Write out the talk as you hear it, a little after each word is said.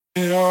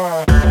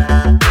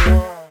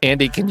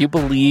Andy, can you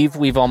believe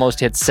we've almost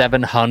hit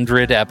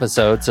 700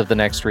 episodes of The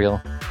Next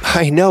Reel?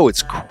 I know,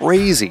 it's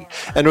crazy.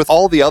 And with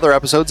all the other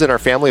episodes in our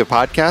family of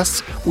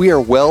podcasts, we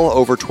are well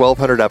over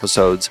 1,200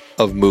 episodes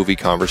of movie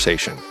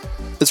conversation.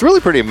 It's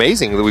really pretty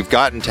amazing that we've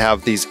gotten to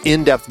have these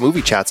in-depth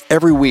movie chats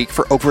every week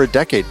for over a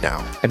decade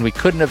now. And we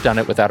couldn't have done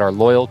it without our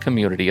loyal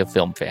community of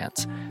film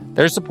fans.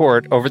 Their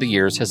support over the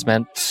years has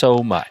meant so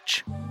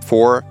much.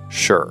 For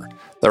sure.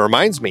 That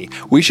reminds me,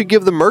 we should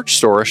give the merch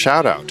store a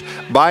shout out.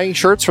 Buying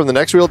shirts from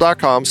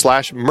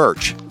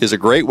thenextreel.com/merch is a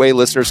great way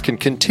listeners can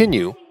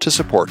continue to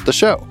support the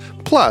show.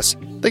 Plus,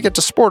 they get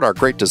to sport our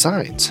great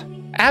designs.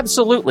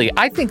 Absolutely.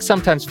 I think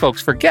sometimes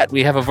folks forget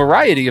we have a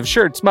variety of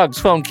shirts, mugs,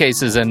 phone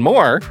cases, and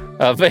more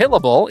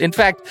available. In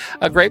fact,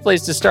 a great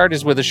place to start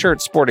is with a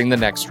shirt sporting the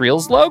Next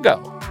Reel's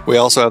logo. We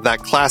also have that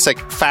classic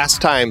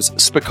Fast Times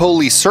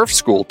Spicoli Surf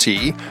School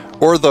tee,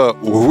 or the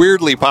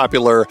weirdly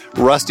popular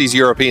Rusty's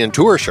European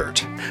Tour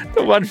shirt.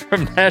 The one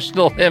from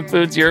National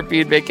Lampoon's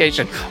European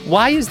Vacation.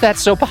 Why is that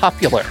so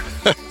popular?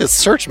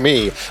 Search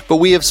me, but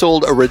we have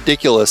sold a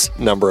ridiculous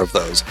number of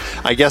those.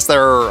 I guess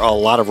there are a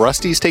lot of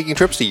Rustys taking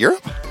trips to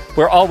Europe?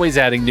 We're always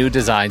adding new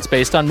designs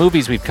based on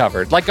movies we've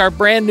covered, like our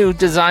brand new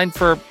design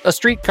for a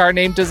streetcar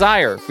named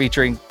Desire,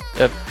 featuring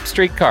a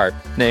streetcar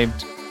named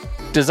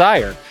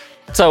Desire.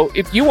 So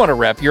if you want to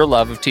rep your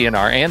love of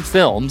TNR and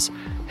films,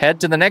 head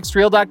to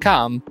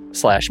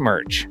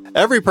thenextreel.com/merch.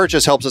 Every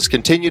purchase helps us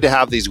continue to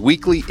have these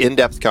weekly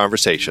in-depth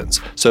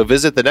conversations. So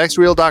visit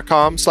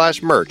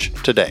thenextreel.com/merch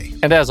today.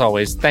 And as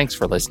always, thanks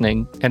for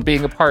listening and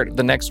being a part of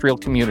the Next Reel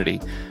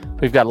community.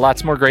 We've got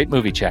lots more great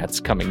movie chats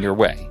coming your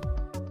way.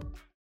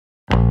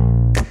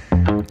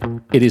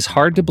 It is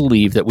hard to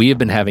believe that we have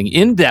been having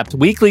in-depth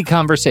weekly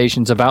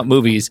conversations about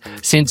movies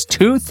since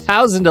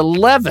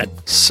 2011.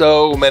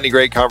 So many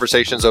great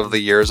conversations over the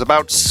years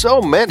about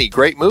so many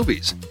great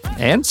movies.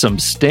 And some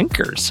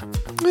stinkers.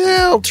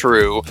 Well,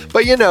 true.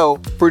 But you know,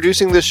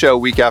 producing this show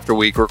week after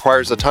week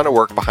requires a ton of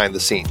work behind the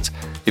scenes.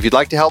 If you'd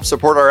like to help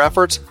support our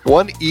efforts,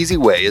 one easy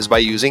way is by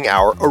using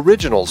our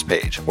Originals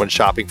page when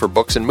shopping for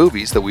books and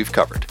movies that we've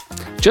covered.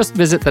 Just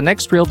visit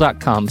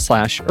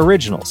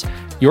thenextreel.com/originals.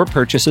 Your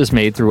purchases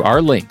made through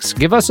our links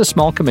give us a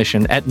small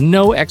commission at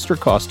no extra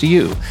cost to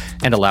you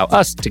and allow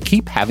us to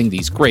keep having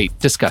these great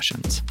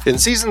discussions. In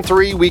Season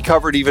 3, we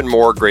covered even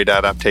more great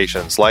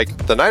adaptations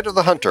like The Night of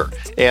the Hunter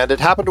and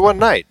It Happened One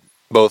Night,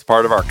 both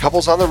part of our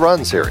Couples on the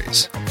Run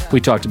series. We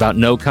talked about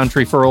No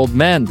Country for Old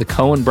Men. The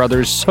Coen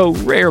brothers so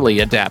rarely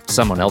adapt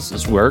someone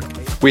else's work.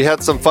 We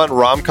had some fun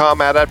rom-com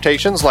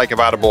adaptations like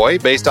About a Boy,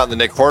 based on the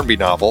Nick Hornby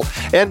novel,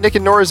 and Nick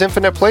and Nora's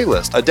Infinite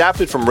Playlist,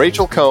 adapted from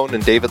Rachel Cohn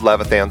and David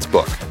Levithan's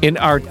book. In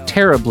our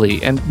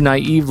terribly and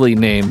naively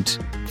named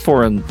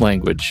foreign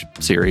language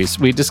series,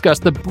 we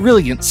discussed The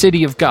Brilliant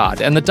City of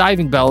God and The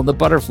Diving Bell and the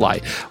Butterfly,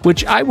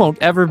 which I won't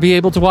ever be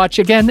able to watch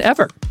again,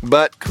 ever.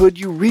 But could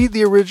you read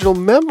the original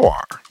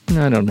memoir?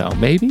 I don't know,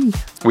 maybe?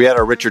 We had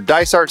our Richard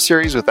Dysart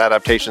series with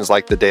adaptations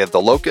like The Day of the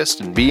Locust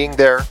and Being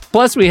There.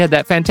 Plus, we had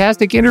that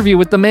fantastic interview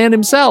with the man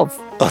himself.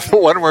 The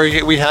one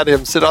where we had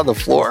him sit on the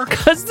floor?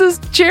 Because this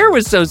chair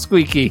was so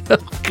squeaky.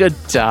 Good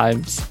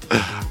times.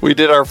 We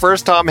did our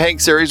first Tom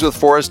Hanks series with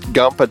Forrest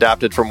Gump,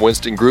 adapted from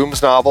Winston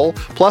Groom's novel,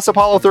 plus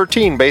Apollo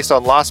 13, based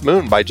on Lost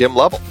Moon by Jim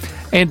Lovell.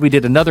 And we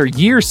did another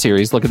year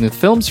series looking at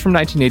films from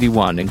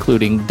 1981,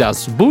 including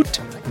Das Boot,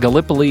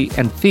 Gallipoli,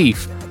 and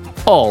Thief,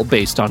 all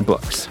based on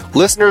books.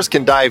 Listeners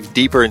can dive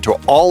deeper into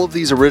all of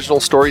these original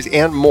stories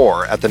and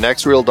more at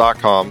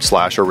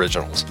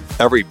thenextreel.com/originals.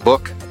 Every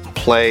book,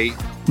 play,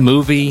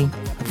 movie,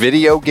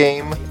 video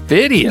game.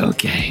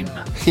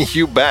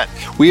 You bet.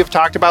 We have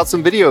talked about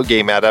some video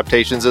game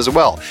adaptations as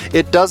well.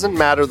 It doesn't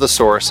matter the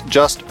source,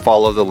 just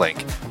follow the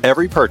link.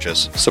 Every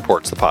purchase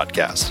supports the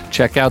podcast.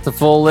 Check out the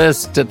full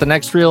list at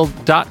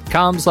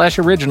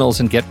thenextreel.com/originals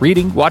and get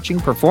reading, watching,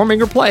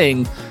 performing, or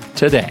playing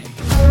today.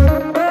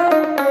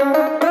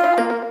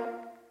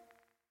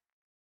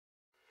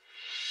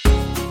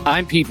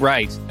 I'm Pete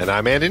Wright. And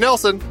I'm Andy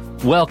Nelson.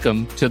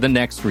 Welcome to The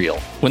Next Reel.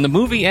 When the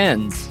movie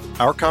ends,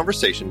 our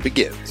conversation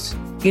begins.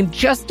 In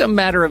just a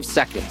matter of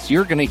seconds,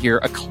 you're going to hear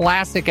a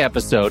classic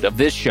episode of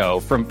this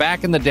show from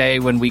back in the day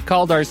when we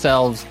called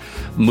ourselves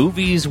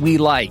Movies We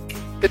Like.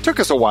 It took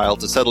us a while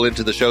to settle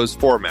into the show's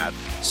format,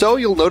 so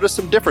you'll notice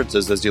some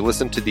differences as you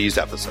listen to these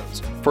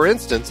episodes. For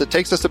instance, it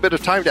takes us a bit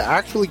of time to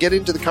actually get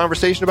into the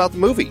conversation about the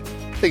movie.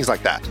 Things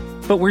like that.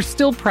 But we're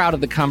still proud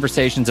of the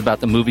conversations about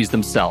the movies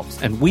themselves,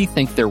 and we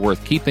think they're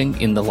worth keeping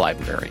in the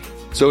library.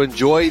 So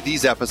enjoy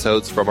these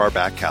episodes from our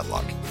back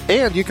catalog.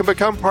 And you can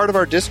become part of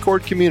our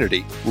Discord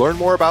community, learn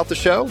more about the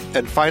show,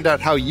 and find out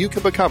how you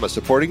can become a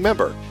supporting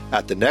member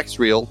at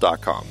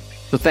thenextreel.com.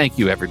 So thank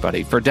you,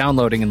 everybody, for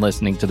downloading and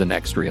listening to The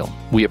Next Reel.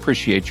 We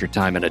appreciate your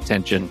time and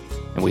attention,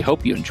 and we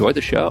hope you enjoy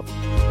the show.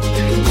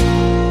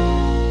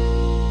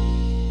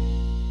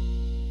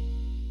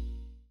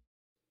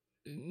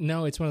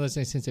 No, it's one of those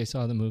things since I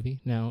saw the movie.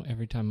 Now,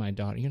 every time my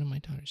daughter,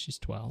 she's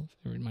 12,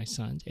 my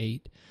son's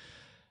 8,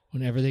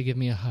 whenever they give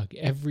me a hug,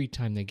 every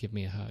time they give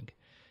me a hug,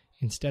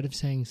 instead of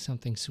saying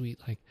something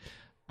sweet like,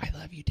 I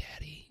love you,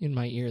 Daddy. In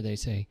my ear, they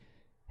say,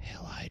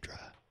 Hail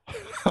Hydra.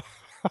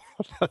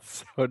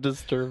 That's so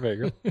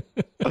disturbing.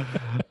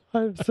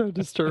 I'm so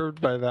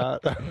disturbed by that.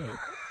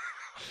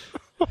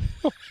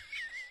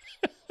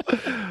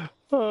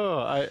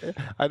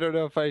 I don't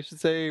know if I should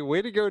say,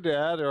 way to go,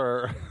 Dad,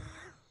 or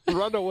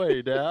run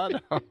away,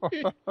 Dad.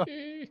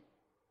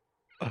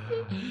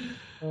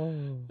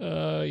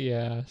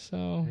 Yeah.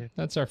 So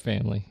that's our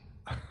family.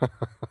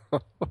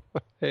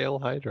 Hail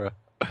Hydra.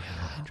 Hail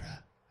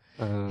Hydra.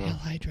 Hail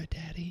Hydra,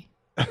 Daddy.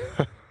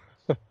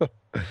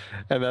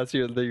 And that's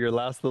your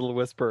last little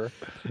whisper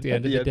At the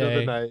end of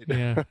the night.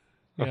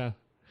 Yeah.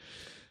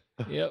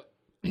 Yep.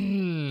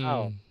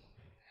 Wow.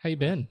 How you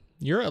been?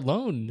 You're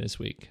alone this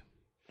week.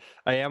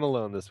 I am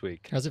alone this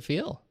week. How's it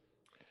feel?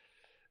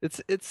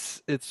 It's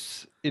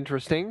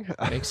interesting.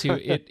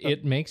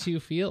 It makes you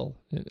feel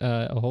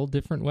a whole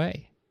different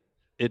way.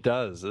 It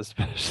does,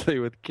 especially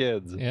with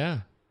kids.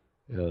 Yeah.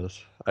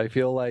 Yes. I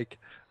feel like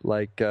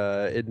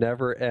it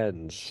never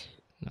ends.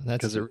 No,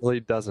 that's because it really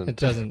doesn't.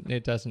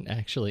 It doesn't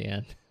actually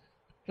end.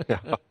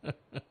 Yeah.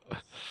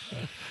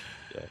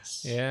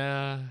 Yes.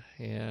 Yeah.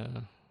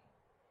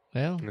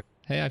 Well,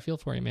 hey, I feel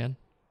for you, man.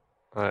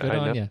 Good I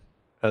on know. you.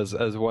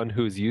 As one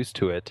who's used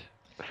to it.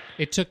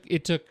 It took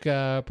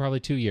probably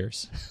 2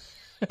 years.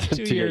 2 To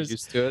get years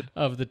used to it.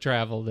 of the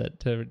travel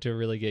to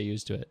really get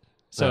used to it.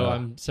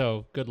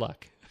 So good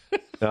luck.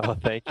 Oh,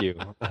 thank you.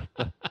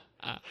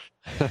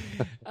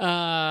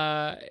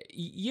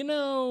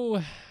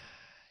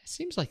 It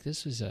seems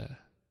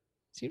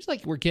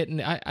like we're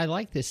getting. I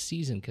like this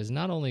season because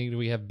not only do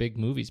we have big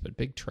movies, but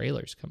big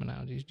trailers coming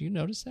out. Do you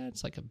notice that?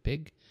 It's like a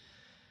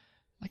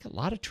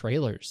lot of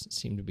trailers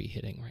seem to be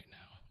hitting right now.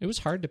 It was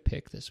hard to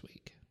pick this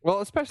week. Well,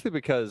 especially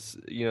because,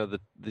 the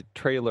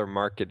trailer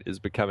market is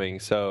becoming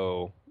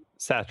so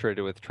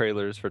saturated with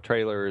trailers for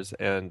trailers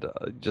and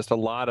just a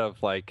lot of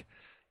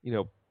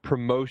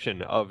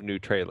promotion of new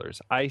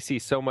trailers. I see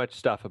so much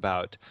stuff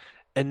about,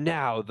 and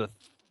now the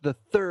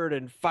third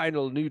and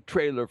final new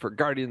trailer for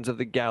Guardians of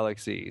the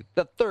Galaxy.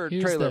 The third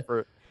Here's trailer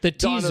for the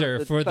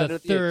teaser for the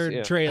third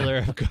yeah. trailer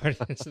of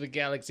Guardians of the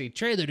Galaxy.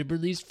 Trailer to be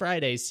released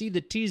Friday. See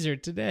the teaser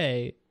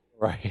today.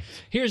 Right.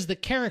 Here's the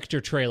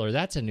character trailer.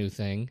 That's a new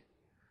thing.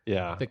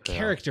 Yeah. The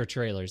character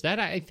trailers. That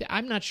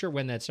I'm not sure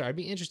when that started. I'd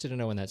be interested to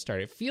know when that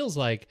started. It feels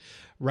like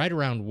right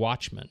around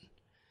Watchmen.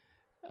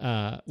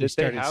 Did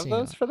they have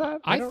those for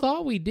that? I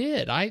thought we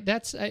did.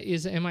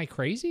 Am I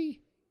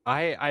crazy?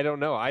 I don't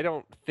know. I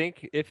don't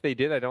think if they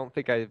did, I don't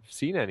think I've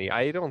seen any.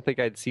 I don't think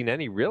I'd seen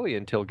any really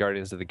until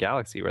Guardians of the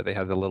Galaxy, where they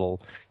had the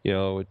little,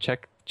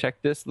 check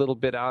this little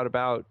bit out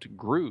about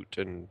Groot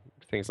and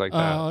things like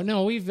that. Oh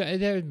no,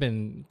 there have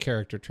been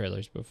character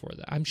trailers before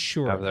that. I'm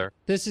sure. Have there?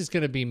 This is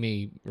going to be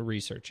me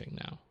researching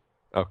now.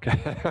 Okay.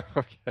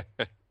 Okay.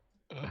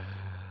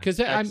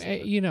 Because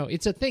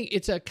it's a thing.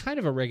 It's a kind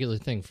of a regular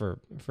thing for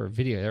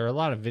video. There are a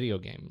lot of video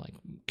game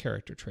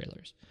character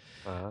trailers,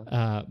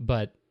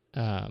 but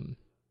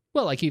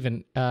like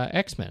even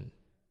X-Men,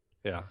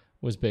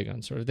 was big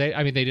on sort of.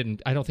 They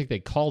didn't. I don't think they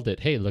called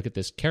it. Hey, look at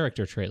this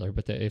character trailer,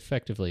 but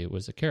effectively it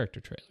was a character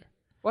trailer.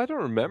 Well, I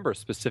don't remember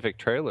specific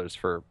trailers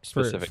for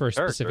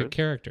specific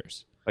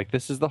characters. Like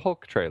this is the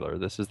Hulk trailer.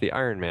 This is the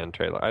Iron Man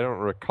trailer. I don't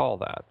recall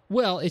that.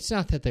 Well, it's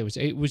not that there was.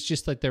 It was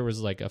just like there was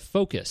like a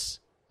focus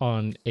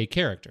on a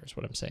character. Is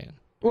what I'm saying.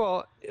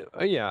 Well,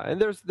 yeah,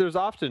 and there's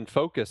often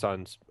focus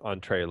on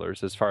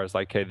trailers as far as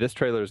like, hey, this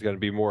trailer is going to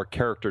be more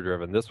character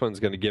driven. This one's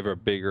going to give a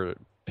bigger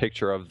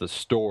picture of the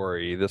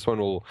story. This one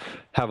will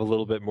have a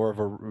little bit more of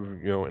a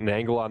an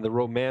angle on the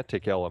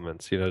romantic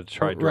elements. To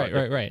try.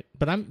 Right.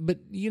 But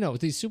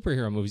these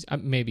superhero movies,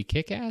 maybe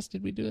Kick-Ass.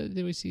 Did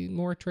we see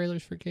more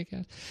trailers for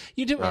Kick-Ass?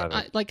 You do.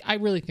 I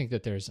really think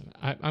that there's.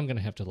 I'm going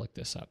to have to look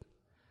this up.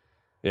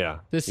 Yeah,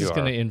 this is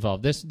going to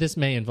involve this. This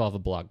may involve a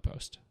blog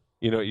post.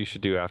 You know what you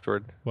should do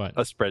afterward? What?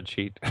 A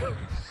spreadsheet.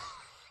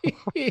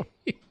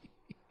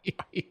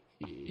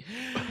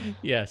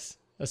 Yes,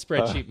 a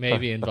spreadsheet may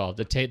be involved.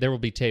 There will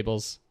be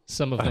tables.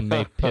 Some of them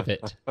may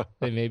pivot.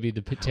 They may be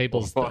the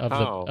tables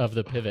of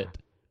the pivot.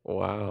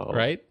 Wow!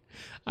 Right?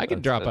 I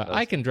can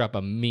drop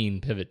a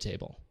mean pivot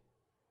table.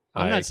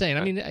 I'm not saying.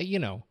 I mean, I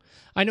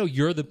know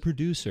you're the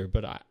producer,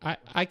 but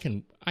I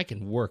can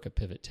work a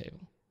pivot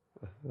table.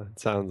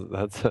 That's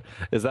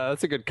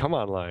a good come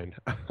on line.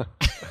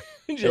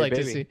 Would you like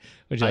to see?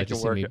 Would you like to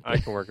see me? I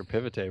can work a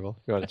pivot table.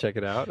 You want to check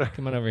it out?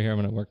 Come on over here.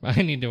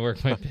 I need to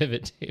work my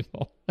pivot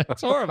table.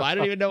 That's horrible. I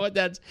don't even know what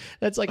that's.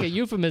 That's like a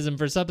euphemism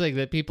for something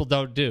that people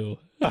don't do.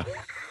 What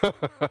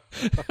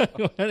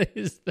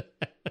is that?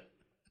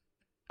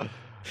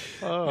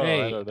 Oh,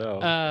 hey, I don't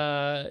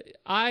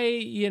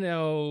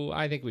know.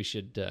 I think we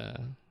should.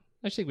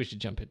 I think we should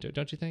jump into it.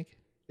 Don't you think?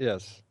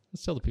 Yes.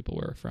 Let's tell the people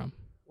where we're from.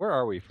 Where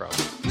are we from?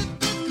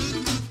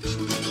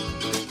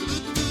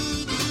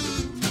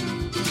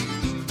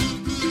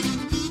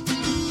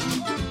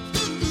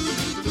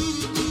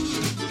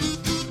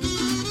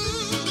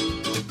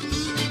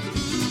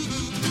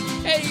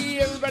 Hey,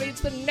 everybody,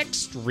 it's The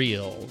Next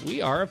Reel.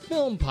 We are a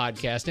film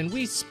podcast, and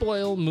we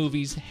spoil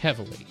movies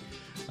heavily.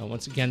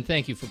 Once again,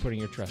 thank you for putting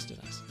your trust in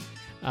us.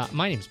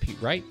 My name's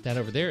Pete Wright. That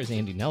over there is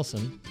Andy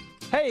Nelson.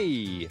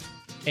 Hey!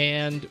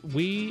 And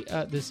we,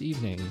 this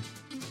evening,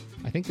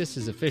 I think this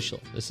is official.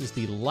 This is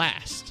the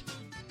last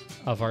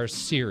of our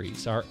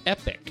series, our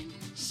epic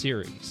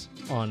series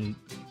on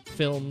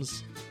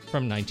films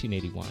from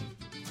 1981.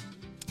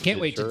 Can't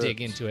wait to dig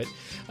into it.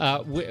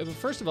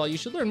 First of all, you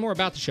should learn more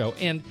about the show,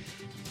 and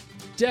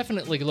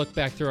definitely look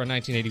back through our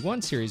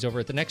 1981 series over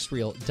at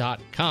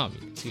thenextreel.com. You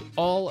can see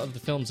all of the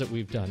films that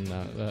we've done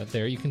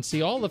there. You can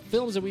see all the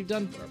films that we've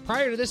done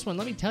prior to this one.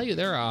 Let me tell you,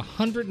 there are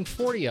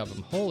 140 of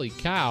them. Holy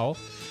cow.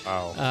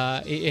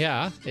 Wow.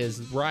 Yeah,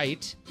 is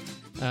right.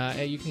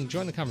 You can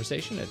join the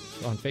conversation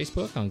on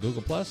Facebook, on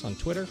Google+, on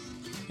Twitter.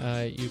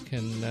 You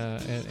can,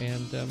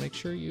 and make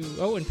sure you...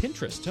 Oh, and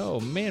Pinterest. Oh,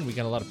 man, we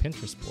got a lot of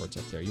Pinterest boards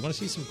up there. You want to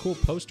see some cool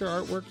poster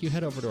artwork? You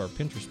head over to our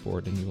Pinterest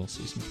board, and you will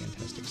see some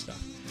fantastic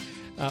stuff.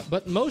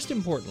 But most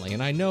importantly,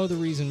 and I know the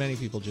reason many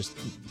people just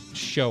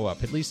show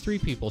up, at least 3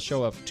 people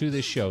show up to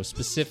this show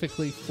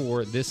specifically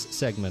for this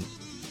segment,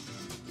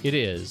 it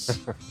is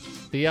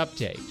the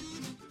update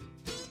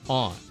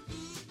on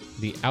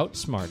the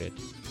Outsmarted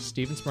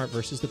Stephen Smart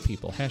versus the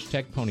People,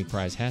 hashtag Pony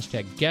Prize,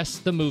 hashtag Guess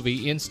the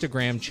Movie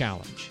Instagram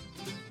Challenge.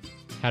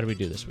 How do we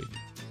do this week?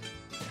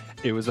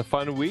 It was a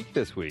fun week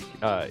this week.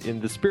 In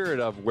the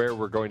spirit of where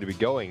we're going to be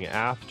going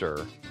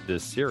after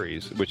this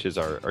series, which is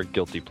our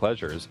guilty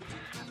pleasures,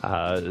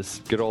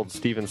 this good old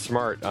Stephen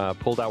Smart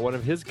pulled out one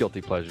of his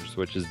guilty pleasures,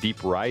 which is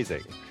Deep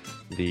Rising,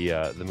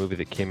 the movie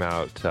that came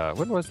out,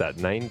 when was that,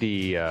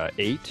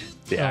 98?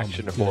 The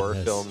action horror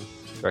film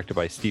directed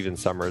by Stephen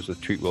Sommers with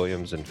Treat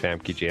Williams and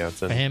Famke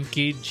Janssen.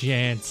 Famke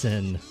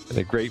Janssen. And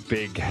a great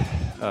big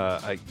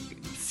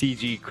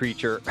CG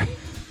creature.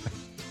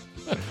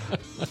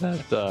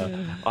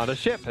 On a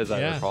ship, as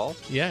I recall.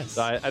 Yes.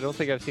 I don't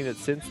think I've seen it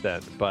since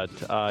then, but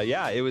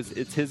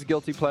it's his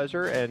guilty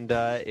pleasure, and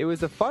it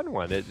was a fun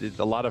one. It's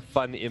a lot of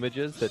fun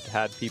images that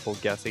had people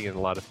guessing in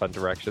a lot of fun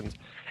directions,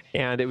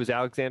 and it was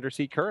Alexander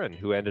C. Curran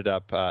who ended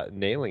up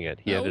nailing it.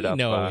 He ended up. We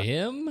know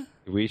him.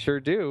 We sure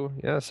do.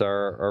 Yes,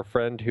 our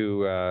friend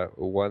who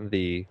won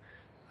the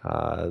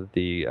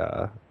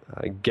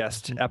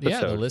guest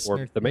episode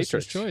for The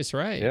Matrix. Choice,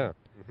 right? Yeah.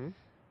 Mm-hmm.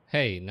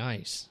 Hey,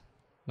 nice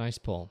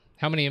pull.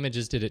 How many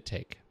images did it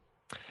take?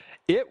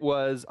 It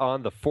was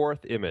on the 4th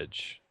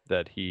image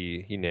that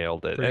he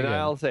nailed it. Pretty good.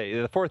 I'll say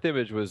the 4th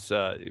image was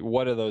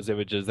one of those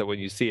images that when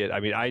you see it,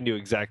 I mean, I knew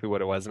exactly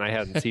what it was, and I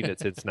hadn't seen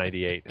it since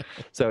 98.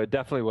 So it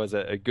definitely was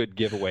a good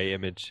giveaway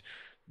image,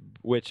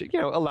 which,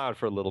 allowed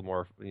for a little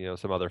more,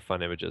 some other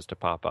fun images to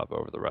pop up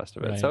over the rest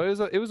of it. Right. So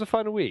it was a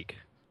fun week.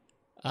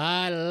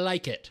 I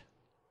like it.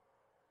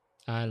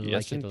 I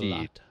like it a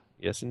lot.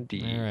 Yes,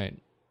 indeed. All right.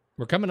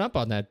 We're coming up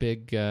on that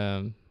big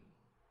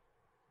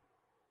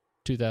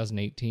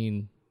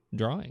 2018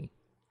 drawing.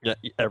 Yeah,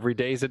 every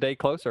day is a day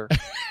closer.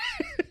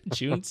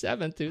 June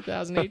 7th,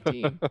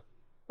 2018.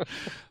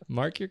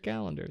 Mark your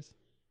calendars.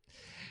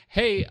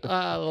 Hey,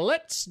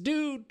 let's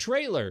do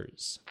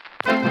trailers.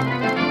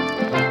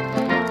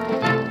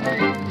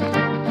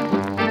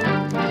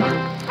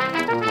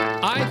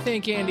 I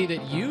think, Andy,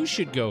 that you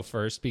should go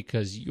first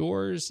because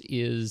yours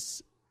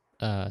is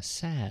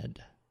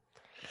sad.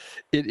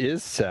 It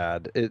is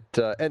sad. It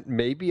and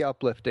maybe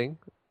uplifting.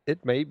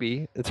 It may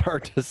be. It's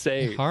hard to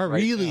say.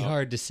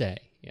 Hard to say.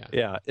 Yeah.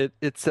 Yeah.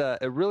 It's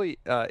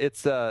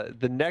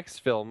the next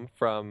film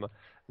from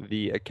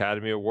the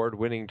Academy Award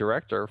winning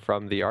director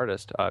from The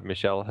Artist,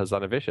 Michel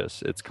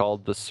Hazanavicius. It's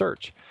called The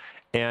Search.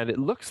 And it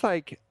looks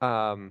like,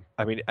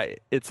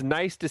 it's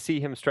nice to see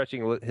him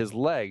stretching his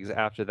legs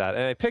after that.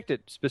 And I picked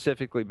it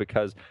specifically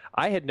because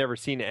I had never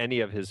seen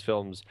any of his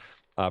films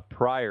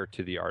prior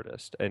to The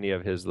Artist. Any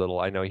of his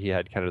I know he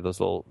had kind of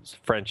those little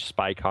French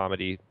spy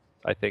comedy,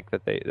 I think,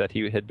 that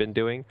he had been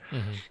doing.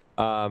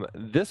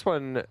 Mm-hmm. This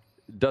one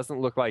doesn't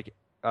look like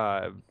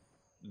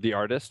The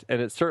Artist, and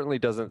it certainly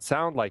doesn't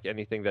sound like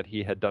anything that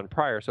he had done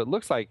prior. So it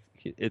looks like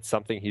it's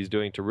something he's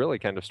doing to really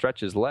kind of stretch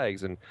his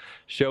legs and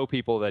show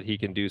people that he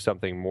can do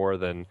something more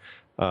than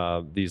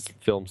these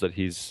films that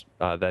he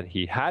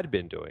had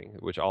been doing,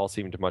 which all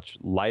seemed much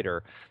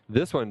lighter.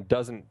 This one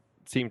doesn't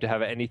seem to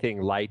have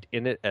anything light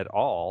in it at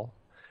all.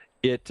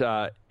 It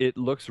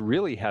looks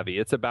really heavy.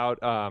 It's about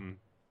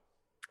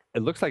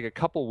it looks like a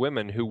couple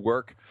women who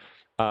work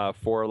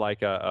for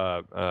like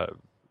a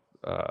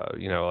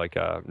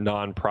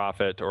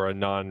nonprofit or a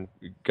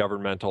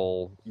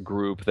non-governmental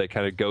group that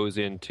kind of goes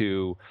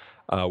into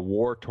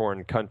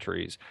war-torn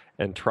countries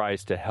and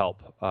tries to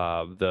help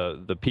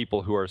the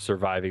people who are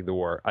surviving the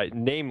war.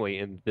 Namely,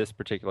 in this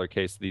particular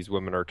case, these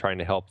women are trying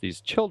to help these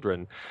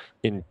children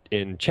in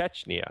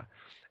Chechnya.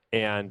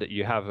 And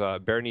you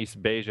have Bernice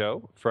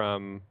Bejo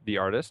from The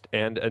Artist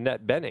and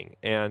Annette Bening.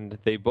 And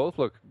they both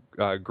look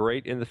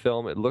great in the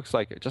film. It looks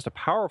like just a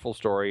powerful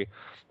story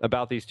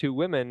about these two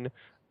women.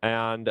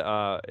 And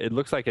it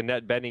looks like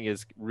Annette Bening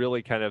is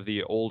really kind of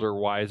the older,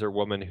 wiser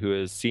woman who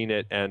has seen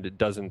it and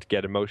doesn't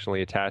get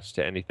emotionally attached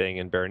to anything.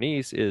 And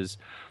Bernice is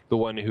the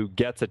one who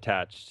gets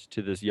attached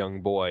to this young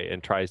boy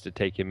and tries to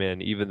take him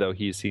in, even though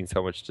he's seen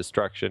so much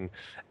destruction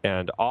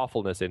and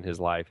awfulness in his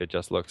life. It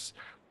just looks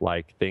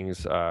like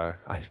things.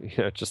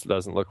 It just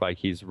doesn't look like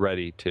he's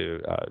ready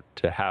to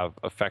have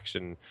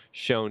affection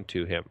shown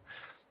to him.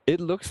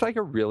 It looks like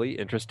a really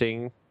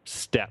interesting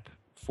step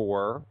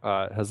for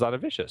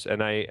Hazanavicius,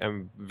 and I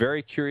am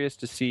very curious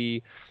to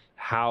see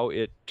how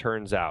it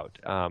turns out.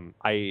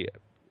 The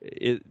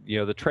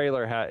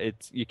trailer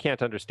you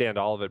can't understand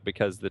all of it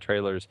because the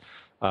trailer's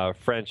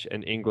French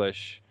and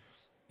English,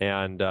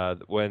 and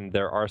when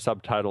there are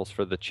subtitles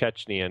for the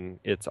Chechenian,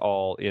 it's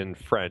all in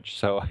French,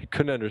 so I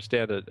couldn't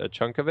understand a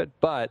chunk of it,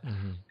 but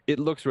it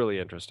looks really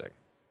interesting.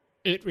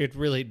 It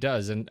really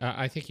does, and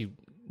I think you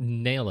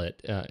nail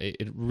it.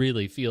 It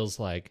really feels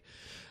like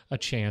a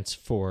chance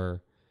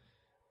for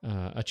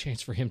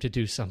him to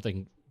do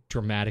something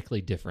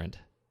dramatically different.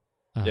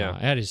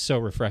 That is so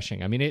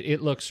refreshing. I mean,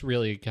 it looks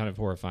really kind of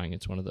horrifying.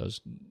 It's one of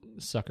those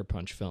sucker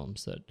punch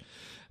films that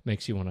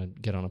makes you want to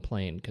get on a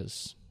plane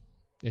because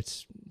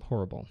it's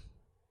horrible.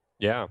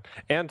 Yeah,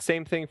 and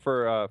same thing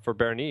for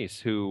Bernice,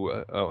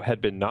 who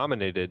had been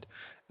nominated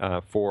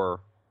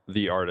for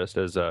The Artist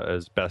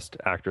as Best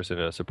Actress in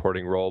a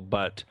Supporting Role,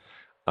 but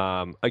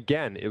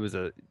again,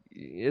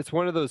 it's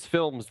one of those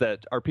films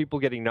that are people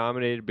getting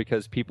nominated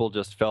because people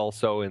just fell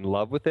so in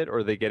love with it, or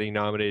are they getting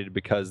nominated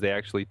because they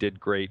actually did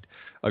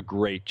a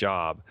great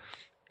job?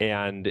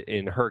 And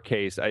in her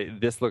case,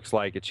 this looks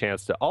like a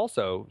chance to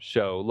also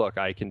show, look,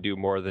 I can do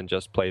more than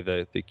just play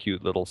the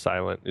cute little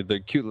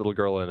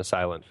girl in a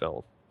silent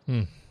film.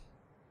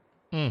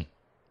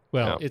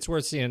 Well, it's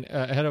worth seeing.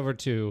 Head over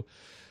to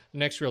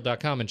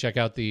nextreel.com and check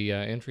out the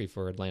entry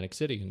for Atlantic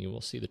City, and you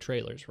will see the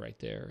trailers right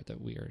there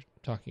that we are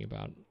talking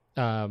about.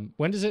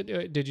 When does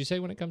it? Did you say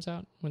when it comes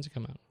out? When's it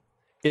come out?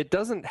 It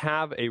doesn't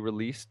have a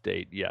release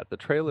date yet. The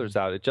trailer's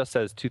out. It just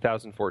says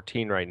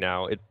 2014 right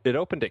now. It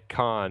opened at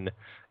Cannes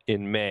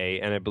in May,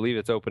 and I believe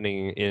it's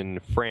opening in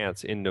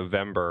France in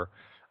November.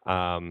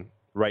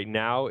 Right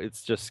now,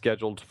 it's just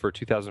scheduled for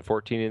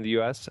 2014 in the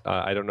U.S.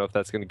 I don't know if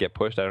that's going to get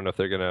pushed. I don't know if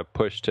they're going to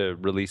push to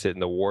release it in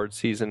the awards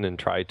season and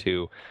try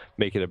to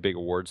make it a big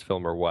awards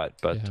film or what.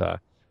 But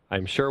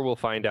I'm sure we'll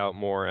find out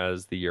more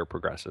as the year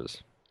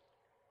progresses.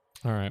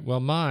 All right. Well,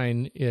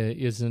 mine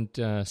isn't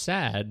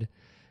sad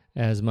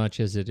as much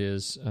as it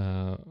is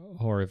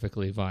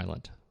horrifically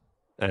violent.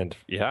 And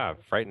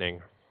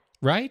frightening.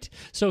 Right?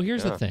 So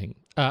here's the thing.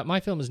 My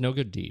film is No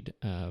Good Deed.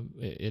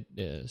 It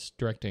is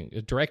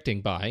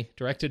directed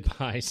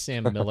by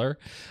Sam Miller,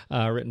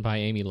 written by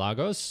Amy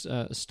Lagos,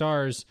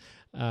 stars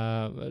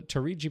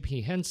Taraji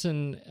P.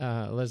 Henson,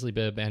 Leslie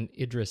Bibb, and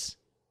Idris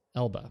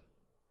Elba.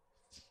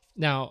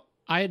 Now,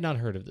 I had not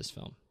heard of this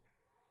film,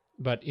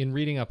 but in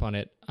reading up on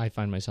it, I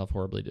find myself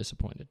horribly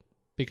disappointed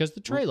because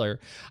the trailer.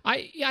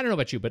 I don't know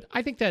about you, but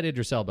I think that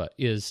Idris Elba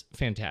is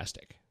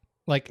fantastic.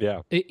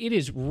 It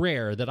is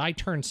rare that I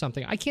turn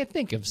something. I can't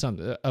think of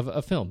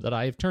a film that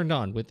I have turned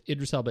on with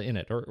Idris Elba in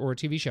it, or a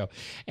TV show,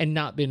 and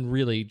not been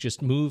really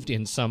just moved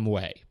in some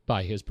way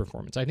by his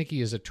performance. I think he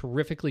is a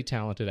terrifically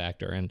talented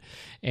actor,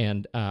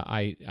 and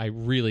I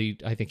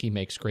think he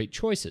makes great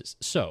choices.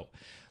 So,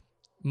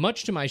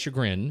 much to my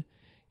chagrin,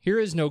 here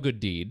is No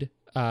Good Deed.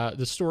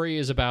 The story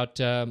is about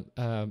the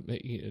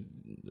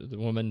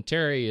woman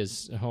Terry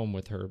is home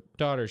with her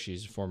daughter.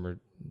 She's a former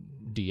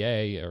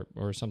DA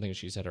or something.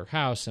 She's at her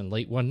house, and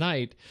late one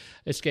night,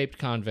 escaped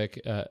convict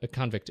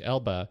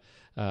Elba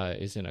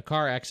is in a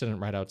car accident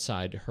right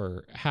outside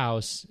her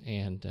house,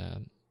 and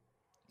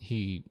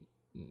he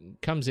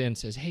comes in and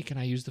says, "Hey, can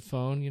I use the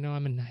phone? You know,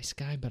 I'm a nice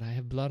guy, but I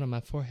have blood on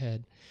my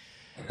forehead."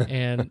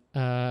 And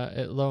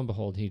lo and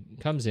behold, he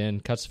comes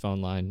in, cuts the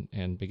phone line,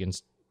 and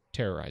begins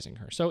terrorizing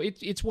her. So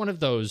it's one of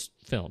those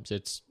films.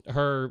 It's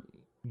her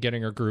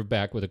getting her groove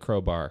back with a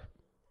crowbar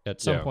at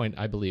some point,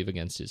 I believe,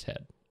 against his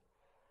head.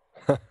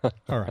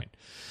 All right.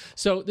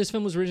 So this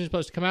film was originally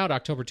supposed to come out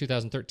October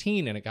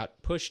 2013, and it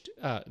got pushed.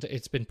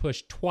 It's been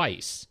pushed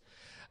twice.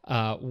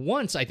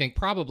 Once, I think,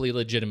 probably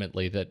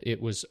legitimately, that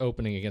it was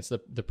opening against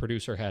the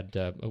producer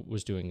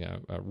was doing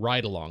a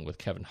ride along with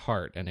Kevin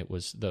Hart, and it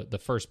was the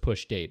first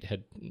push date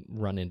had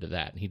run into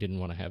that, and he didn't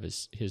want to have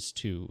his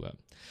two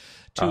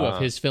of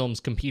his films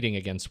competing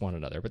against one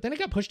another. But then it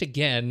got pushed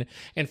again,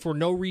 and for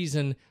no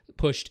reason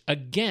pushed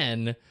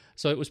again.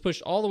 So it was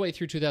pushed all the way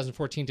through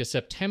 2014 to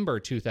September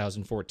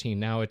 2014.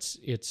 Now it's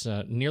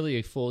nearly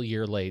a full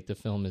year late. The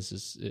film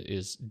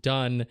is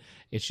done.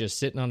 It's just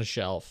sitting on a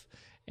shelf.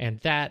 And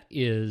that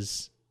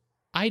is,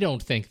 I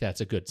don't think that's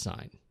a good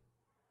sign.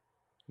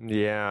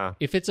 Yeah.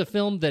 If it's a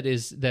film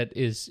that's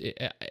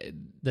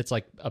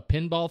like a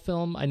pinball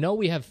film, I know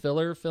we have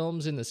filler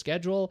films in the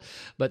schedule,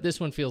 but this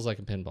one feels like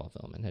a pinball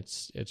film, and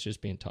it's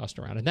just being tossed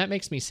around, and that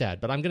makes me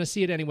sad. But I'm going to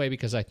see it anyway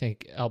because I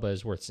think Elba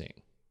is worth seeing.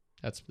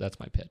 That's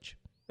my pitch.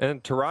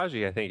 And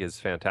Taraji, I think, is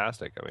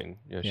fantastic. I mean,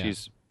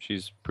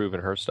 she's proven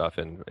her stuff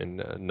in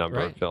a number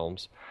of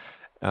films.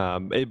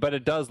 But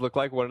it does look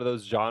like one of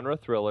those genre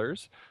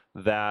thrillers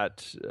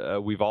that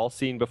we've all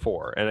seen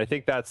before, and I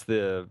think that's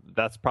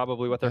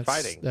probably what they're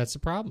fighting. That's the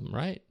problem,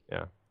 right?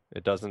 Yeah,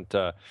 it doesn't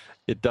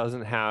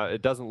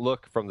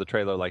look from the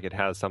trailer like it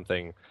has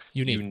something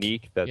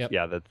unique that's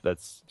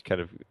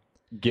kind of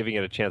giving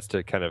it a chance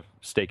to kind of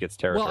stake its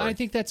territory. Well, I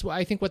think that's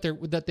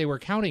what they were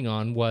counting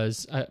on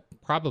was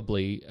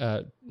probably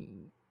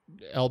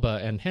Elba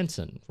and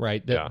Henson,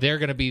 right? That they're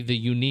going to be the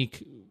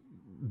unique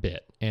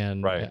bit,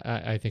 and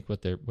I think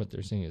what they're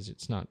saying is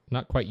it's not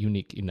quite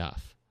unique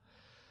enough.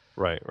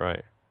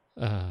 Right.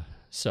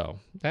 So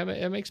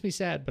it makes me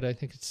sad, but I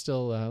think it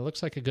still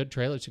looks like a good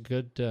trailer. It's a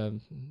good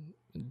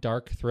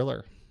dark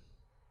thriller.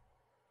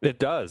 It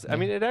does. Yeah. I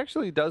mean, it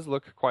actually does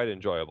look quite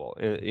enjoyable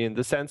in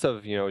the sense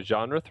of,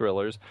 genre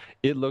thrillers.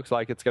 It looks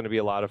like it's going to be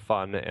a lot of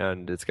fun,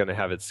 and it's going to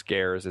have its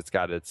scares. It's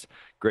got its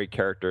great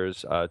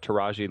characters.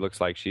 Taraji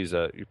looks like she's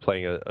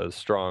playing a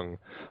strong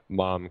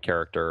mom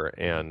character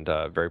and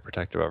very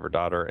protective of her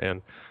daughter.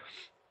 And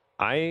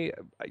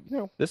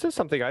this is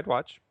something I'd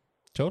watch.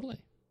 Totally.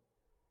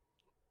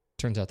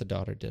 Turns out the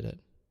daughter did it.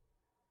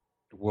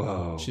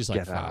 Whoa. She's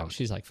like 5.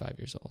 She's like 5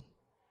 years old.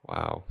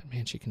 Wow. But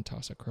man, she can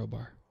toss a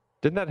crowbar.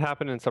 Didn't that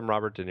happen in some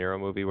Robert De Niro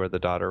movie where the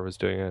daughter was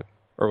doing it?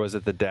 Or was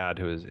it the dad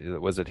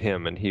was it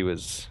him and he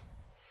was...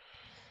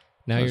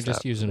 Now you're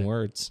just using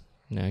words.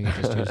 Now you're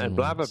just using and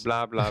blah, words.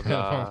 blah, blah,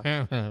 blah,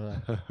 blah.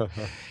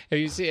 Have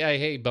you seen,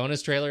 hey,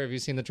 bonus trailer, have you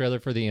seen the trailer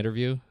for The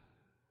Interview?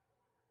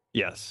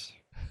 Yes.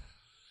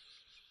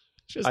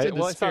 Just in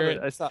the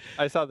spirit.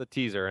 I saw the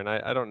teaser, and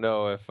I don't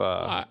know if...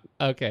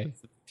 okay.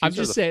 I'm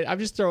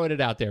just throwing it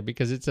out there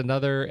because it's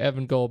another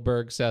Evan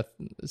Goldberg, Seth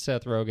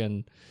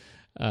Rogen,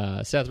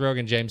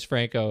 James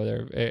Franco.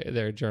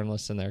 They're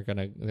journalists, and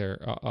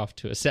they're off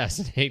to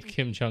assassinate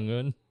Kim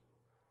Jong-un.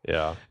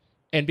 Yeah.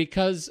 And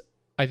because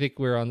I think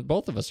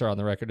both of us are on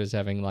the record as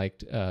having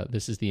liked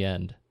This Is the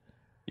End.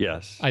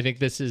 Yes. I think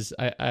this is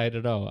I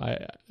don't know.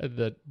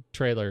 The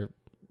trailer,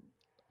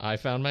 I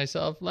found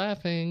myself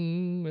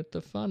laughing with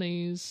the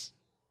funnies.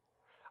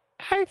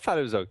 I thought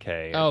it was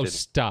okay. Oh,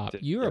 stop.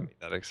 You're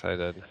that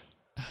excited.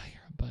 Oh,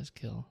 you're a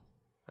buzzkill.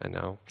 I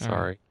know.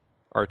 Sorry.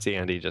 Right. Artsy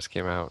Andy just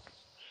came out.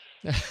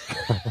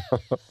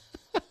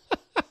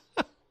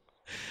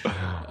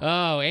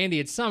 Oh, Andy,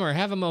 it's summer.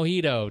 Have a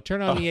mojito.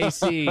 Turn on the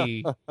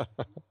AC.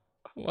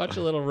 Watch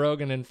a little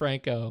Rogan and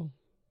Franco.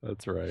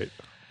 That's right.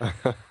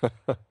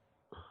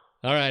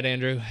 All right,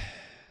 Andrew.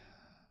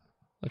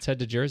 Let's head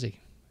to Jersey.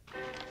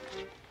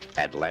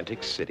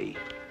 Atlantic City.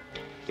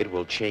 It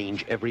will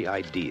change every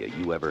idea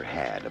you ever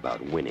had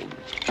about winning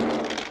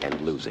and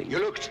losing. You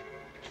looked.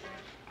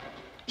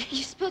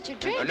 You spilled your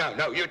drink.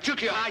 No, you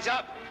took your eyes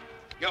up.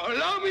 You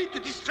allow me to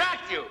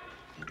distract you.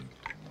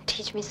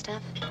 Teach me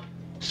stuff.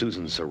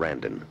 Susan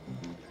Sarandon.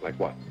 Like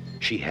what?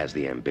 She has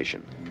the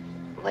ambition.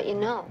 What you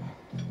know.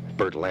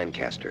 Burt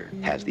Lancaster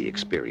has the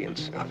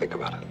experience. I'll think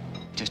about it.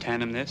 Just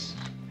hand him this.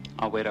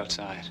 I'll wait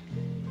outside.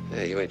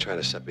 Hey, you ain't trying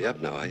to set me up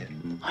now, are you?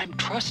 I'm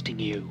trusting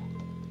you.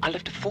 I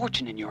left a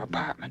fortune in your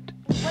apartment.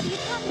 What are you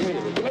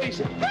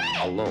talking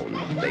about?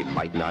 Alone, they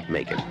might not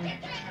make it.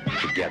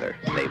 Together,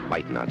 they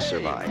might not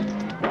survive.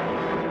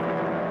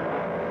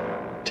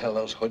 Tell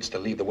those hoods to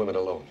leave the women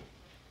alone.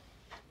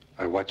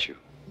 I watch you.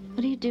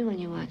 What do you do when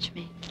you watch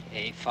me?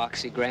 Hey,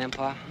 Foxy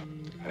Grandpa.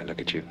 I look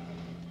at you.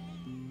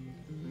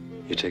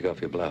 You take off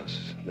your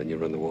blouse, then you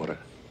run the water.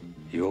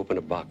 You open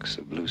a box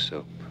of blue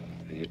soap,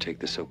 and you take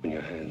the soap in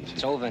your hands.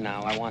 It's over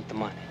now. I want the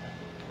money.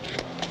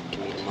 Give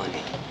me the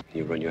money.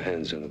 You run your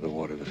hands under the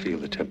water to feel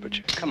the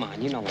temperature. Come on,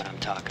 you know what I'm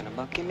talking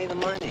about. Give me the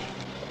money.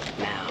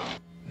 Now.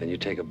 Then you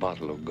take a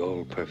bottle of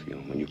gold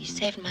perfume and You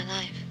saved my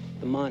life.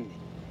 The money.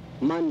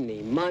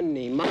 Money.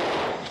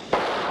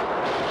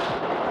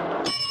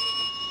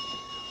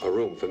 A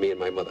room for me and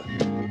my mother.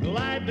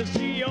 Glad to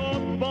see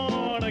you're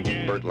born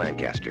again. Burt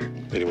Lancaster,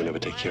 Anyone ever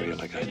take care of you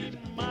like I did?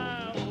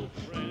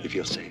 You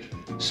feel safe.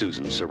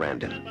 Susan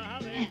Sarandon,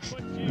 Yes.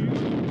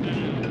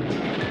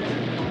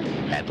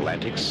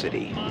 Atlantic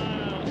City.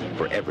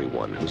 For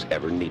everyone who's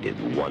ever needed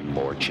one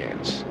more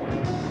chance.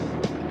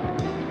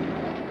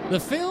 The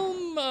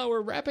film,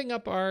 we're wrapping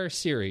up our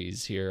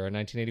series here, our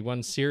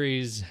 1981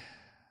 series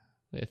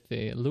with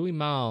the Louis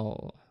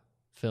Malle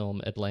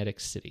film Atlantic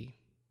City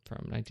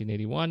from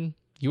 1981.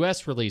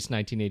 U.S. release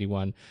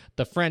 1981.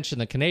 The French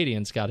and the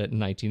Canadians got it in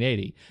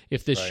 1980.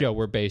 If this show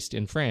were based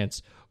in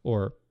France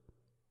or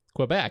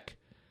Quebec,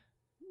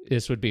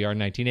 this would be our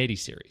 1980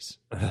 series.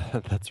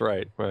 That's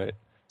right.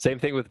 Same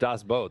thing with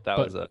Das Boot. That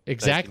was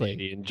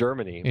exactly in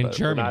Germany.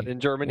 We're not in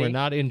Germany. We're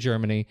not in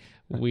Germany.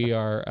 We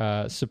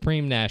are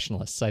supreme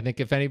nationalists. I think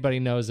if anybody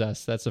knows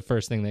us, that's the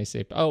first thing they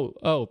say.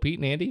 Oh, Pete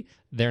and Andy,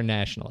 they're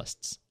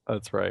nationalists.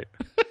 That's right.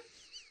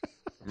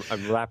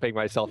 I'm wrapping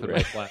myself in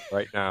my flat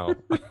right now.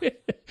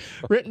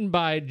 Written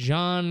by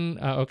John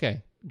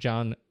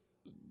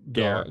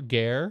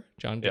Gare.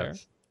 John Gare.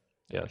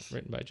 Yes.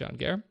 Written by John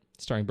Gare.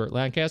 Starring Burt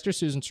Lancaster,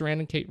 Susan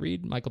Sarandon, Kate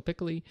Reed, Michael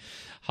Pickley,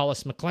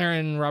 Hollis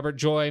McLaren, Robert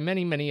Joy,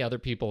 many, many other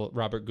people,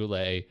 Robert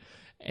Goulet,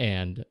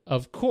 and,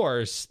 of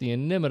course, the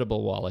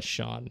inimitable Wallace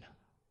Shawn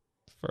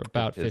for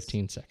about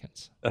 15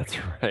 seconds. That's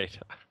right.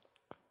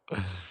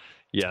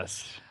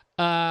 Yes.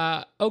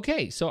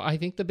 Okay, so I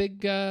think the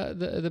big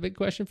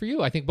question for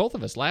you, I think both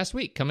of us, last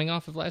week, coming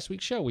off of last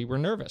week's show, we were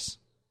nervous.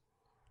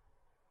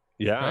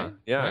 Yeah, Right?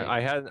 yeah.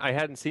 Right. I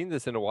hadn't seen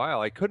this in a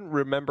while. I couldn't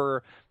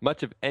remember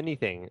much of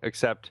anything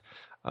except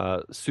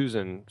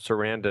Susan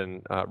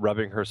Sarandon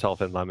rubbing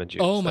herself in lemon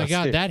juice. Oh my That's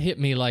God, it. that hit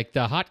me like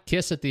the hot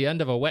kiss at the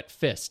end of a wet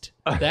fist.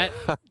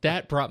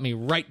 That brought me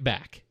right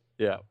back.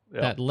 Yeah,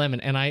 yeah. That lemon.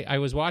 And I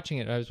was watching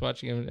it.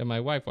 And my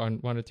wife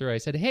wandered through. I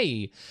said,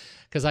 "Hey,"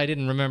 because I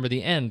didn't remember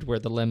the end where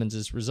the lemons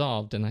is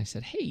resolved. And I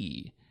said,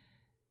 "Hey,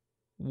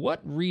 what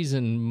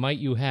reason might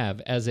you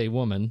have as a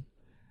woman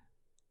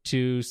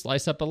to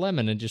slice up a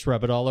lemon and just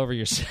rub it all over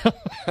yourself?"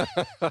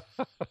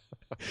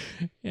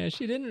 Yeah,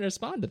 she didn't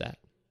respond to that.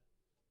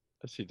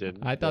 She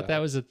didn't. I thought that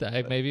was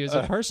maybe it was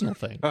a personal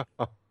thing.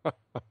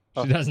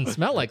 She doesn't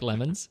smell like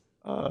lemons.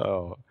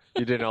 Oh,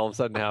 you didn't all of a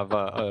sudden have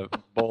a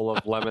bowl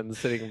of lemons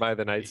sitting by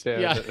the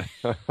nightstand? Yeah.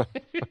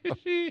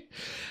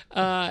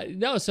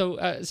 No,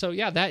 so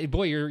yeah, that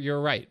boy,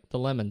 you're right. The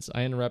lemons.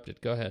 I interrupted.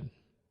 Go ahead.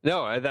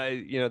 No,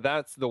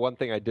 that's the one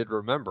thing I did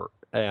remember,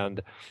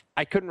 and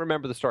I couldn't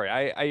remember the story.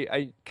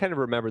 I kind of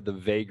remembered the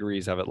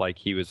vagaries of it, like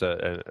he was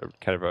a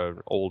kind of an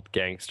old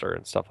gangster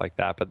and stuff like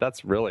that. But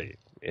that's really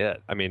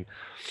it. I mean,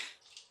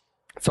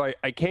 so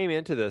I came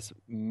into this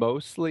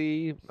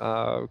mostly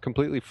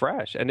completely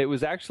fresh, and it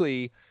was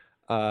actually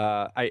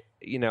I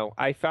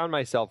found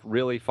myself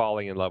really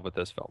falling in love with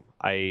this film.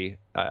 I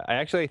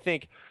actually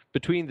think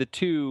between the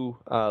two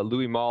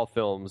Louis Malle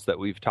films that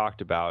we've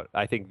talked about,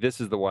 I think this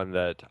is the one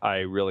that I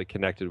really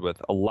connected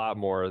with a lot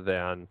more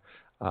than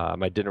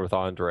My Dinner with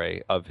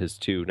Andre of his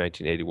two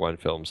 1981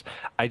 films.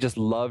 I just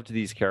loved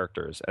these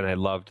characters, and I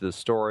loved the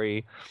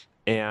story,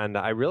 and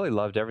I really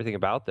loved everything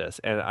about this.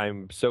 And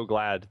I'm so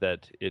glad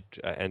that it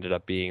ended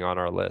up being on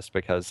our list,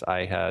 because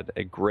I had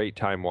a great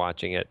time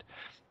watching it,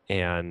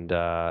 and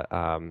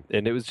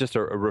it was just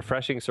a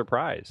refreshing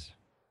surprise.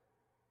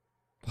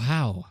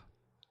 Wow.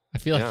 I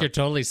feel like you're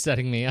totally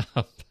setting me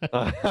up.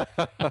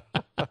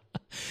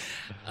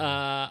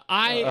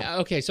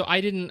 Okay, so I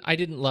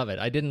didn't love it.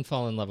 I didn't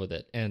fall in love with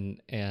it,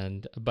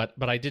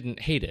 but I didn't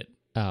hate it.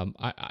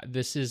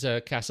 This is a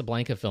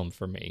Casablanca film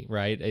for me,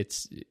 right?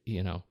 It's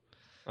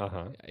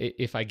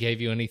if I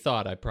gave you any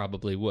thought, I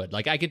probably would.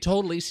 Like, I could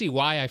totally see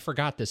why I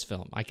forgot this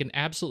film. I can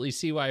absolutely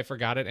see why I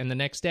forgot it. And the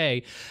next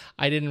day,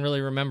 I didn't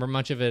really remember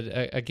much of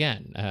it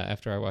again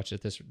after I watched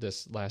it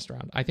this last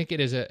round. I think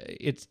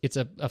it's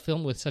a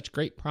film with such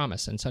great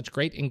promise and such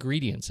great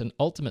ingredients, and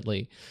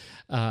ultimately,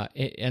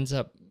 it ends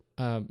up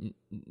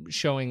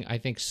showing, I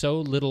think,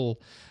 so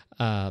little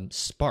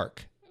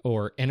spark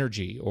or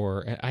energy,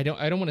 or I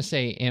don't want to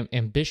say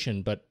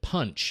ambition, but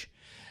punch.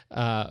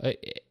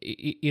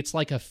 It's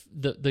like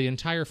the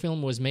entire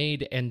film was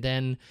made, and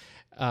then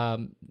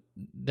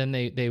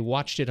they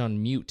watched it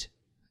on mute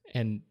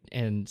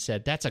and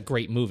said, "That's a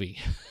great movie."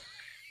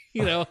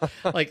 It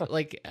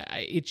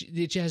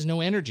has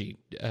no energy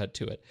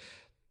to it.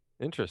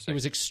 Interesting. It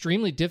was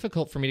extremely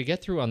difficult for me to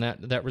get through on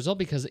that result,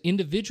 because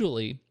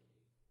individually,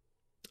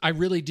 I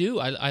really do.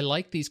 I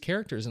like these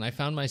characters, and I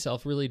found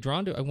myself really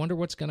drawn to. I wonder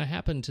what's going to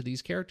happen to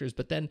these characters.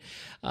 But then,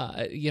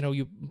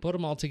 you put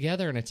them all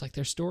together, and it's like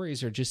their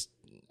stories are just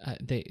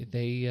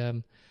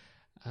they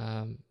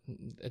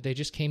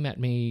just came at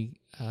me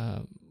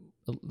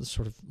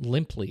sort of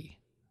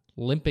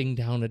limping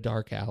down a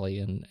dark alley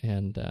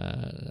and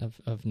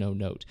of no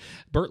note.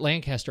 Burt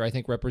Lancaster, I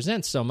think,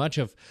 represents so much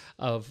of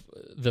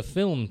the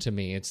film to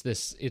me. It's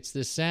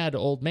this sad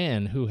old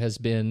man who has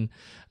been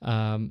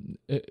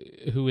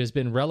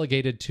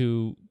relegated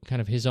to kind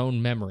of his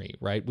own memory,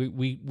 right?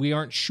 We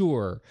aren't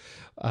sure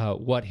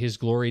what his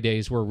glory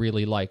days were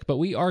really like, but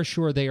we are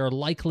sure they are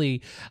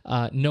likely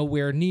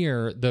nowhere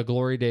near the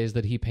glory days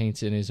that he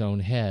paints in his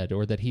own head,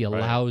 or that he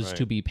allows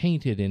to be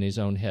painted in his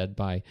own head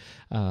by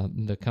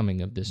the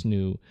coming of this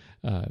new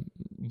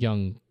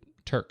young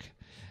Turk.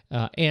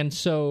 And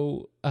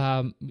so,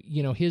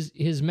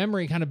 his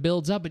memory kind of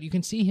builds up, but you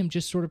can see him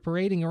just sort of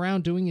parading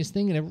around doing his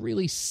thing in a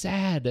really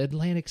sad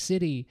Atlantic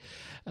City,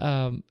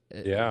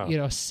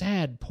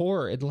 sad,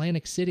 poor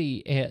Atlantic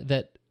City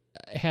that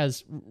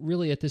has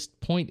really, at this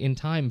point in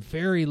time,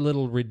 very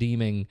little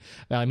redeeming.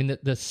 I mean,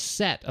 the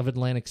set of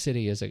Atlantic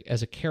City as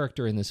a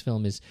character in this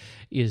film is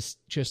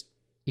just,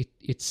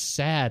 it's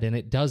sad, and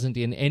it doesn't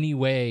in any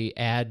way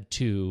add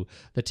to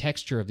the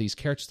texture of these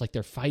characters. Like,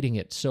 they're fighting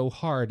it so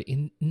hard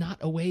in not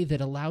a way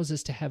that allows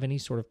us to have any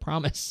sort of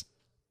promise.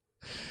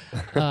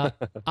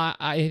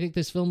 I think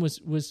this film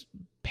was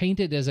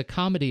painted as a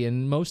comedy,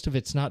 and most of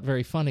it's not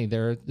very funny.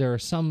 There are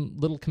some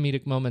little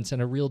comedic moments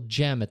and a real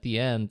gem at the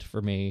end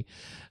for me,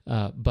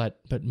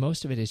 but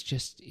most of it is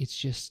just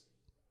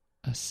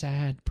a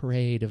sad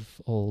parade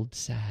of old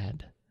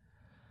sad.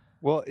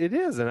 Well, it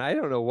is, and I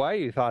don't know why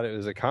you thought it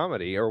was a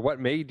comedy, or what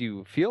made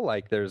you feel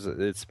like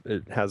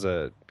it has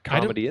a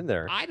comedy in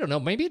there. I don't know.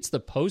 Maybe it's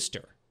the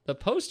poster. The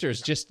poster's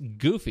just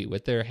goofy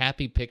with their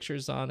happy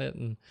pictures on it,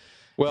 and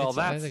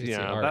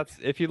that's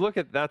if you look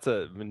at, that's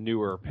a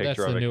newer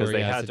picture of it, because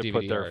they had to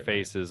put their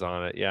faces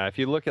on it. Yeah, if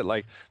you look at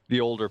like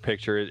the older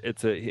picture,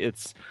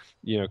 it's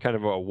kind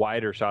of a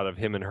wider shot of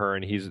him and her,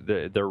 and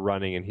they're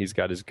running, and he's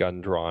got his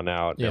gun drawn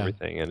out and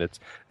everything, and it's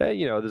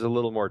there's a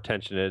little more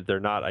tension in it. They're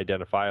not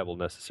identifiable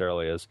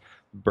necessarily as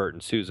Bert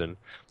and Susan.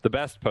 The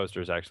best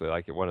poster is actually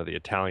like one of the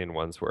Italian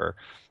ones where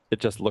it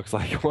just looks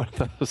like one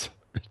of those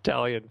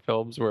Italian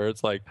films where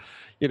it's like,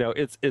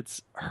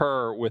 it's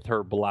her with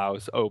her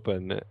blouse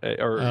open,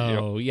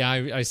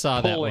 I saw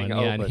that one.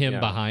 Open, and him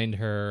behind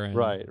her. And...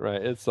 Right.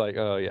 It's like,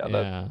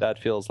 that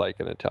feels like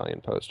an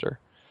Italian poster.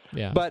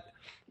 Yeah. But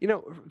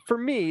for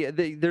me,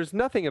 there's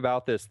nothing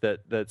about this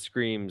that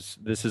screams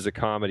this is a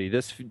comedy.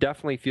 This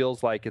definitely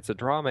feels like it's a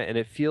drama, and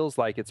it feels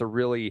like it's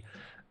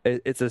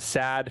a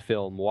sad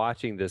film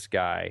watching this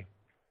guy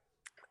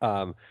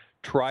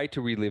try to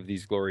relive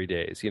these glory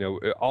days.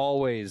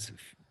 Always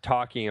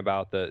talking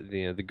about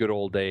the good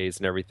old days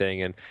and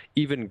everything, and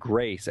even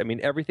Grace. I mean,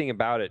 everything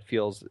about it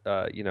feels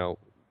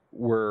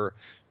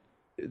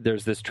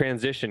there's this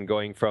transition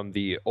going from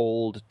the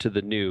old to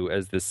the new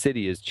as the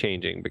city is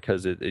changing,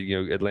 because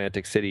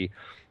Atlantic City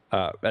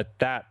at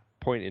that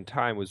point in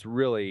time was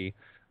really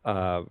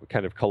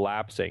kind of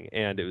collapsing,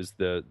 and it was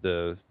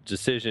the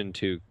decision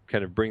to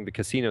kind of bring the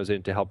casinos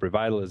in to help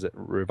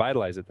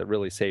revitalize it that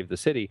really saved the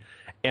city.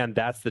 And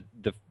that's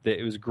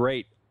it was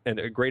great, and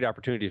a great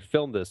opportunity to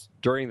film this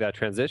during that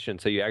transition,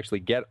 so you actually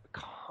get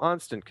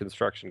constant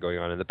construction going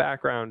on in the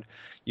background.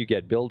 You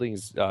get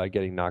buildings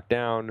getting knocked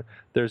down.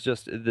 There's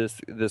just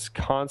this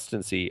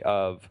constancy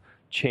of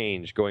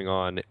change going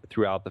on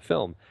throughout the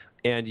film.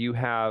 And you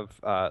have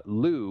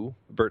Lou,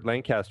 Burt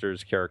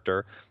Lancaster's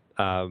character,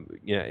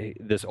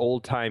 this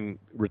old-time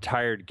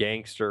retired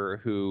gangster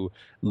who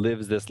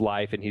lives this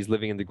life, and he's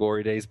living in the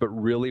glory days, but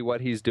really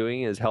what he's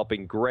doing is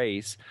helping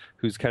Grace,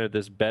 who's kind of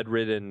this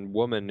bedridden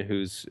woman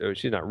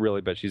she's not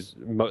really, but she's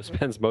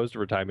spends most of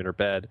her time in her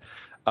bed,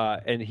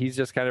 and he's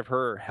just kind of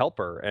her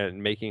helper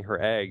and making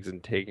her eggs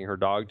and taking her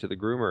dog to the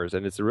groomers.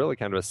 And it's really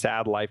kind of a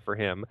sad life for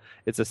him.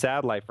 It's a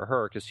sad life for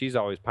her, because she's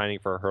always pining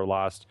for her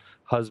lost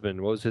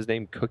husband. What was his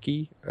name?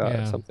 Cookie?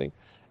 Something.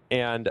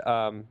 And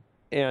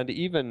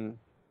even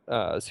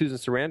Susan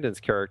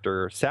Sarandon's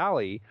character,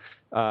 Sally,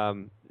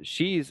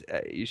 she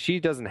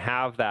doesn't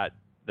have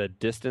the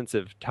distance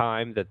of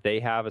time that they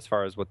have as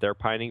far as what they're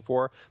pining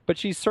for, but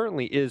she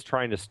certainly is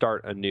trying to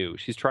start anew.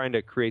 She's trying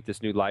to create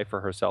this new life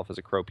for herself as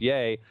a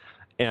croupier,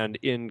 and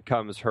in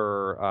comes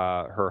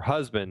her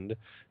husband,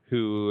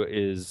 who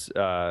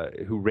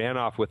ran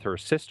off with her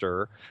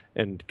sister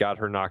and got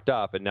her knocked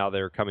up, and now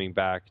they're coming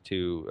back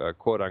to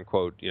quote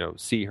unquote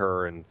see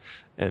her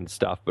and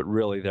stuff, but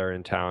really they're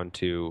in town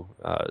to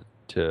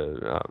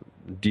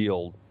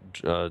deal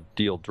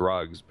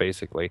drugs,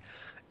 basically.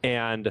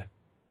 And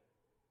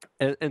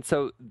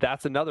so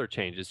that's another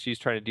change, is she's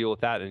trying to deal with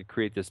that and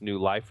create this new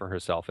life for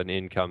herself, and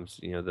in comes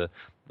the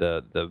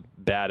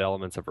bad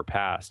elements of her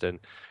past.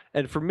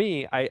 And for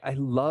me, I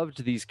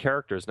loved these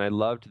characters, and I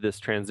loved this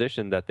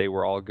transition that they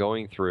were all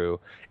going through,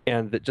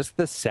 and just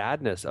the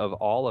sadness of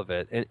all of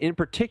it, and in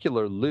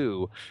particular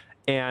Lou.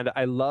 And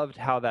I loved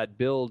how that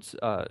builds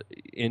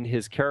in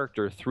his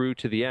character through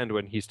to the end,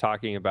 when he's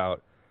talking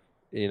about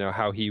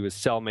how he was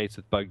cellmates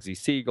with Bugsy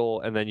Siegel,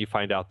 and then you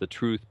find out the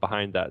truth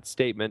behind that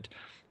statement.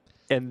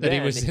 And that he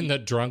was in the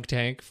drunk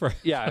tank for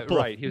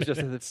right. He was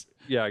just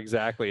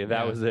exactly, and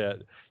that was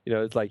it.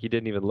 It's like he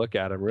didn't even look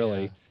at him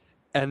really.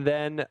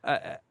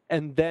 Yeah.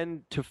 And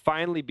then to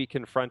finally be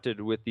confronted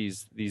with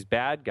these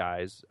bad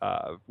guys,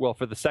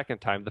 for the second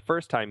time. The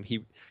first time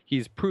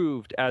he's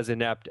proved as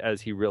inept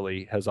as he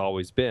really has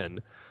always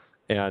been,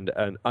 and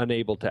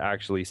unable to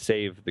actually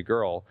save the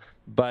girl.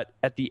 But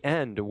at the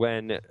end,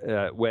 when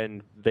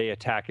they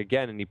attack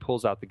again, and he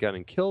pulls out the gun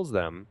and kills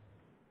them,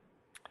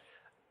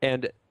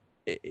 and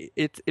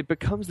it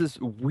becomes this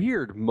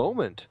weird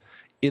moment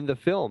in the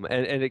film,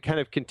 and it kind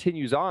of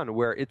continues on,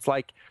 where it's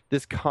like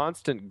this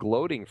constant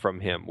gloating from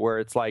him, where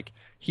it's like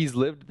he's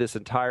lived this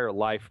entire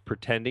life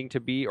pretending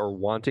to be or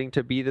wanting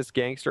to be this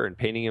gangster and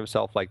painting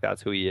himself like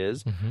that's who he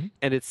is. Mm-hmm.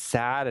 And it's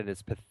sad and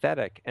it's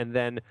pathetic. And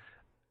then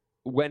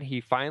when he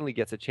finally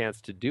gets a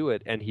chance to do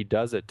it, and he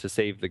does it to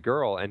save the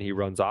girl, and he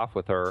runs off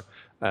with her,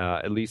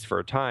 at least for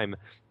a time,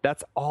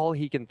 that's all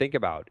he can think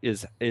about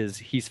is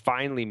he's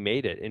finally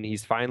made it, and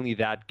he's finally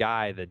that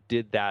guy that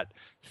did that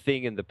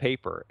thing in the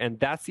paper, and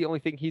that's the only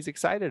thing he's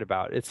excited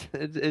about.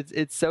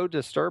 It's so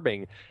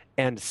disturbing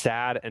and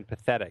sad and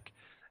pathetic,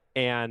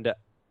 and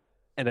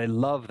I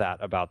love that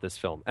about this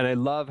film, and I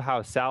love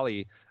how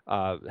Sally,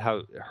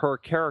 how her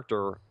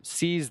character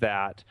sees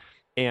that.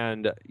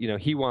 And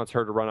he wants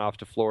her to run off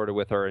to Florida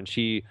with her, and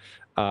she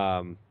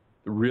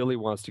really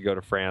wants to go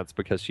to France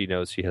because she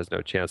knows she has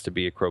no chance to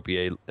be a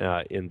croupier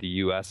in the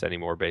U.S.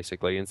 anymore,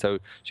 basically. And so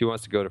she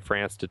wants to go to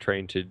France to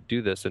train to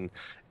do this. And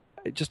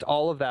just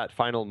all of that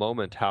final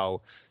moment,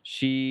 how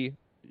she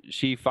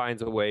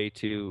finds a way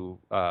to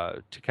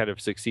kind of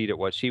succeed at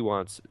what she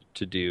wants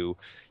to do.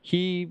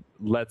 He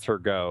lets her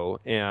go,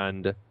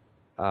 and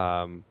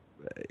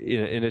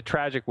in a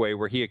tragic way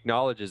where he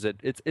acknowledges it.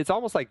 It's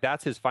almost like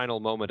that's his final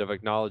moment of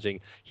acknowledging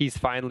he's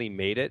finally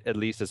made it, at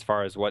least as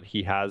far as what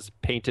he has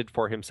painted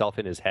for himself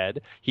in his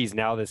head. He's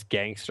now this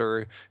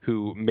gangster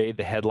who made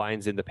the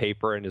headlines in the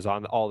paper and is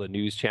on all the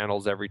news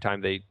channels every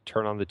time they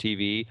turn on the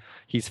TV.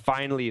 He's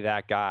finally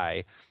that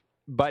guy.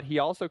 But he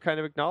also kind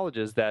of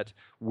acknowledges that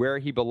where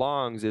he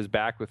belongs is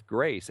back with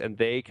Grace, and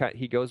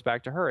he goes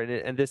back to her.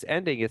 And this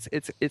ending,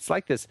 it's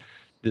like this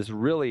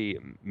really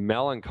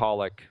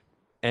melancholic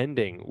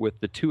ending with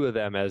the two of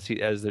them as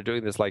they're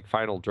doing this like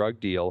final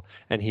drug deal,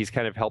 and he's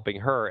kind of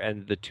helping her,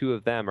 and the two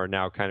of them are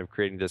now kind of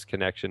creating this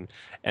connection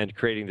and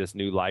creating this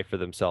new life for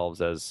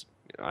themselves as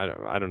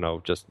I don't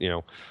know, just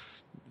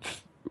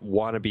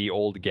wannabe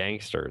old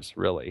gangsters,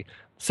 really.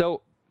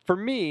 So for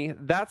me,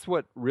 that's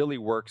what really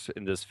works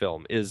in this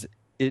film.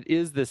 It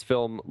is this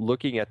film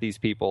looking at these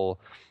people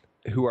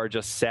who are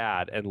just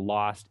sad and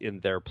lost in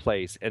their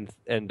place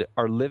and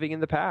are living in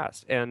the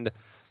past. And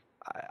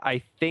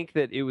I think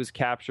that it was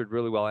captured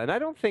really well. And I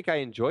don't think I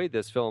enjoyed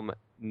this film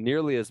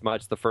nearly as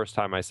much the first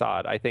time I saw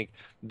it. I think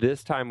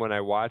this time when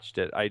I watched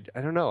it, I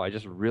don't know, I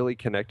just really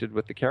connected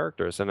with the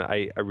characters, and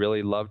I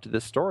really loved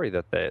this story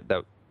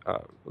that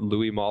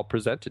Louis Malle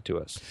presented to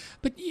us.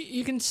 But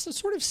you can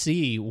sort of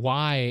see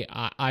why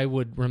I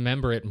would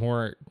remember it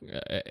more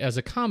as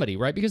a comedy,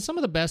 right? Because some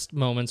of the best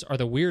moments are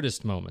the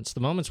weirdest moments, the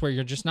moments where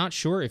you're just not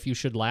sure if you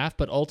should laugh,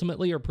 but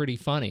ultimately are pretty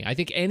funny. I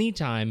think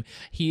anytime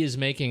he is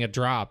making a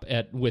drop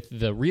with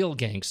the real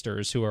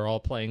gangsters who are all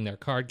playing their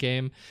card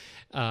game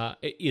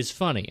is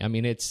funny. I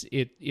mean, it's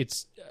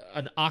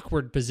an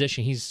awkward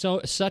position. He's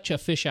such a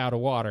fish out of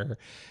water,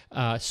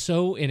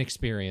 so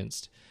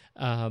inexperienced.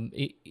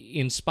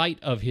 In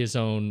spite of his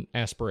own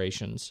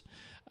aspirations,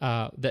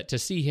 that to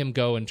see him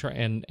go and try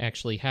and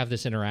actually have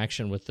this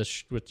interaction with the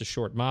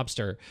short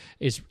mobster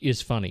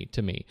is funny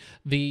to me.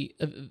 The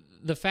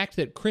fact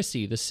that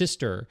Chrissy, the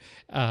sister,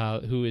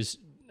 who is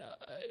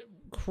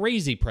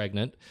crazy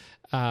pregnant,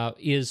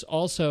 is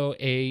also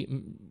a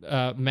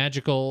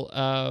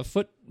magical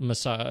foot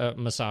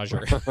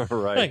massager.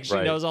 Right, like she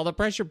right. knows all the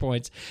pressure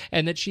points,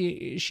 and that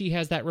she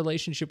has that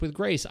relationship with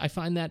Grace. I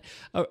find that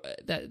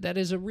that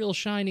is a real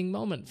shining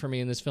moment for me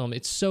in this film.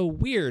 It's so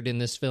weird in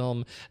this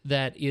film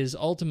that is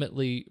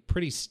ultimately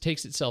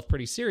takes itself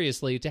pretty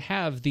seriously to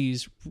have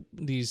these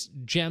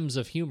gems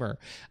of humor.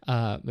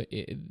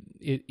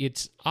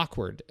 It's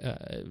awkward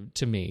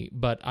to me,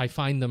 but I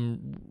find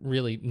them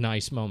really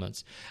nice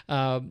moments.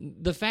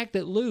 The fact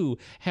that Lou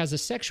has a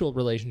sexual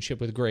relationship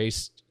with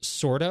Grace,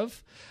 sort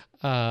of,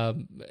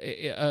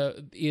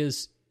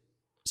 is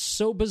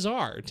so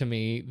bizarre to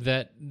me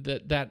that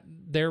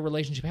their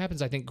relationship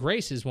happens. I think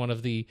Grace is one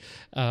of the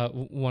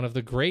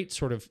great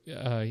sort of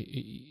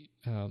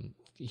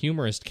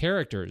humorist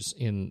characters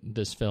in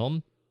this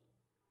film,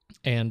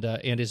 and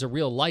is a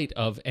real light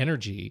of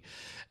energy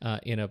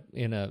in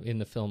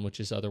the film,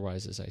 which is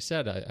otherwise, as I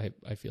said,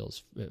 I feel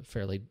is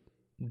fairly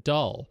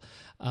dull.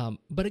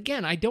 But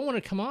again, I don't want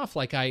to come off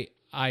like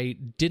I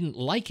didn't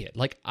like it.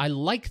 Like, I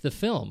like the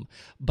film,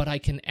 but I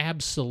can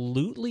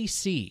absolutely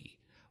see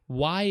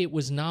why it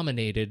was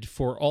nominated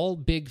for all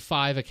Big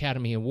Five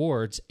Academy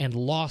Awards and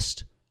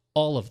lost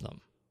all of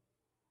them.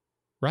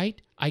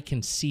 Right? I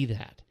can see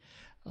that.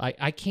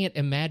 I can't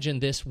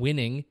imagine this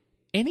winning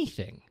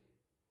anything.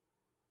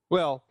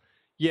 Well,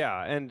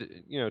 yeah, and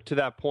to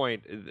that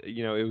point,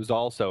 it was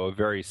also a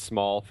very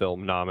small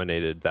film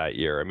nominated that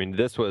year. I mean,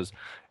 this was,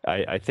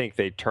 I think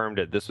they termed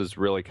it, this was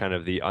really kind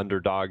of the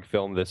underdog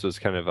film. This was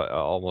kind of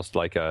almost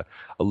like a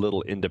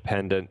little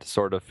independent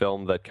sort of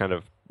film that kind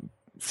of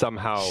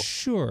somehow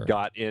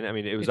got in. I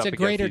mean, it was it's up a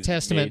greater against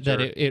testament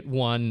that it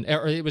won,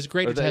 or it was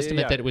greater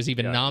testament that it was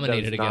even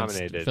nominated against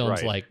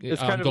films right.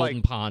 like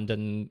Golden Pond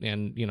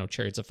and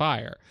Chariots of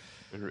Fire.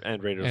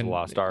 And Raiders of the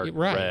Lost Ark,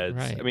 Reds.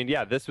 Right. I mean,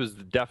 yeah, this was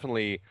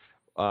definitely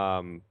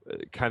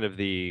kind of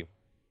the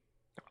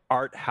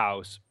art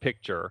house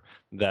picture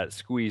that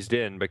squeezed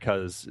in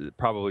because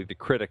probably the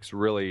critics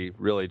really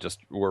just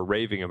were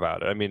raving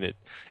about it. I mean,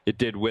 it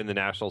did win the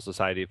National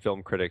Society of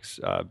Film Critics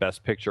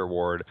Best Picture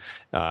Award.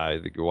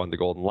 It won the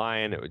Golden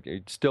Lion.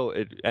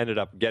 It ended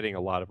up getting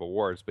a lot of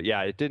awards, but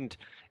yeah, it didn't.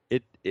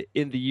 It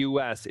in the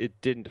U.S. it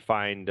didn't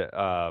find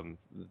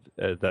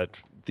that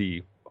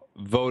the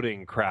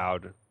voting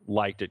crowd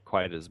liked it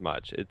quite as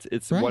much.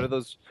 It's right. One of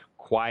those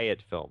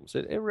quiet films.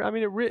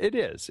 It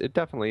is. It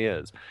definitely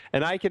is.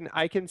 And I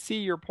can see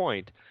your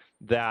point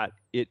that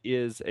it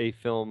is a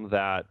film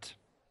that,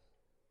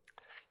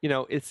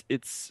 it's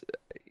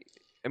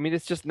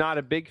just not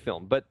a big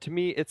film. But to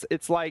me,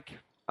 it's like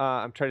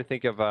I'm trying to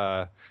think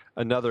of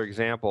another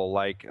example,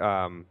 like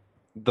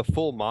The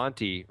Full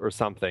Monty or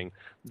something.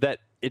 That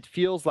it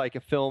feels like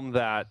a film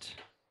that.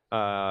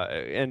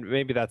 And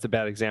maybe that's a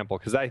bad example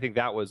because I think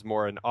that was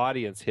more an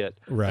audience hit.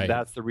 Right.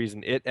 That's the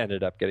reason it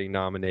ended up getting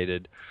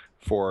nominated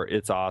for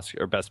its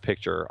Oscar or Best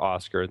Picture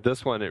Oscar.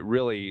 This one, it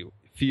really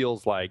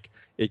feels like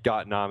it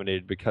got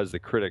nominated because the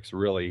critics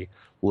really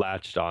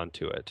latched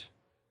onto it.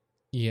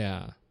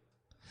 Yeah.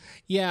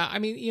 I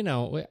mean,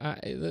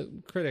 the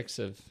critics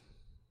have.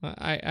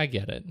 I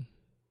get it.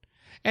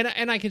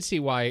 And I can see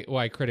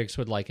why critics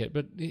would like it,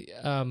 but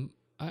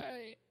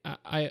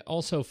I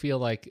also feel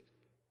like,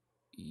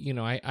 you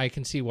know, I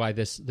can see why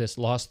this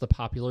lost the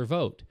popular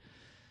vote.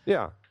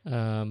 Yeah.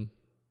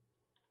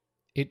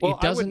 It I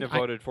doesn't. wouldn't have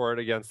voted for it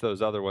against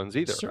those other ones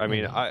either.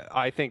 Certainly I mean,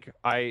 I think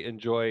I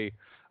enjoy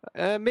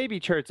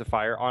maybe Chariots of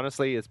Fire.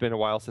 Honestly, it's been a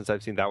while since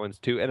I've seen that one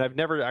too, and I've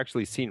never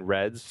actually seen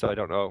Reds, so I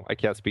don't know. I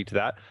can't speak to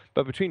that.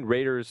 But between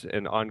Raiders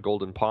and On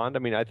Golden Pond, I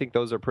mean, I think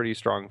those are pretty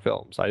strong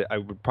films. I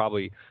would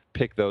probably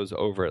pick those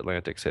over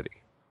Atlantic City.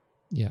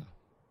 Yeah,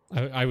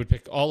 I would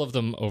pick all of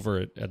them over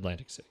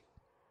Atlantic City,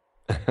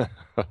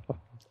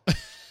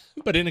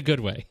 but in a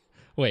good way.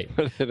 Wait,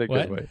 in a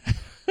good way.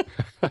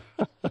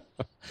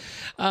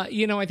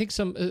 You know, I think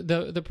some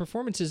the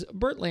performances.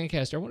 Burt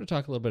Lancaster. I want to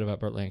talk a little bit about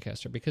Burt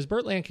Lancaster because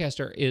Burt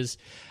Lancaster is,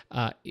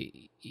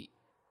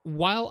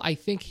 while I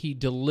think he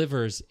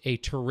delivers a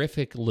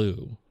terrific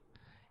Lou,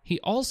 he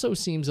also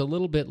seems a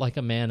little bit like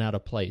a man out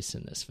of place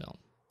in this film,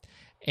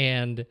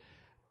 and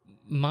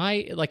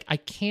I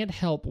can't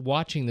help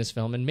watching this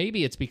film, and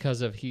maybe it's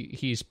because of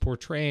he's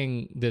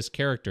portraying this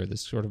character,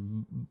 this sort of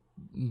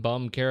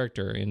bum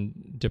character in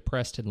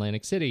depressed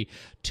Atlantic City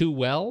too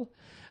well.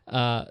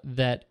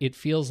 That it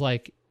feels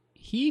like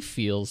he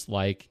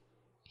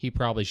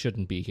probably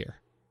shouldn't be here.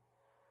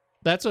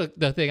 That's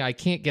the thing I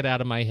can't get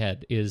out of my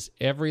head is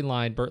every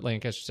line Burt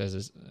Lancaster says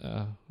is,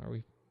 are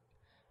we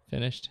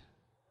finished?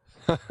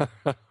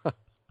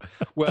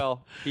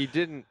 Well, he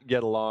didn't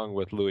get along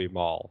with Louis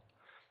Malle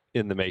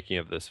in the making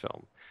of this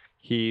film.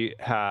 He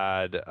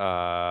had,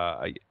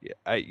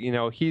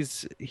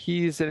 he's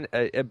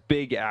a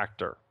big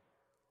actor.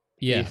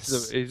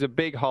 Yes. He's a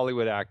big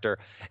Hollywood actor.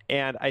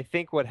 And I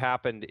think what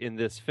happened in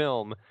this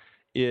film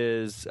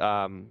is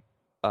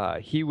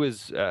he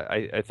was,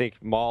 I think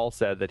Malle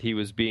said that he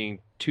was being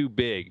too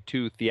big,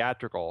 too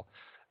theatrical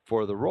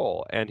for the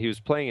role. And he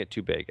was playing it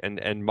too big.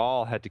 And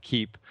Malle had to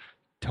keep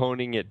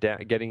toning it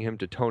down, getting him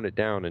to tone it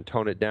down and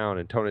tone it down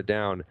and tone it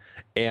down.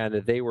 And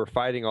they were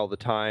fighting all the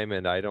time.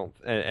 And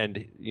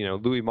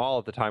Louis Malle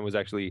at the time was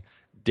actually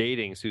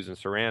dating Susan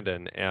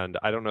Sarandon. And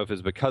I don't know if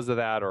it's because of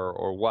that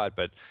or what,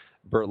 but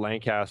Burt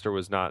Lancaster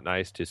was not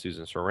nice to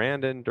Susan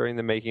Sarandon during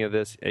the making of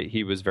this.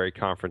 He was very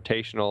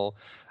confrontational,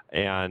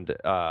 and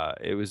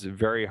it was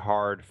very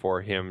hard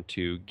for him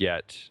to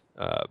get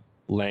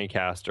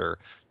Lancaster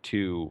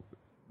to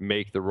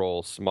make the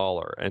role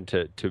smaller and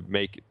to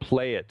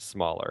play it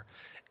smaller.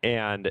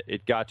 And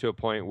it got to a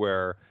point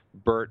where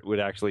Burt would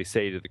actually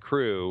say to the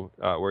crew,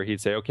 where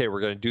he'd say, okay,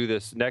 we're going to do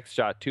this next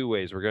shot 2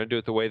 ways. We're going to do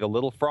it the way the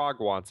little frog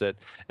wants it,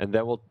 and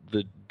then we'll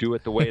do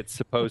it the way it's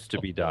supposed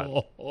to be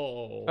done.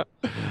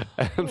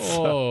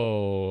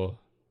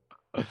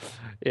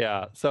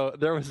 Yeah, so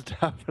there was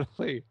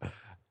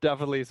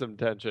definitely some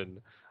tension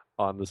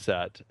on the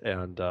set,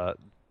 and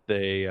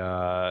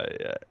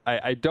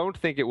I don't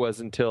think it was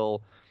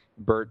until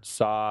Burt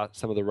saw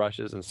some of the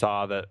rushes and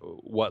saw that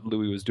what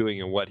Louis was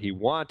doing and what he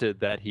wanted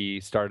that he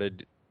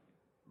started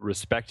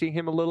respecting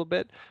him a little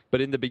bit. But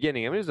in the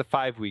beginning, I mean, it was a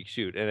 5-week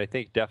shoot, and I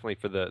think definitely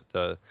for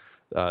the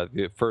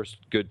first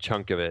good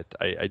chunk of it,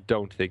 I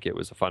don't think it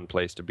was a fun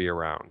place to be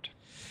around.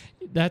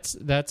 That's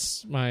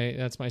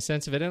my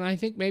sense of it, and I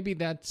think maybe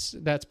that's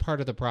part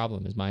of the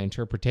problem. Is my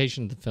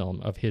interpretation of the film,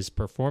 of his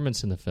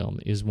performance in the film,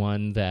 is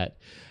one that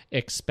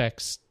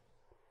expects,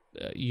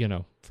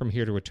 From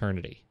Here to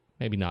Eternity.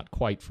 Maybe not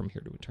quite From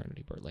Here to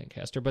Eternity, Burt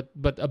Lancaster, but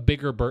a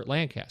bigger Burt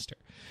Lancaster,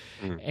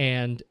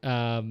 and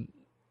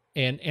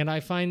I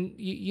find,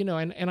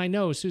 and I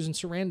know Susan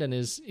Sarandon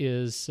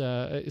is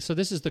so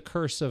this is the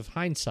curse of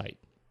hindsight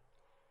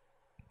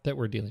that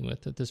we're dealing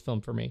with at this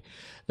film for me.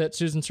 That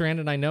Susan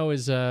Sarandon I know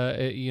is,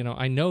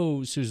 I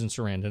know Susan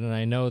Sarandon, and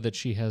I know that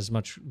she has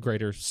much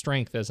greater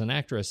strength as an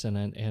actress, and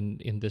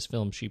in this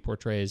film she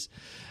portrays,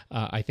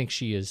 I think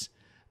she is,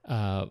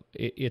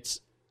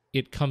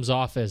 it comes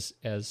off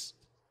as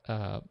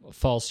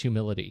false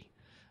humility,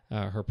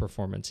 her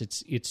performance.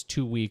 It's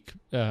too weak,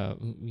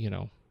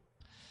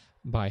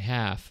 by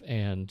half,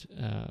 and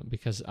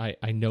because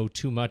I know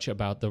too much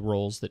about the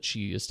roles that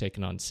she has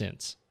taken on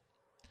since,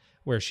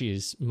 where she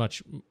is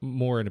much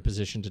more in a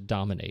position to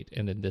dominate,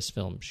 and in this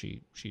film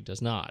she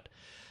does not.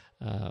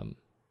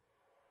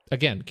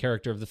 Again,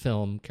 character of the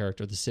film,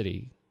 character of the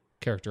city,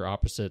 character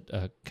opposite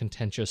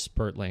contentious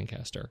Burt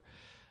Lancaster.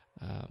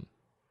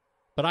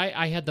 But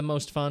I had the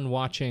most fun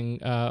watching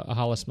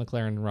Hollis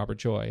McLaren and Robert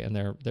Joy and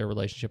their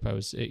relationship. I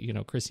was,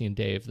 Chrissy and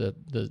Dave.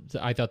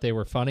 I thought they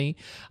were funny.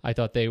 I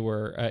thought they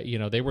were,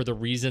 they were the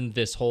reason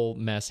this whole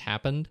mess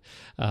happened.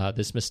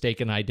 This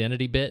mistaken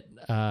identity bit,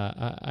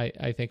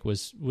 I think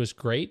was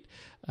great.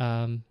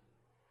 And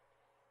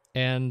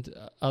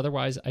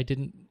otherwise, I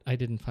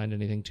didn't find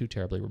anything too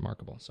terribly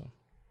remarkable. So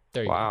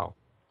there you go. Wow.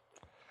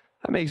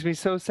 That makes me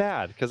so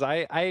sad because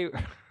I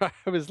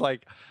was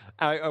like,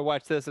 I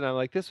watched this and I'm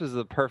like, this was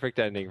the perfect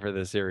ending for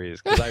this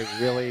series because I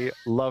really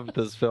loved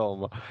this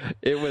film.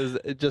 It was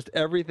just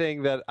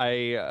everything that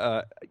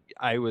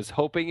I was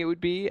hoping it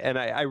would be, and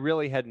I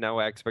really had no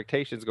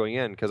expectations going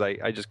in because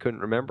I just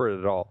couldn't remember it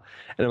at all.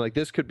 And I'm like,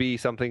 this could be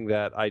something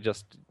that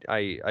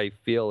I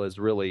feel is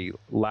really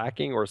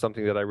lacking or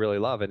something that I really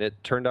love, and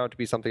it turned out to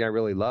be something I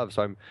really love.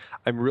 So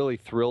I'm really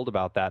thrilled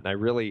about that, and I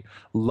really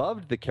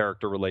loved the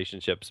character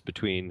relationships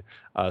between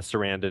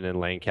Sarandon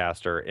and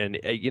Lancaster, and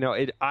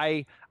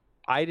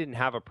I didn't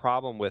have a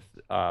problem with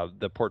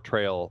the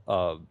portrayal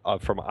of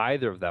from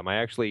either of them.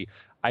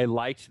 I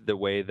liked the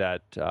way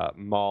that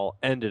Maul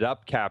ended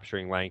up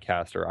capturing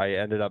Lancaster. I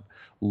ended up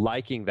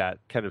liking that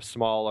kind of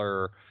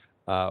smaller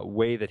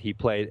way that he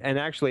played. And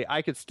actually,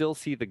 I could still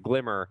see the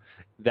glimmer,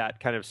 that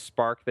kind of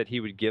spark that he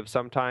would give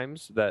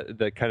sometimes,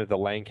 the kind of the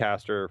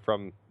Lancaster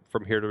from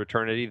Here to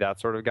Eternity, that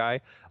sort of guy.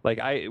 Like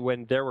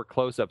when there were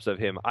close-ups of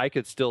him, I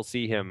could still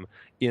see him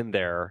in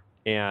there.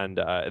 And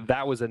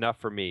that was enough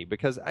for me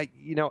because I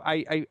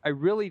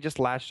really just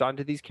latched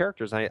onto these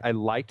characters. I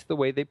liked the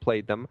way they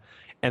played them,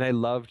 and I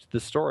loved the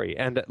story.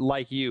 And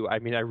like you, I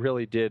mean, I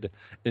really did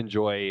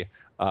enjoy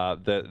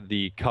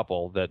the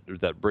couple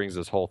that brings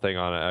this whole thing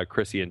on,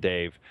 Chrissy and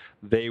Dave.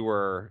 They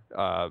were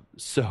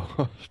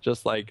so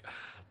just like,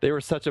 they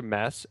were such a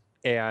mess,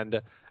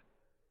 and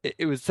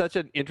it was such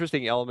an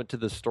interesting element to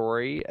the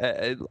story.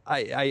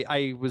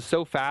 I was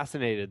so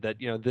fascinated that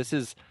this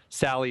is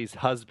Sally's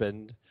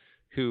husband,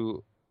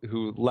 who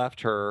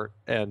left her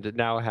and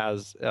now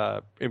has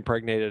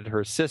impregnated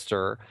her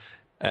sister,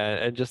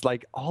 and just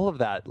like all of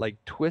that like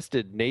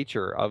twisted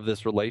nature of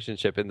this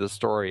relationship in this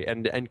story,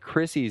 and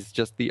Chrissy's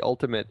just the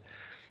ultimate,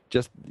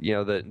 just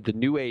the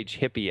new age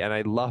hippie, and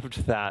I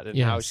loved that, and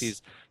how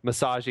she's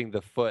massaging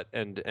the foot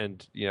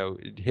and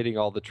hitting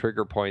all the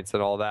trigger points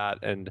and all that,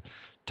 and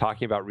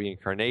talking about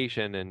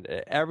reincarnation and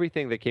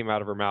everything that came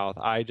out of her mouth.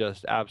 I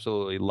just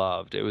absolutely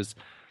loved. It was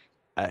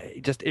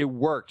it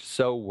worked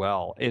so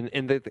well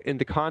in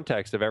the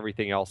context of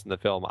everything else in the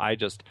film.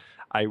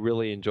 I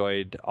really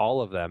enjoyed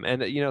all of them,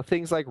 and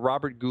things like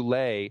Robert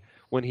Goulet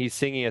when he's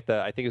singing at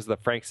I think it was the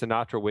Frank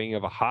Sinatra wing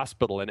of a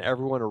hospital, and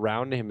everyone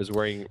around him is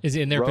wearing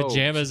in their robes.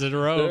 Pajamas and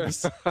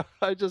robes.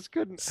 I just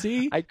couldn't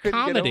see. I couldn't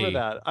comedy. get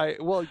over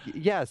that.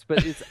 Yes,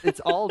 but it's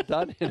all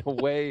done in a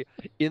way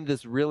in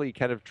this really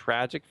kind of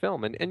tragic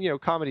film,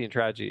 and comedy and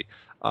tragedy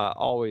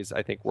always,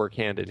 I think, work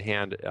hand in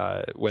hand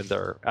when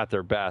they're at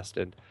their best.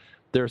 And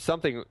there's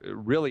something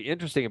really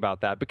interesting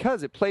about that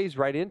because it plays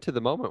right into the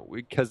moment,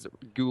 because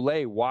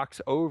Goulet walks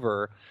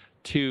over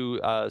to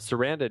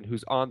Sarandon,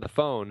 who's on the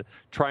phone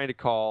trying to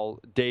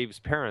call Dave's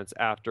parents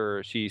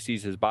after she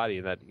sees his body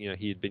and that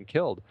he had been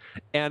killed.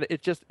 And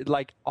it's just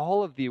like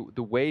all of the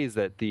ways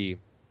that these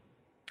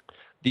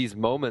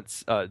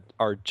moments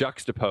are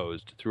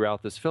juxtaposed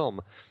throughout this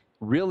film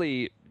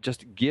really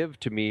just give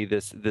to me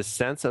this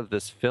sense of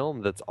this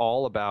film that's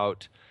all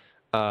about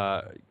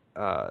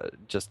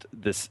just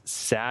this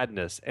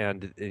sadness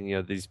and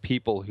these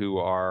people who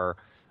are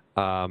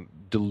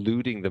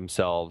deluding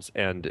themselves,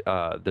 and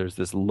there's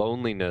this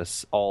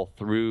loneliness all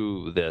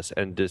through this,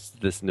 and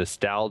this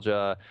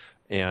nostalgia,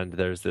 and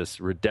there's this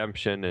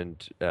redemption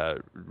and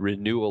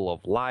renewal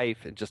of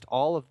life, and just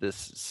all of this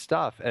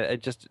stuff, and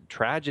just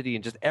tragedy,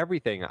 and just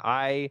everything.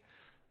 I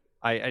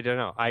don't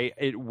know.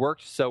 It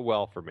worked so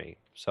well for me.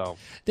 So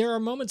there are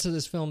moments of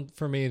this film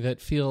for me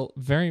that feel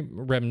very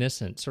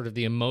reminiscent. Sort of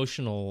the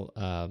emotional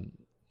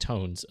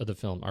tones of the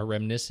film are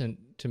reminiscent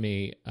to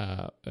me.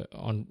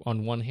 On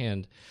one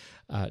hand,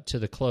 to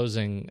the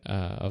closing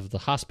of the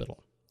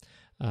hospital,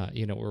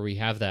 where we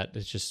have that.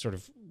 It's just sort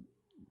of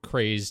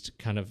crazed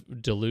kind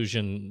of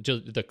delusion.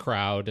 The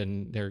crowd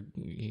and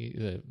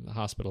the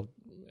hospital.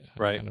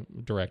 Right. Kind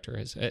of director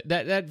is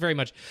that very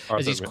much Arthur,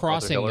 as he's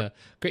crossing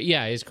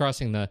he's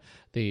crossing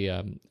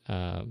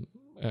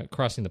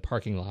crossing the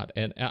parking lot,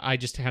 and I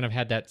just kind of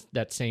had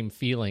that same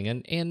feeling,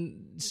 and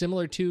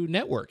similar to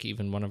Network,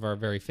 even one of our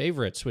very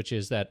favorites, which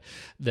is that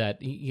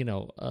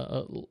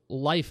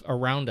life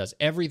around us,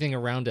 everything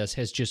around us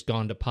has just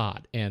gone to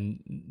pot,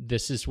 and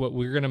this is what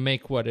we're going to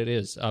make what it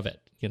is of it.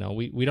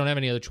 We don't have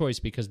any other choice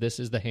because this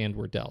is the hand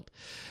we're dealt.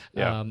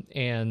 Yeah.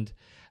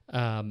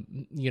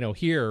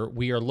 Here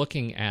we are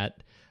looking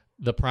at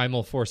the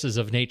primal forces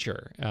of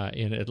nature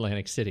in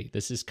Atlantic City.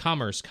 This is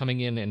commerce coming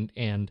in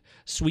and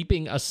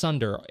sweeping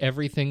asunder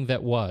everything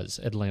that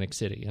was Atlantic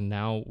City, and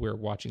now we're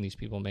watching these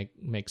people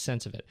make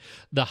sense of it.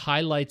 The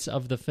highlights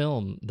of the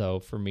film, though,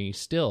 for me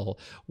still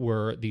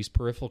were these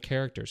peripheral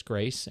characters,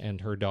 Grace and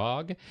her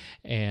dog,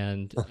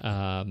 and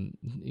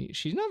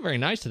she's not very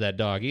nice to that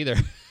dog either.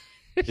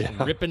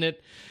 ripping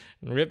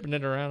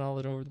it around all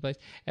over the place.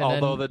 And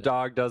although the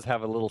dog does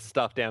have a little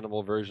stuffed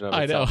animal version of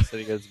itself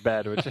sitting in its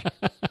bed, which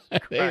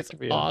it's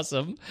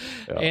awesome.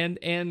 Yeah.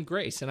 And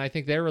Grace, and I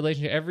think their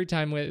relationship, every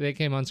time they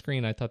came on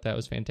screen, I thought that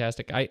was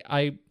fantastic.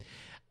 I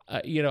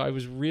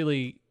was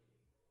really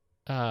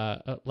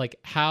like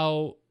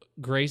how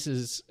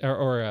Grace's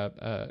or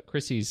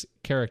Chrissy's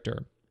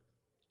character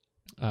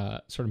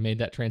sort of made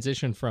that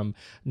transition from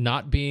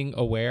not being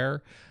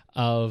aware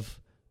of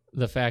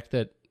the fact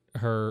that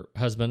her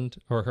husband,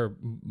 or her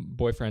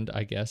boyfriend,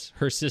 I guess,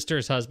 her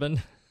sister's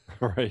husband,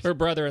 Right. her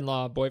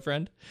brother-in-law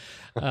boyfriend,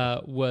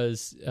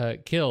 was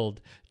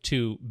killed,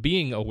 to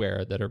being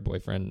aware that her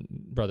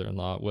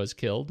brother-in-law was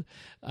killed,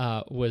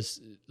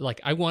 was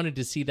like, I wanted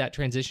to see that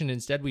transition.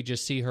 Instead, we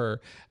just see her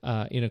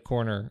in a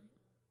corner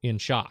in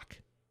shock.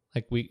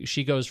 Like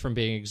she goes from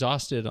being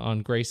exhausted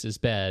on Grace's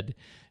bed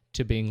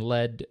to being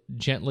led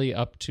gently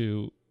up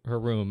to her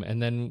room,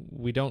 and then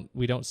we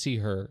don't see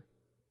her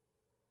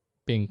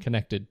being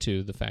connected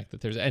to the fact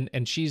that there's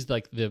and she's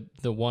like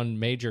the one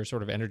major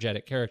sort of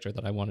energetic character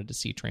that I wanted to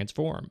see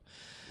transform.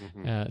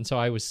 And so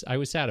I was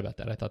sad about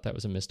that. I thought that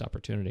was a missed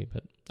opportunity,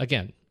 but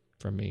again,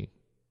 for me,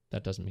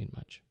 that doesn't mean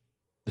much.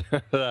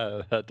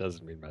 That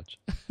doesn't mean much.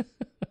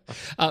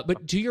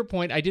 But to your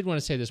point, I did want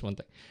to say this one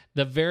thing.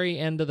 The very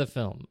end of the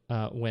film,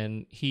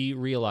 when he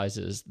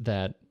realizes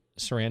that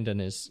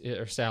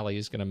Sally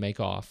is going to make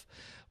off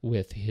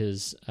with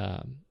his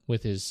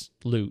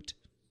loot,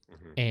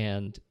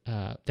 and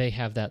they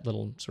have that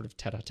little sort of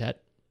tete-a-tete.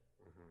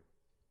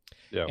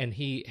 Yeah. And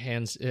he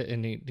hands,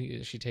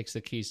 she takes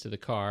the keys to the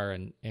car,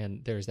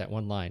 and there's that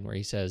one line where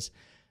he says,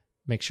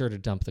 "Make sure to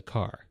dump the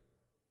car."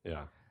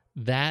 Yeah.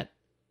 That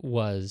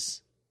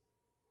was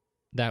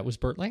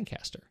Burt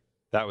Lancaster.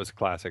 That was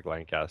classic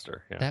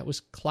Lancaster. Yeah. That was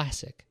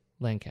classic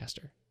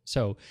Lancaster.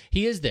 So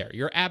he is there.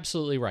 You're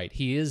absolutely right.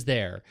 He is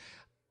there.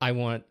 I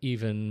want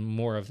even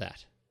more of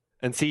that.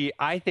 And see,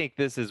 I think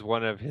this is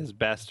one of his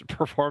best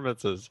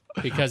performances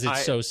because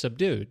it's so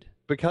subdued.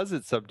 Because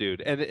it's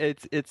subdued, and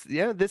it's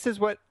this is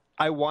what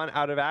I want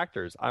out of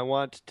actors. I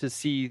want to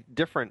see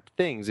different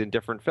things in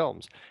different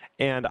films,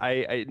 and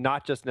I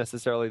not just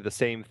necessarily the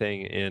same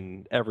thing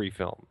in every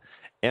film.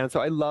 And so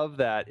I love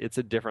that it's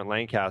a different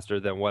Lancaster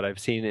than what I've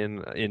seen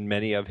in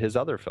many of his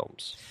other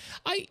films.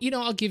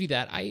 I'll give you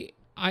that. I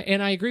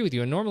agree with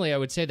you. And normally I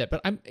would say that,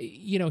 but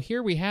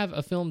here we have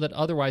a film that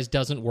otherwise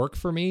doesn't work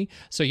for me.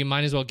 So you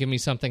might as well give me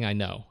something I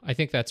know. I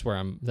think that's where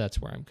I'm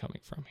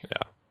coming from here.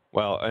 Yeah.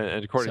 Well,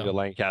 and according to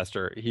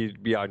Lancaster,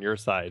 he'd be on your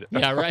side.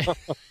 Yeah. Right.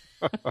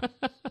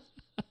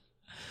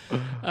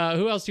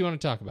 Who else do you want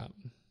to talk about?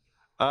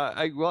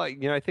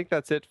 I think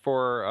that's it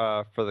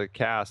for the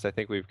cast. I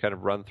think we've kind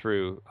of run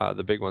through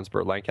the big ones: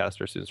 Burt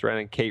Lancaster, Susan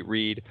Sarandon, Kate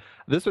Reid.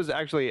 This was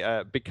actually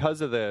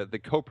because of the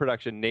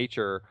co-production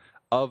nature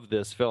of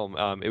this film.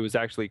 It was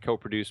actually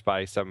co-produced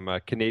by some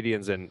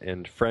Canadians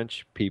and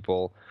French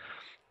people.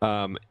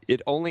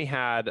 It only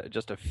had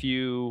just a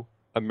few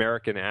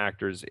American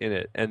actors in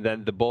it, and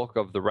then the bulk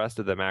of the rest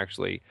of them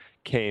actually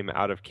came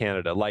out of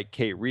Canada, like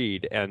Kate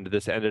Reid. And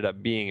this ended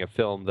up being a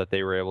film that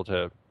they were able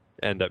to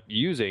end up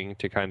using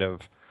to kind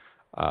of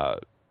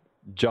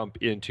jump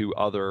into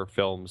other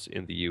films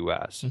in the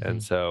U.S.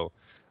 And so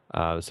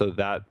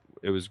that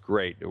it was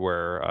great,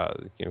 where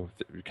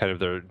kind of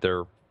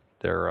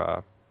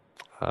their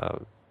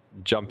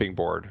jumping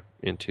board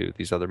into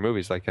these other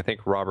movies. Like I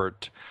think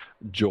Robert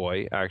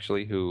Joy,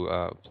 actually, who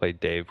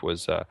played Dave,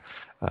 was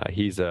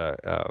he's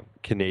a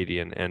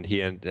Canadian, and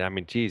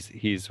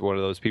he's one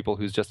of those people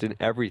who's just in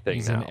everything.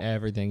 He's in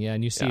everything, yeah,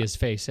 and you see his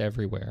face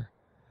everywhere.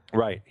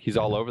 Right, he's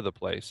all over the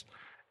place,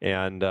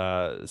 and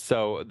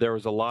so there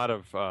was a lot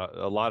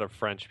of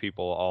French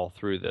people all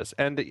through this,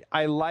 and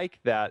I like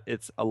that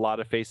it's a lot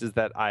of faces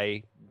that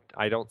I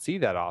don't see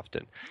that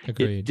often.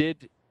 Agreed.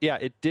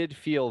 It did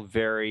feel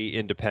very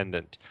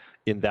independent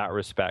in that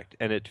respect,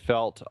 and it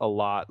felt a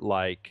lot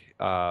like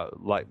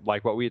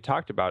what we had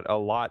talked about a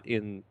lot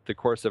in the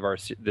course of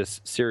this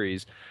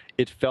series.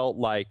 It felt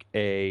like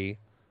a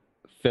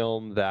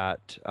film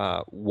that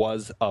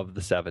was of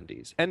the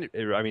 70s, and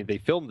they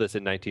filmed this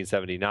in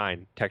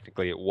 1979.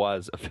 Technically, it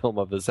was a film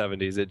of the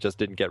 70s. It just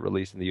didn't get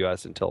released in the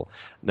U.S. until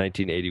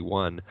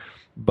 1981,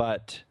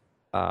 but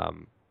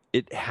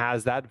it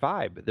has that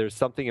vibe. There's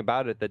something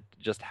about it that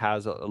just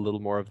has a little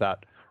more of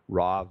that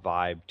raw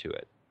vibe to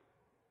it.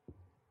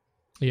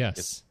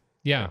 Yes.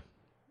 Yeah.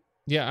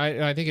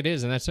 I think it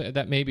is, and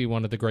that may be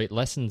one of the great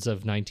lessons of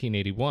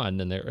 1981,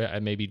 and there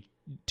maybe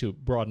to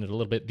broaden it a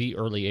little bit, the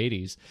early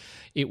 80s.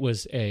 It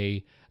was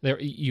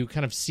you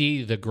kind of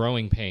see the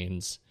growing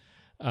pains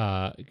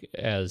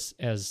as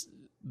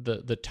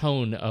the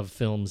tone of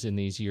films in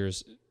these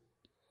years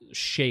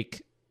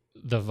shake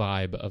the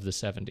vibe of the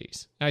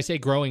 70s. And I say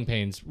growing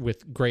pains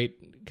with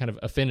great kind of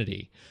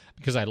affinity,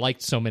 because I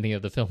liked so many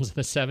of the films in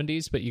the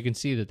 70s, but you can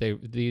see that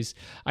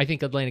I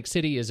think Atlantic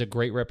City is a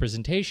great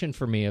representation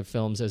for me of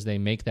films as they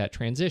make that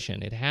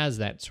transition. It has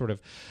that sort of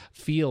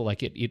feel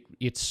like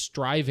it's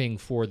striving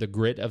for the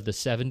grit of the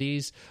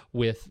 70s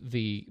with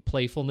the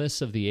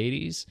playfulness of the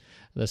 80s,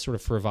 the sort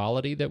of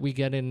frivolity that we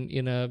get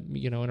in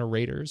a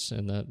Raiders,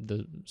 and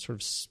the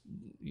sort of,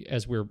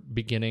 as we're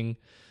beginning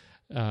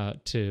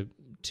to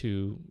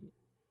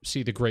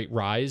see the great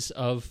rise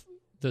of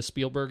the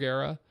Spielberg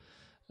era.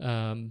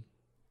 But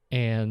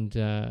and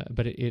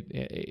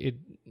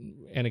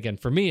again,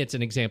 for me, it's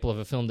an example of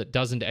a film that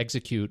doesn't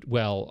execute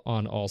well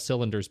on all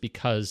cylinders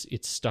because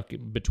it's stuck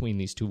between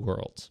these two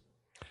worlds.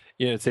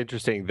 Yeah, it's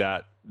interesting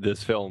that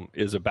this film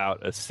is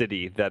about a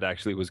city that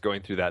actually was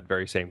going through that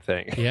very same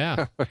thing.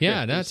 Yeah.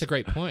 Yeah, that's a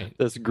great point.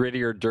 This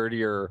grittier,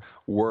 dirtier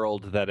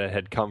world that it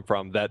had come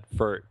from, that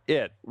for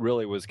it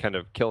really was kind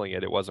of killing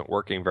it. It wasn't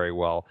working very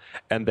well.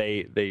 And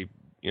they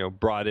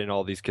brought in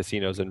all these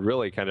casinos and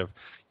really kind of,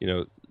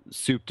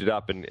 souped it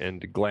up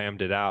and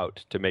glammed it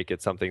out to make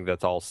it something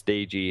that's all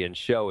stagey and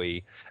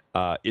showy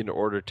in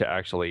order to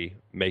actually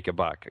make a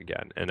buck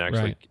again and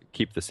actually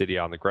keep the city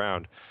on the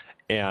ground.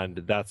 And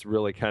that's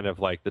really kind of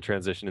like the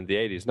transition in the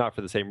 80s, not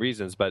for the same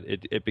reasons, but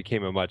it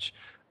became a much,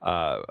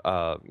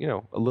 a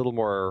little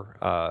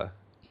more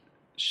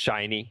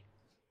shiny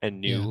and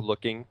new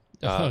looking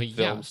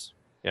films.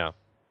 Yeah.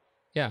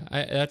 Yeah.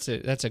 I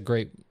think that's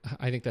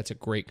a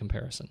great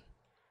comparison.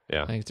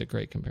 Yeah. I think it's a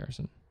great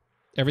comparison.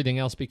 Everything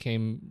else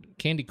became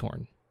candy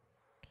corn.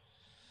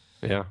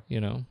 Yeah.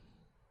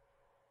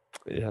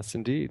 Yes,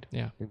 indeed.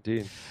 Yeah.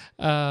 Indeed.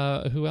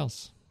 Who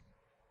else?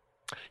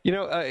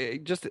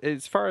 Just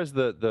as far as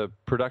the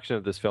production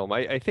of this film,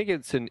 I think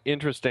it's an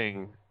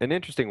interesting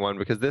one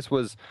because this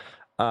was,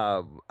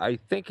 I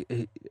think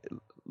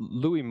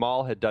Louis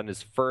Malle had done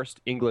his first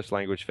English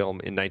language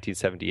film in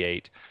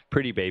 1978,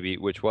 Pretty Baby,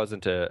 which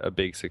wasn't a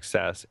big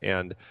success,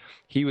 and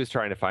he was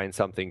trying to find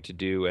something to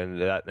do,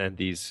 and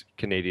these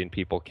Canadian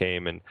people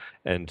came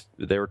and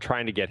they were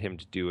trying to get him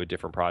to do a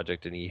different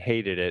project, and he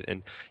hated it,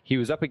 and he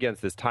was up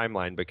against this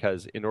timeline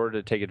because in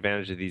order to take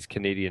advantage of these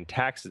Canadian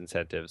tax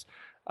incentives,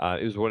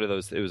 it was one of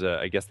those. It was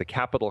I guess the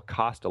capital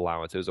cost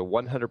allowance. It was a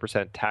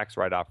 100% tax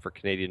write-off for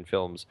Canadian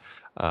films.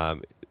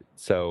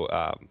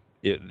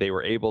 They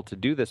were able to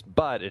do this,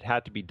 but it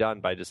had to be done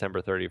by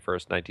December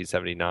 31st,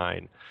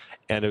 1979.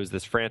 And it was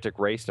this frantic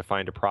race to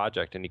find a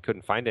project, and he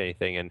couldn't find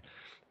anything. And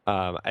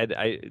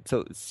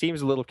so it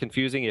seems a little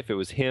confusing if it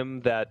was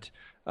him that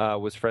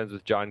was friends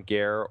with John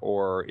Gare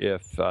or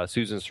if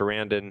Susan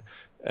Sarandon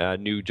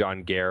knew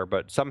John Gare.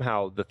 But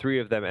somehow the three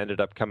of them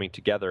ended up coming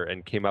together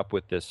and came up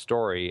with this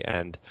story.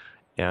 And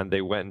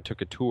they went and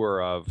took a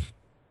tour of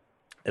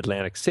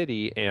Atlantic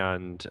City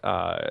and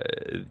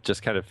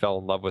just kind of fell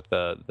in love with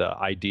the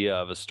idea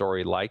of a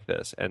story like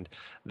this. And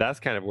that's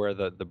kind of where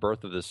the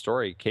birth of this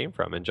story came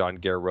from. And John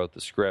Gare wrote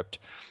the script,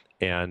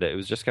 and it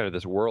was just kind of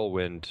this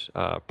whirlwind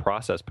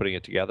process putting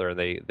it together. And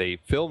they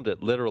filmed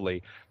it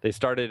literally. They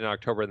started in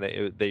October,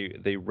 and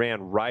they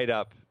ran right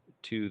up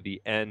to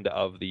the end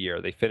of the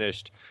year. They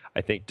finished, I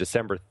think,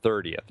 December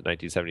 30th,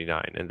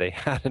 1979, and they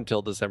had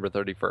until December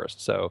 31st.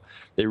 So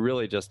they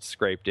really just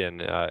scraped in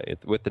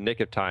with the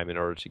nick of time in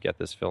order to get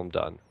this film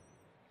done.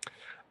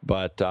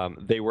 But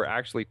they were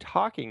actually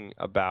talking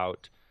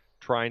about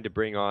trying to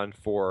bring on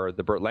for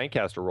the Burt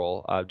Lancaster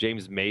role.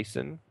 James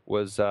Mason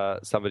was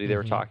somebody they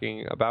were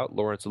talking about,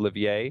 Laurence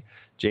Olivier,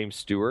 James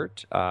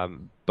Stewart.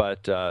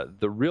 But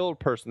the real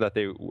person that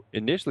they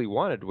initially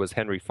wanted was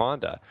Henry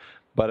Fonda.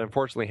 But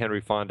unfortunately, Henry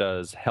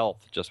Fonda's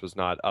health just was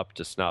not up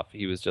to snuff.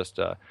 He was just,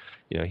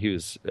 he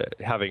was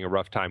having a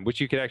rough time,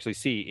 which you can actually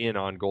see in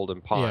On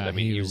Golden Pond. Yeah, I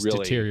mean, he was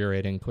really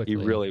deteriorating quickly. He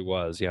really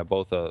was. Yeah,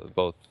 both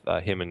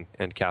him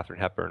and Katharine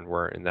Hepburn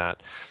were in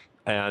that,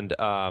 and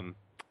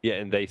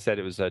and they said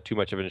it was too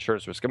much of an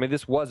insurance risk. I mean,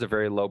 this was a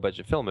very low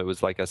budget film. It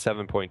was like a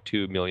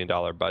 $7.2 million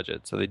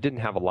budget, so they didn't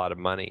have a lot of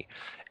money.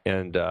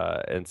 And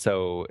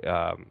so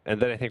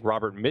then I think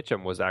Robert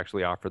Mitchum was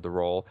actually offered the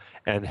role,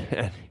 and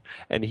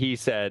he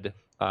said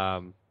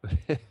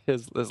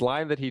his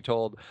line that he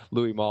told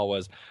Louis Malle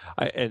was,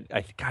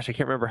 I can't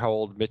remember how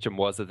old Mitchum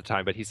was at the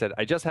time, but he said,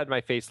 "I just had my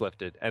face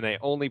lifted, and I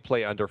only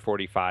play under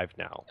 45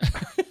 now."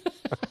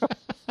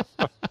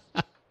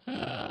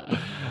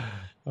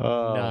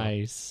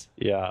 Nice.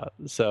 Yeah.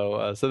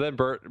 So then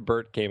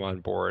Burt came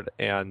on board,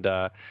 and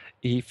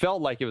he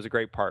felt like it was a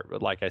great part,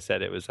 but like I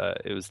said, it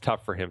was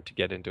tough for him to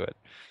get into it.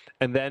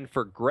 And then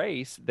for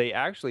Grace, they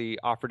actually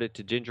offered it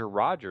to Ginger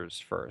Rogers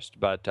first,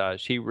 but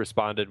she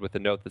responded with a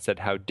note that said,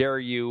 "How dare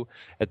you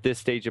at this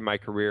stage in my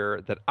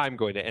career that I'm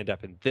going to end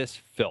up in this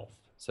filth."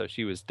 So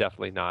she was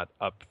definitely not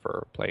up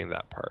for playing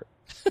that part.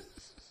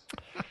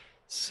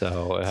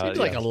 So seems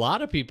like a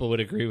lot of people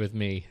would agree with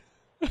me.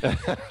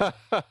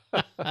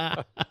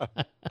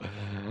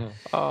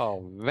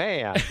 Oh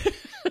man.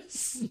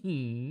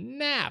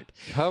 Snap.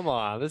 Come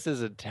on, this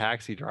is a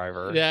Taxi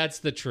Driver. That's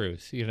the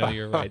truth.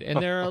 You're right.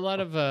 And there are a lot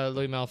of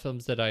Louis Malle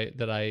films that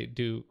I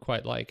do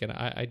quite like, and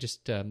I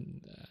just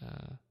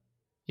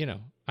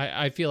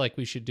I feel like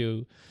we should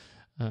do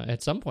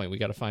at some point we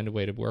got to find a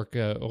way to work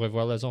Au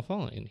revoir les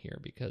enfants in here,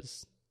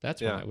 because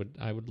that's one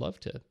I would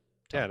love to.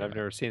 Yeah, and I've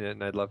never seen it,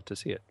 and I'd love to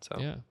see it. So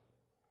yeah.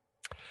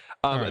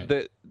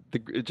 Right.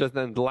 Just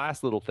then the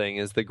last little thing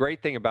is, the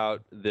great thing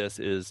about this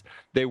is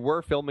they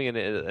were filming in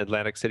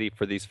Atlantic City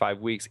for these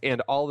 5 weeks,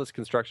 and all this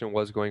construction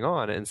was going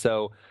on, and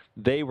so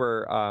they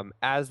were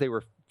as they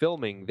were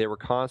filming, they were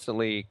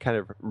constantly kind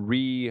of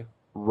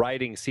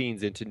rewriting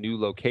scenes into new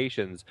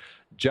locations,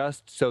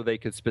 just so they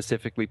could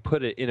specifically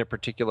put it in a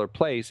particular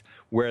place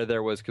where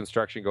there was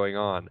construction going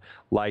on.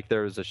 Like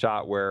there was a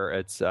shot where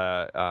it's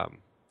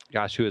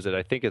who is it?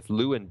 I think it's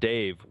Lou and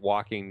Dave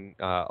walking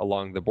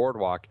along the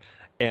boardwalk,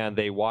 and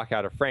they walk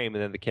out of frame,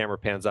 and then the camera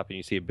pans up and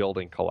you see a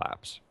building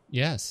collapse.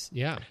 Yes.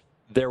 Yeah.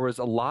 There was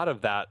a lot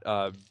of that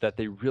that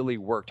they really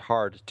worked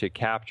hard to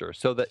capture,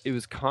 so that it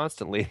was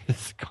constantly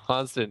this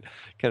constant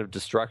kind of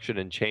destruction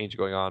and change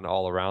going on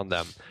all around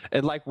them.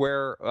 And like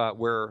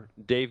where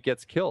Dave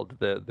gets killed,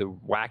 the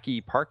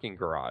wacky parking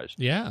garage,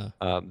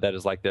 that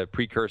is like the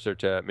precursor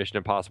to Mission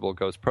Impossible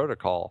Ghost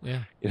Protocol.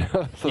 Yeah.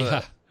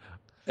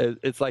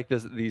 It's like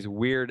these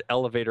weird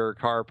elevator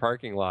car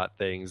parking lot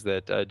things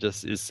that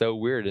just is so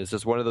weird. It's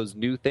just one of those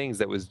new things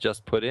that was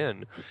just put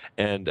in,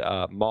 and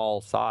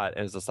Maul saw it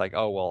and it's just like,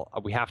 oh well,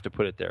 we have to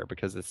put it there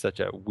because it's such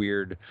a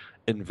weird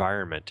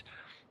environment.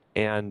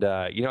 And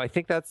I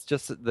think that's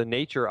just the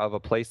nature of a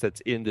place that's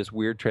in this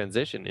weird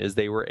transition. Is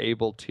they were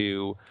able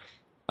to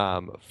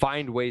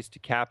find ways to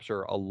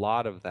capture a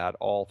lot of that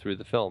all through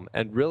the film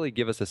and really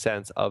give us a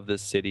sense of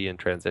this city in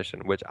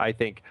transition, which I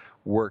think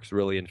works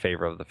really in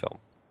favor of the film.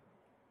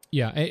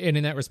 Yeah, and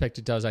in that respect,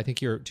 it does. I think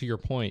to your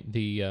point,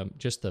 the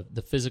just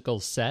the physical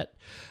set,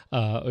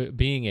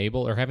 being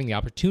able or having the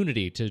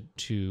opportunity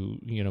to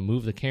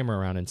move the camera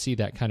around and see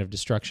that kind of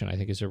destruction, I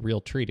think is a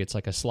real treat. It's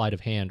like a sleight of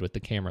hand with the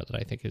camera that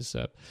I think is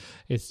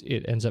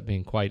it ends up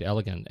being quite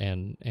elegant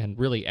and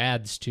really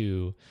adds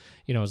to,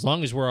 as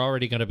long as we're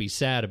already going to be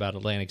sad about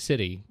Atlantic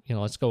City,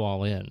 let's go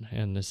all in.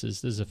 And this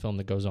is a film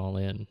that goes all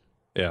in.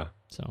 Yeah.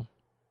 So.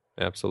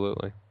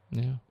 Absolutely.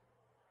 Yeah.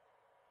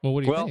 Well,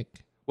 what do you think?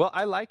 Well,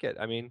 I like it.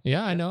 I mean,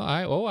 yeah, I know.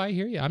 I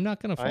hear you. I'm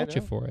not going to fault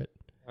you for it.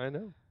 I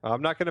know.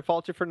 I'm not going to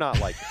fault you for not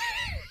liking it.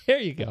 There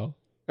you go.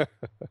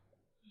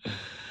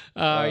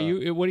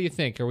 What do you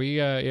think? Are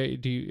we?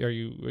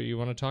 You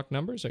want to talk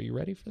numbers? Are you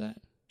ready for that?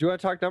 Do you want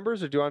to talk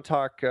numbers, or do you want to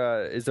talk?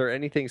 Is there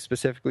anything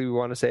specifically we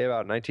want to say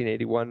about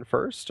 1981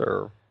 first,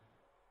 or?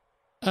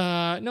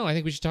 No, I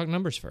think we should talk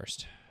numbers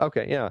first.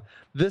 Okay, yeah.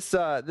 This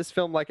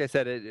film, like I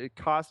said, it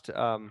cost.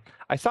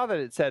 I saw that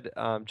it said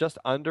just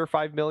under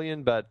 $5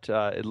 million, but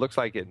it looks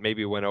like it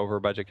maybe went over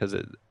budget because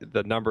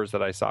the numbers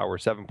that I saw were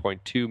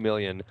 $7.2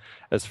 million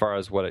as far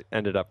as what it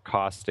ended up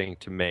costing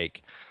to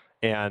make,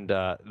 and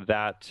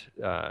that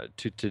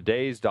to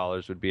today's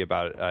dollars would be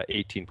about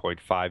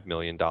 $18.5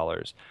 million.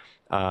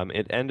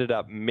 It ended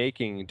up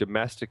making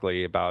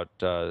domestically about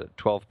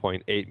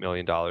 $12.8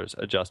 million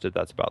adjusted.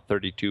 That's about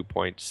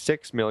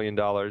 $32.6 million.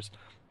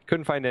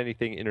 Couldn't find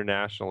anything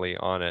internationally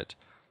on it.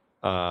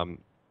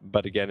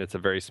 But again, it's a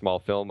very small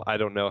film. I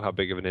don't know how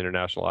big of an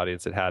international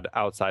audience it had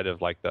outside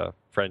of like the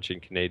French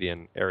and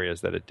Canadian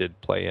areas that it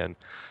did play in.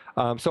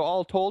 So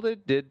all told,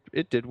 it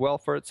did well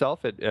for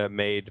itself. It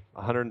made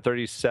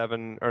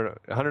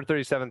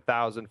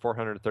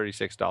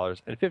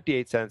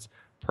 $137,436.58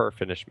 per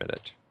finished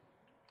minute.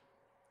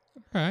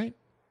 All right.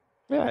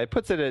 Yeah, it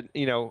puts it at,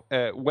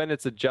 when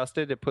it's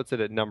adjusted, it puts it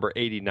at number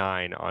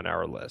 89 on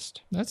our list.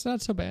 That's not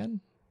so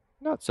bad.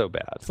 Not so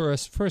bad. For a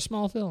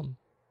small film.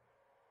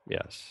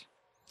 Yes.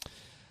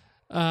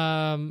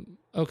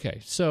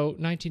 Okay, so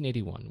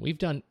 1981. We've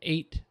done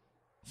 8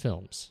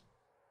 films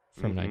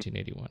from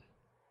 1981.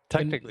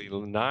 Technically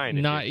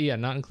 9. Not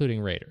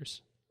including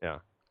Raiders. Yeah.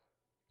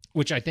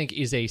 Which I think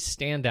is a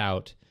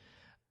standout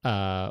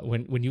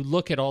when you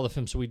look at all the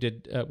films. So we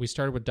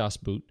started with Das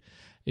Boot,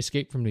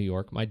 Escape from New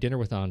York, My Dinner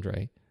with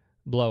Andre,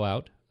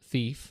 Blowout,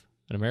 Thief,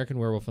 An American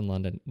Werewolf in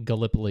London,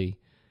 Gallipoli,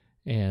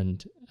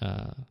 and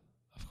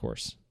of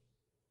course,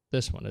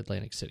 this one,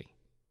 Atlantic City.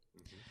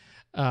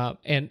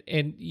 And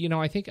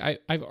I think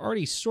I've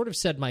already sort of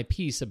said my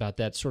piece about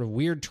that sort of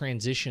weird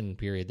transition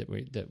period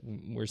that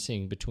we're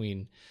seeing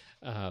between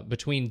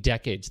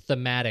decades,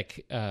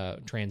 thematic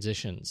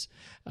transitions,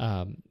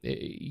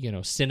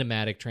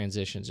 cinematic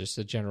transitions, just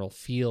the general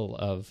feel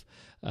of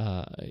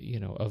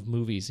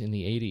movies in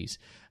the 80s.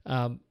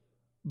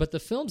 But the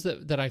films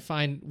that I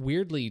find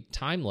weirdly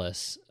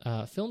timeless,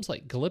 films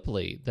like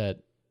Gallipoli that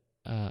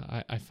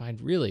I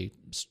find really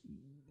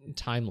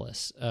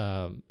timeless,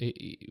 that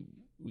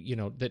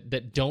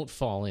don't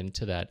fall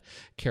into that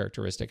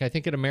characteristic. I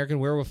think An American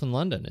Werewolf in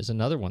London is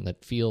another one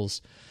that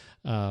feels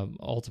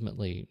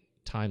ultimately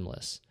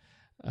timeless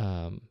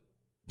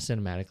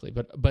cinematically.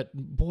 But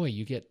boy,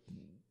 you get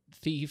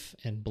Thief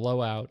and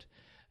Blowout,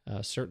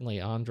 certainly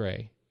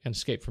Andre, and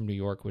Escape from New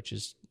York, which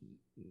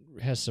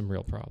has some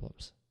real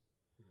problems.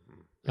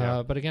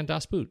 Yeah. But again,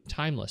 Das Boot,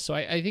 timeless. So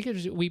I think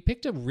we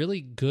picked a really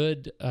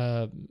good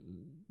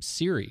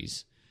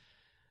series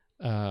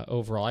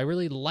overall. I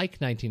really like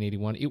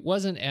 1981. It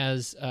wasn't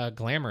as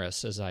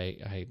glamorous as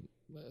I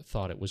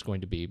thought it was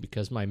going to be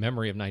because my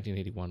memory of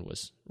 1981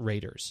 was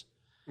Raiders.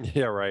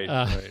 Yeah, right.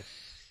 Right.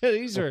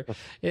 These are,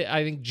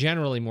 I think,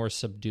 generally more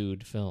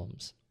subdued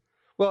films.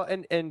 Well,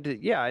 and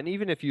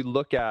even if you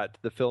look at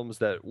the films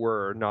that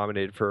were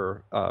nominated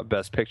for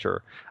Best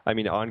Picture, I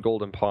mean, On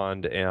Golden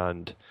Pond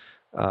and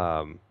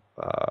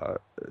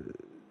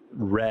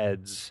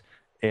Reds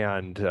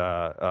and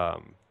I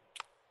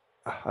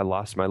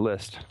lost my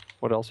list.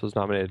 What else was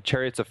nominated?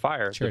 Chariots of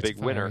Fire, the big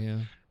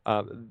winner.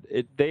 Yeah.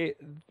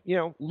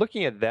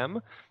 Looking at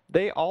them,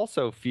 they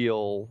also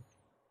feel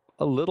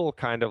a little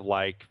kind of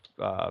like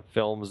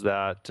films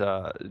that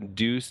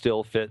do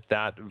still fit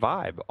that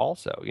vibe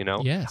also,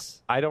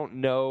 Yes. I don't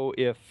know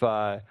if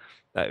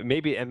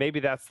maybe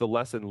that's the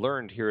lesson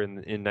learned here in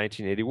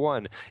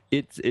 1981.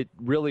 It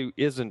really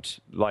isn't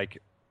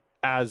like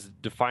as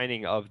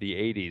defining of the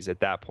 80s at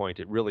that point.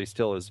 It really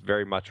still is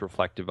very much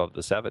reflective of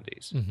the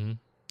 70s. Mm-hmm.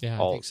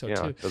 Yeah, I think so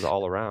too. It was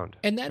all around.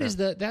 And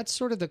that's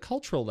sort of the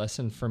cultural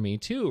lesson for me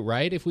too,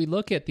 right? If we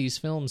look at these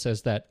films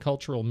as that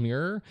cultural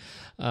mirror,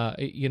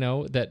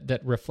 that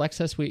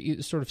reflects us,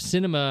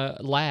 cinema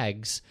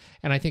lags,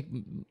 and I think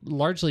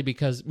largely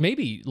because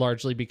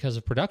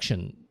of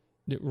production.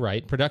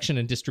 Right, production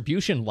and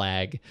distribution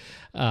lag,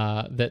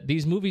 that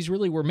these movies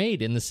really were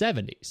made in the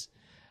 70s.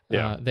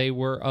 Yeah. They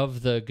were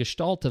of the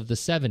gestalt of the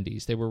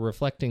 70s. They were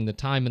reflecting the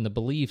time and the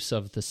beliefs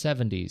of the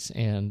 70s,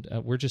 and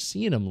we're just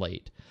seeing them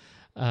late.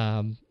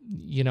 But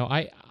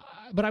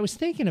I was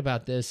thinking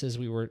about this as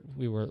we were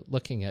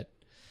looking at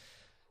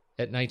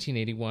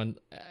 1981.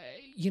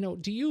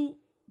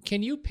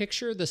 Can you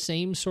picture the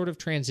same sort of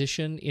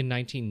transition in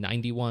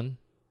 1991?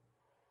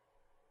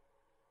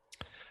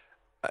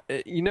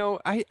 I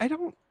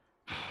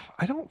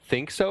don't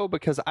think so,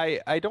 because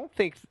I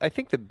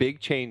think the big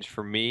change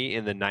for me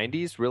in the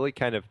 90s really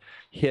kind of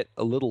hit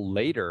a little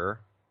later,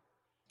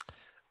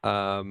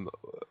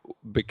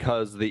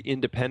 because the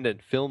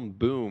independent film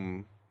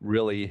boom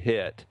really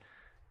hit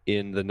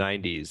in the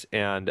 90s,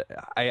 and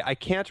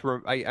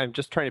I'm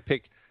just trying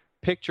to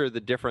picture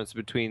the difference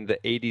between the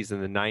 80s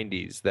and the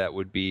 90s. That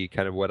would be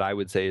kind of what I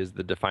would say is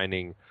the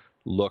defining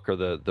look, or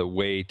the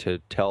way to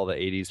tell the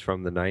 80s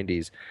from the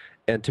 90s.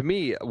 And to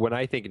me, when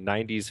I think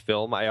 90s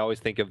film, I always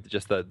think of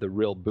just the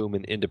real boom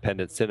in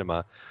independent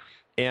cinema.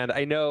 And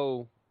I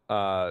know,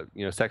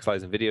 Sex,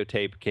 Lies, and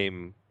Videotape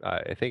came,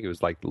 I think it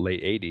was like the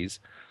late 80s.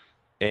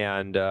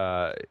 And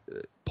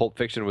Pulp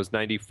Fiction was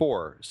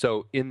 94.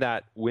 So in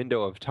that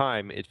window of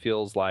time, it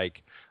feels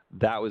like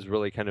that was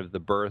really kind of the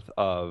birth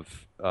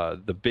of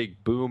the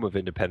big boom of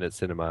independent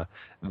cinema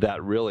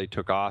that really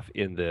took off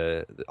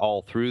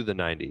all through the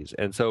 90s.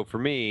 And so for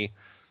me,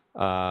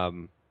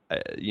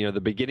 the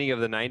beginning of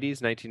the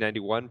 90s,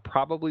 1991,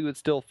 probably would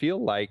still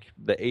feel like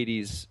the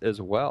 80s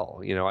as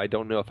well. I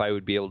don't know if I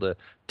would be able to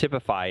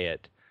typify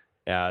it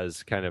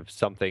as kind of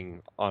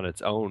something on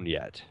its own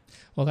yet.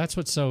 Well, that's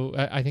what's so.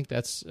 I think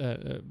that's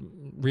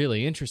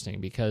really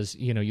interesting, because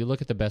you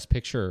look at the Best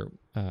Picture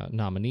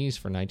nominees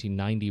for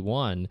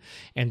 1991,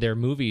 and they're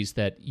movies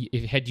that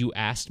had you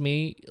asked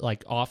me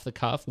like off the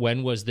cuff,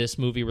 when was this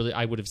movie really,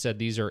 I would have said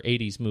these are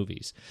 80s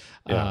movies.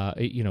 Yeah.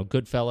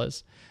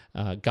 Goodfellas,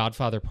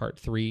 Godfather Part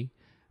 3,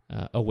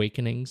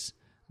 Awakenings.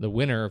 The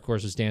winner, of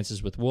course, was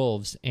Dances with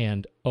Wolves,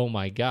 and oh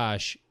my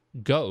gosh,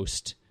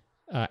 Ghost.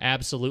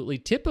 Absolutely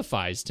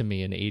typifies to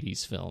me an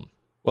 80s film.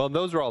 Well,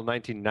 those are all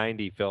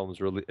 1990 films.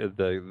 Really,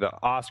 the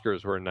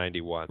Oscars were in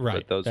 91.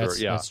 Right. But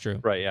that's true.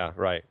 Right. Yeah.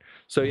 Right.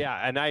 So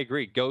and I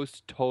agree.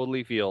 Ghost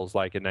totally feels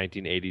like a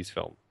 1980s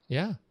film.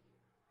 Yeah.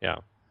 Yeah.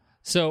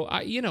 So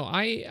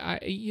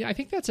I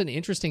think that's an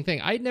interesting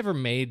thing. I'd never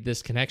made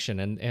this connection,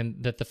 and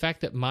that the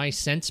fact that my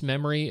sense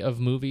memory of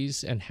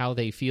movies and how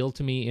they feel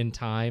to me in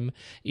time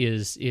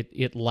is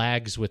it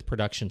lags with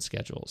production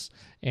schedules,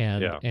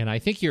 and I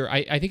think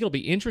I think it'll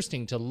be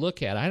interesting to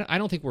look at. I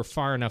don't think we're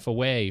far enough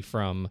away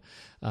from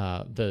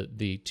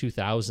the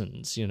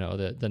 2000s,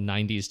 the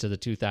 90s to the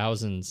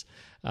 2000s.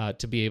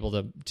 To be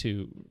able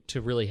to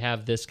really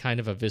have this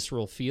kind of a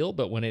visceral feel,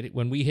 but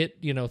when we hit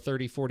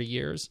 30, 40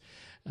 years,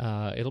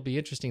 it'll be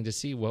interesting to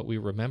see what we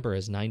remember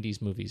as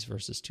 90s movies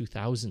versus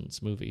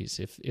 2000s movies,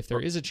 if there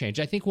is a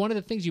change. I think one of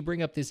the things you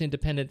bring up, this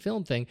independent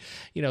film thing,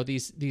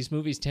 these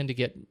movies tend to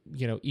get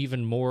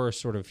even more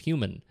sort of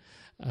human.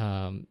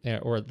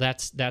 Or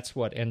that's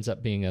what ends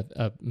up being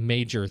a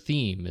major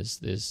theme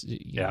is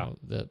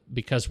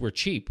because we're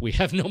cheap, we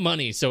have no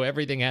money, so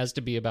everything has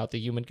to be about the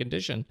human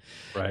condition,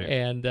 right?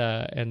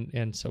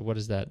 And so what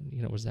does that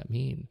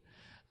mean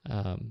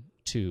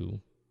to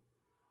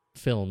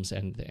films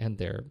and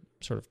their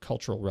sort of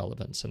cultural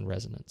relevance and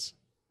resonance,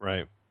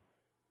 right?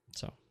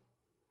 So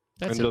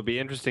it'll be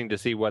interesting to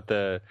see what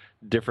the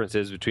difference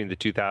is between the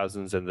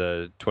 2000s and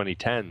the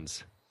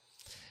 2010s.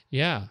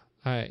 Yeah.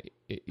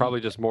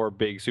 Probably just more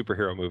big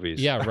superhero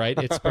movies. Yeah, right.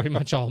 It's pretty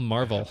much all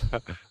Marvel.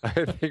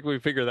 I think we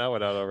figured that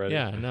one out already.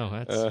 Yeah, no,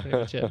 that's pretty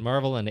much it.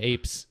 Marvel and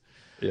apes.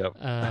 Yep.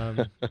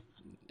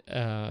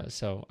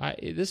 So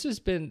this has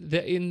been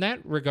in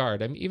that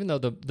regard. I mean, even though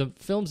the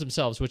films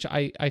themselves, which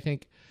I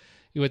think,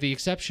 with the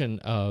exception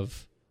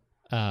of,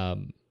 I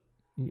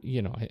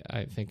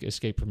think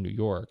Escape from New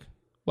York.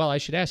 Well, I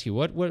should ask you,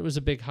 what was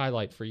a big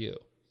highlight for you?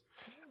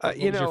 What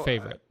was your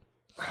favorite?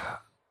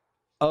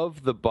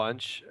 Of the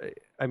bunch,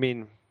 I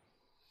mean,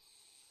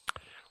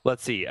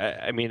 let's see.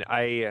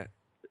 I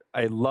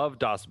love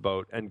Das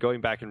Boot, and going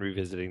back and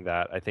revisiting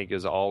that, I think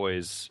is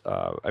always.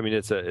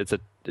 It's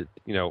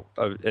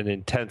an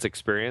intense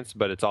experience,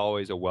 but it's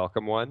always a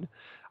welcome one.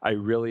 I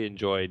really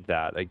enjoyed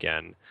that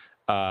again.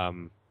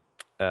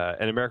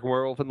 An American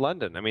Werewolf in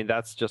London. I mean,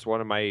 that's just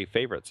one of my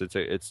favorites.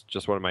 It's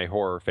just one of my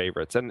horror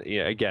favorites. And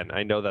again,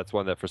 I know that's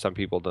one that for some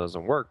people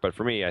doesn't work, but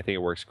for me, I think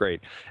it works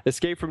great.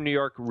 Escape from New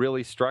York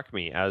really struck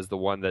me as the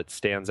one that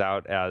stands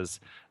out as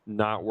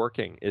not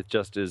working. It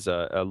just is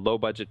a low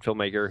budget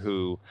filmmaker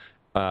who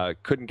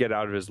couldn't get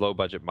out of his low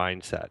budget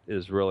mindset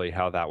is really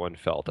how that one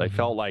felt. I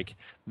felt like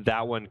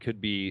that one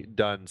could be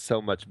done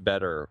so much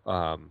better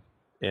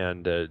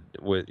and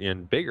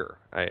bigger.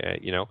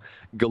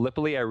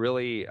 Gallipoli. I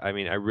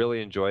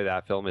really enjoy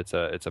that film. It's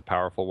a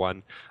powerful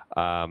one.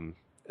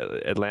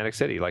 Atlantic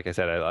City, like I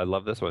said, I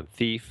love this one.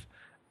 Thief,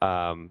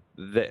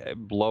 the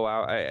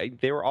Blowout.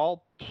 They were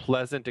all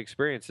pleasant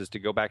experiences to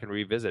go back and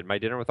revisit. My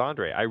Dinner with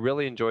Andre. I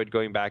really enjoyed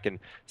going back and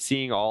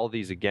seeing all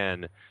these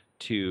again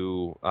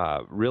to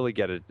really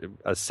get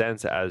a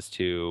sense as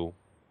to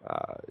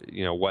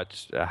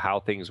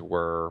how things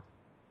were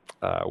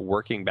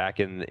working back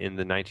in the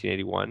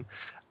 1981.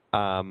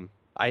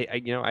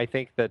 I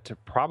think that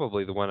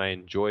probably the one I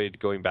enjoyed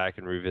going back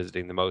and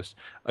revisiting the most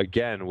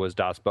again was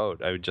Das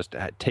Boot. I was just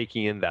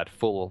taking in that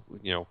full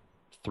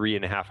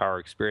 3.5 hour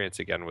experience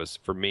again was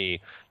for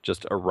me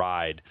just a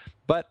ride.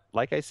 But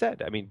like I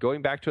said, I mean,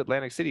 going back to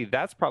Atlantic City,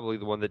 that's probably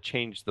the one that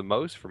changed the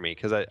most for me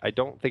because I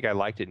don't think I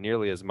liked it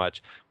nearly as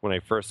much when I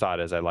first saw it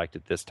as I liked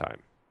it this time.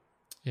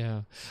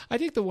 Yeah, I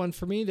think the one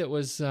for me that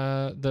was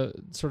the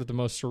sort of the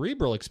most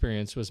cerebral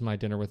experience was My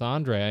Dinner with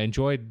Andre. I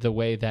enjoyed the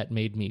way that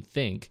made me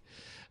think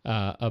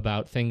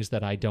about things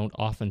that I don't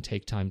often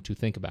take time to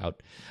think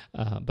about.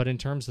 But in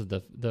terms of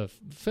the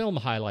film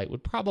highlight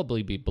would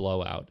probably be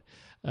Blowout,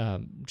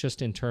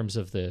 just in terms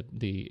of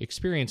the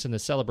experience and the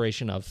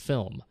celebration of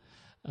film,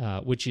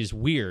 which is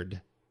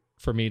weird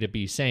for me to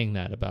be saying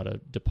that about a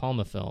De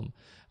Palma film.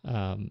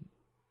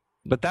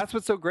 But that's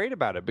what's so great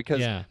about it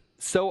because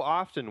so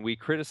often we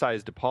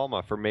criticize De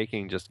Palma for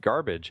making just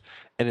garbage,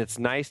 and it's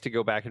nice to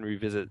go back and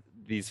revisit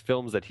these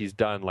films that he's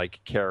done like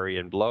Carrie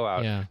and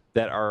Blowout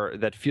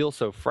that feel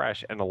so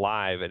fresh and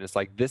alive. And it's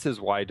like, this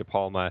is why De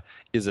Palma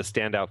is a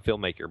standout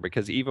filmmaker,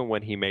 because even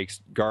when he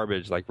makes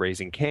garbage like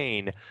Raising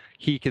Cain,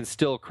 he can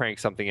still crank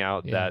something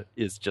out that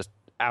is just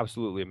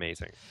absolutely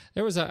amazing.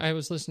 I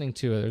was listening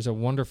to there's a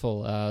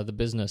wonderful The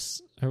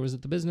Business, or was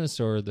it The Business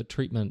or The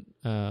Treatment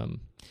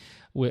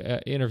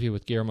interview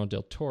with Guillermo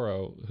del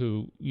Toro,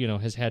 who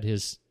has had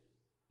his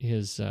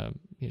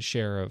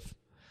share of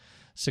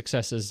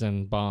successes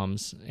and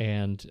bombs,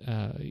 and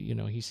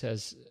he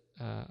says,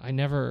 I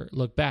never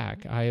look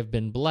back. I have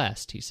been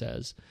blessed, he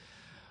says,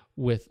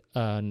 with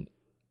an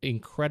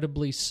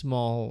incredibly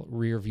small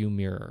rear view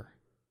mirror.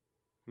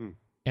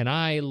 And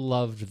I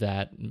loved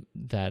that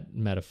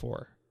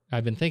metaphor.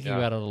 I've been thinking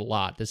about it a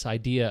lot, this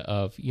idea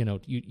of,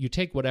 you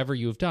take whatever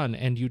you've done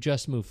and you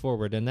just move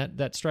forward. And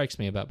that strikes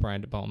me about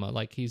Brian De Palma.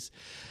 Like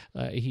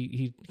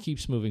he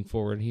keeps moving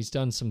forward. He's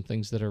done some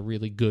things that are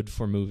really good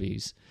for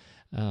movies.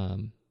 He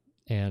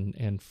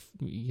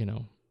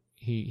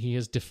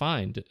has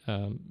defined,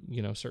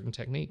 certain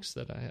techniques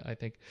that I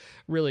think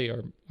really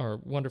are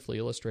wonderfully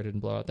illustrated in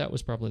Blowout. That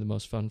was probably the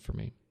most fun for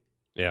me.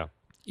 Yeah.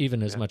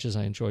 Even as much as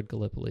I enjoyed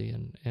Gallipoli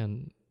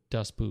and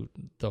Das Boot,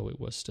 though it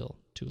was still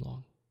too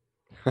long.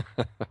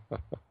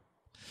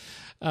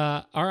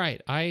 All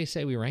right. I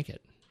say we rank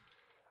it.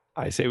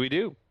 I say we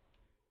do.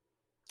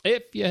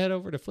 If you head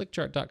over to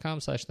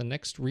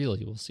flickchart.com/thenextreel,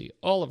 you will see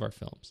all of our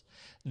films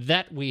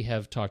that we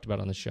have talked about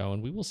on the show,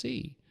 and we will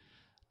see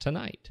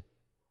tonight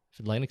if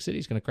Atlantic City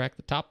is going to crack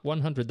the top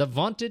 100, the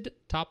vaunted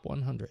top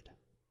 100.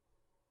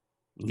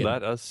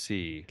 Let us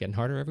see. Getting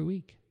harder every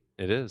week.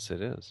 It is.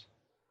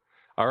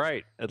 All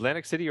right.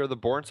 Atlantic City or the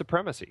Bourne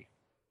Supremacy?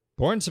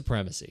 Bourne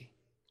Supremacy.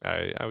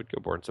 I would go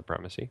Bourne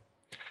Supremacy.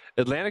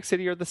 Atlantic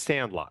City or The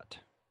Sandlot?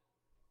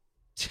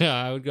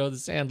 I would go The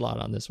Sandlot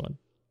on this one.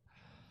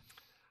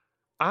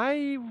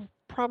 I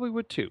probably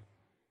would too.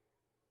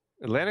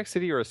 Atlantic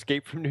City or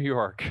Escape from New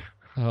York?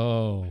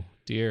 Oh,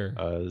 dear.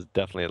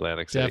 Definitely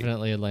Atlantic City.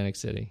 Definitely Atlantic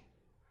City.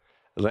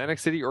 Atlantic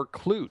City or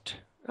Klute?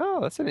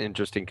 Oh, that's an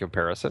interesting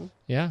comparison.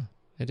 Yeah,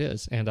 it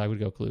is. And I would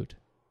go Klute.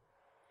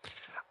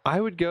 I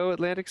would go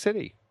Atlantic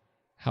City.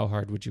 How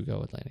hard would you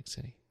go Atlantic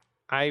City?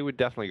 I would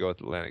definitely go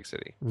with Atlantic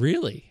City.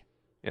 Really?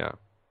 Yeah.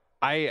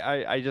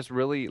 I just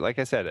really, like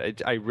I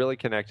said, I really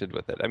connected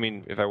with it. I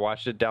mean, if I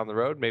watched it down the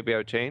road, maybe I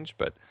would change,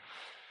 but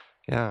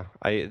yeah,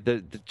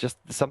 just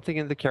something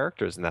in the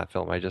characters in that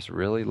film I just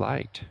really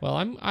liked. Well,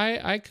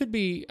 I could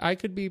be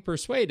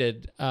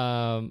persuaded,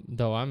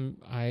 though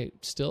I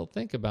still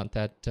think about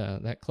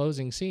that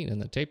closing scene in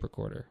the tape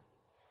recorder.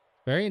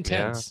 Very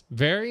intense. Yeah.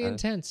 Very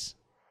intense.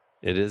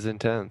 It is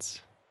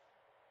intense.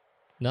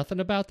 Nothing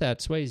about that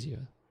sways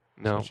you.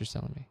 No. That's what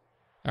you're telling me.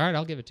 All right,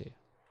 I'll give it to you.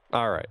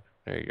 All right.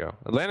 There you go.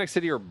 Atlantic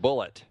City or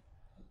Bullet?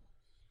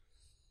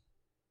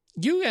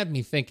 You had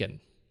me thinking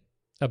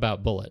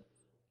about Bullet.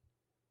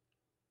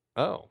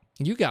 Oh.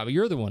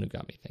 You're the one who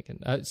got me thinking.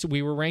 So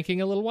we were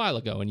ranking a little while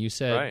ago, and you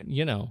said,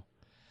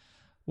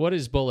 what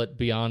is Bullet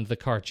beyond the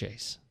car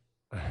chase?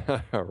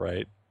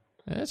 Right.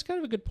 That's kind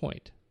of a good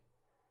point.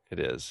 It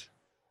is.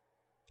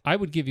 I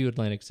would give you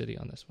Atlantic City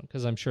on this one,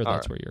 because I'm sure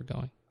that's where you're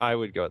going. I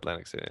would go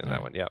Atlantic City on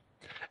that one, yeah.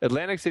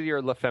 Atlantic City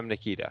or La Femme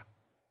Nikita?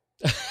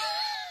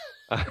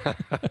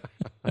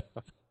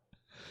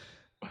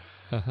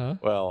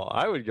 Well,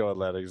 I would go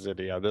Atlantic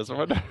City on this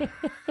one.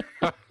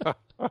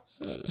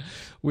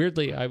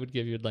 Weirdly, I would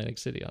give you Atlantic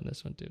City on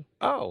this one, too.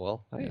 Oh,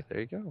 well, hey, there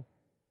you go.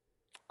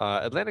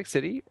 Atlantic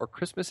City or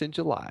Christmas in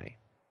July?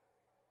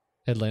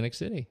 Atlantic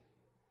City.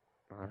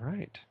 All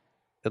right.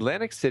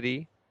 Atlantic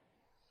City.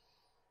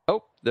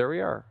 Oh, there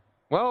we are.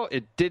 Well,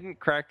 it didn't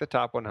crack the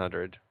top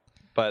 100,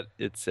 but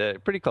it's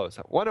pretty close.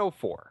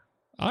 104.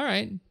 All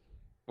right.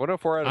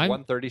 104 out of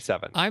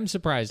 137. I'm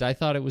surprised. I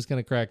thought it was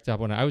going to crack top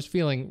 100. I was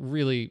feeling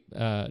really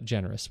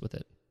generous with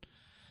it.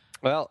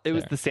 Well, it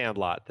was The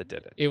Sandlot that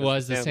did it. It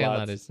was The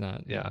Sandlot. It's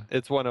not. Yeah,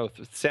 it's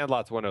 103.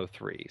 Sandlot's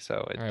 103. So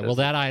all right. Well,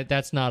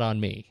 that's not on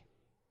me.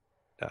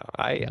 No,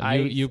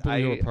 you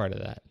were part of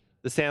that.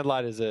 The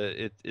Sandlot is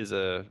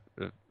a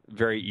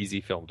very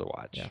easy film to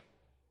watch. Yeah.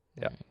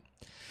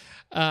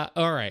 Yeah.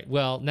 All right.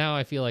 Well, now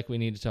I feel like we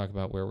need to talk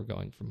about where we're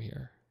going from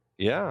here.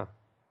 Yeah.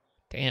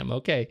 Damn.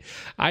 Okay.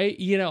 I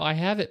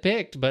have it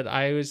picked, but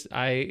I'm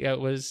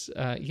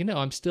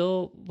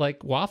still like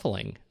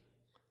waffling.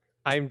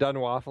 I'm done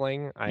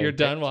waffling. You're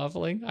done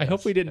waffling? I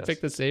hope we didn't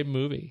pick the same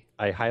movie.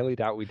 I highly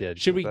doubt we did.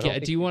 Should we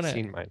get? Do you want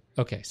to?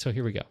 Okay. So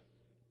here we go.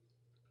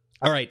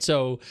 All right.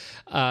 So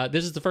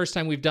this is the first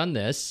time we've done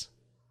this.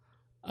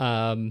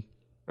 And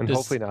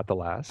hopefully not the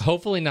last.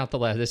 Hopefully not the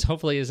last. This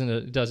hopefully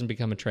doesn't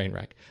become a train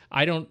wreck.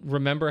 I don't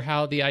remember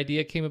how the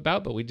idea came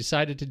about, but we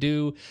decided to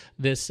do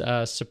this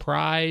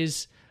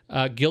surprise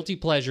guilty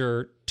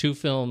pleasure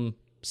 2-film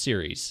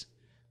series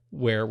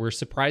where we're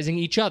surprising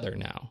each other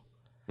now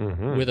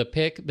with a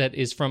pick that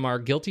is from our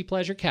guilty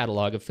pleasure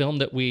catalog, a film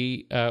that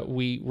we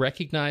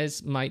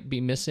recognize might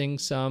be missing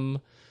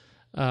some,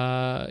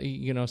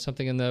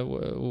 something in the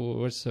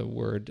what's the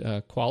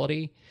word,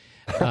 quality.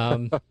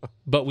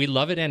 But we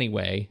love it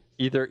anyway.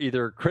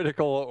 Either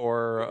critical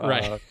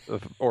or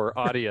or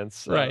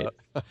audience. Right.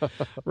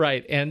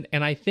 Right. And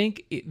I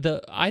think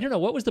I don't know,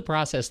 what was the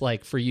process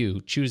like for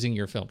you choosing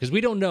your film? Because we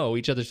don't know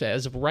each other's,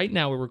 as of right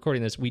now we're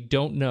recording this, we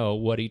don't know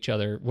what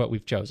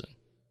we've chosen.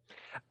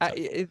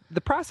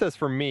 The process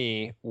for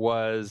me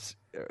was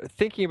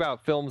thinking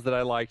about films that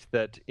I liked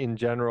that in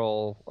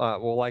general,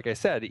 like I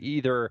said,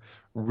 either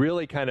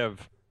really kind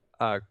of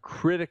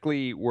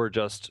critically were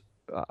just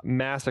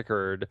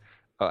massacred.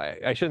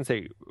 I shouldn't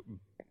say,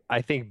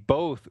 I think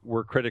both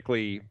were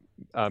critically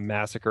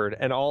massacred,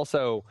 and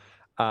also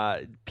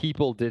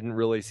people didn't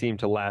really seem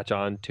to latch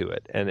on to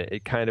it, and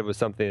it kind of was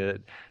something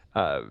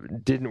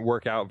that didn't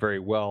work out very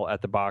well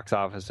at the box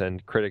office,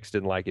 and critics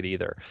didn't like it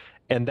either.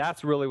 And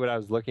that's really what I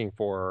was looking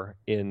for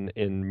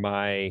in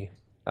my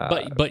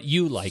but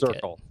you like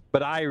circle. it.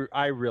 But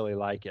I really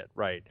like it,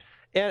 right?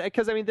 And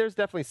because there's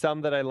definitely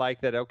some that I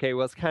like that. Okay,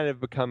 well, it's kind of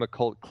become a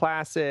cult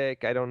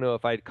classic. I don't know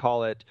if I'd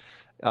call it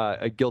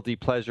a guilty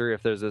pleasure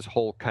if there's this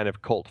whole kind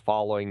of cult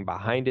following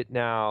behind it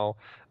now.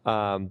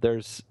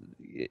 There's,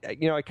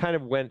 I kind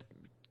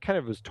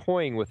of was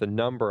toying with a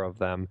number of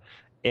them,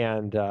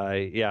 and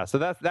so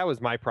that was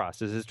my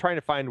process, is trying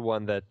to find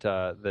one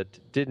that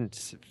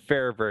didn't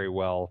fare very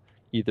well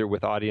either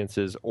with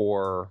audiences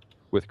or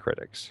with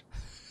critics.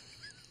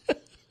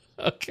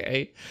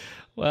 Okay.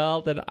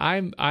 Well, then I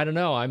don't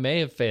know. I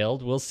may have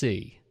failed. We'll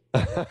see.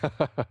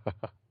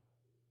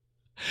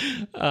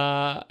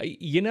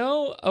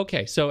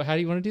 Okay. So how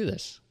do you want to do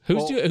this?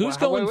 Who's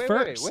going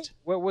first? Wait.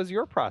 What was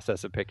your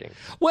process of picking?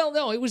 Well,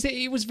 no, it was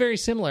very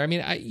similar. I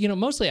mean,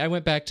 mostly I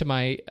went back to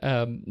my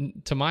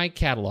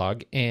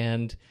catalog,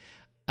 and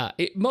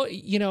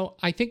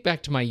I think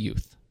back to my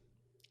youth.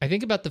 I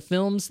think about the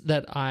films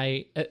that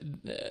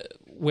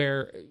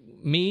where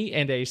me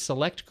and a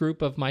select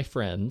group of my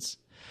friends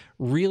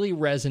really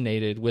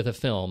resonated with a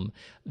film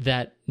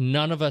that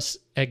none of us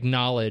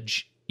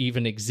acknowledge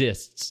even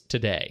exists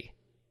today,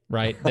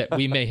 right? That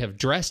we may have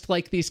dressed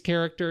like these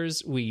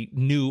characters. We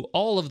knew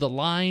all of the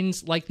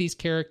lines like these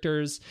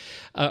characters,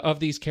 of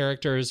these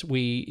characters.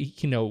 We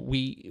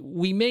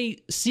may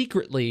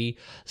secretly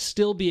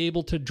still be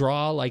able to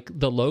draw like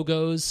the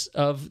logos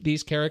of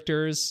these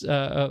characters,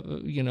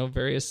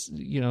 various,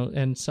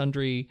 and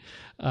sundry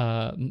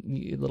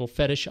little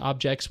fetish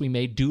objects. We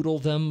may doodle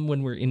them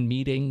when we're in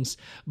meetings,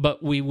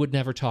 but we would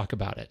never talk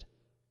about it.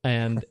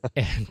 And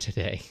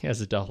today,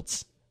 as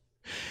adults.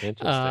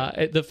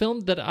 Interesting. The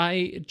film that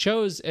I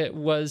chose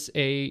was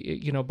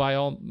by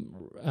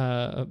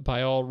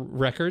all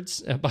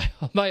records,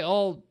 by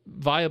all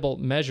viable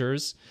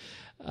measures,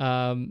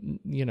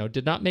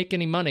 did not make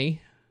any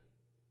money,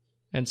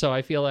 and so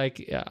I feel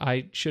like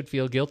I should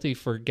feel guilty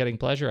for getting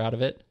pleasure out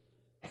of it.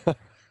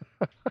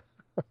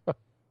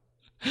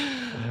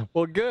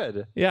 Well,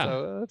 good.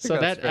 Yeah. So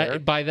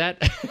that by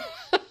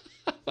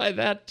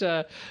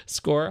that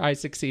score, I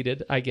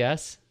succeeded, I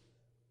guess.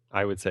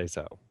 I would say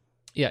so.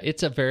 Yeah,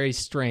 it's a very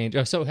strange.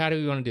 So how do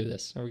we want to do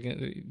this? Are we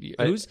going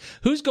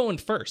who's going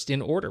first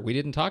in order? We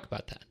didn't talk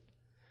about that.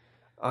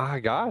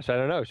 Gosh, I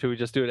don't know. Should we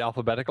just do it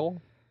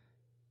alphabetical?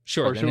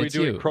 Sure. Or should we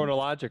do it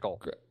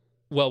chronological?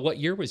 Well, what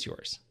year was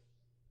yours?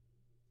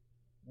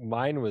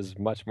 Mine was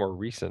much more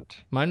recent.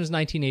 Mine was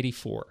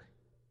 1984.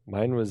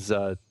 Mine was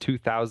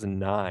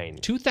 2009.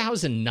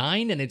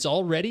 2009, and it's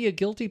already a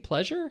guilty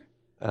pleasure?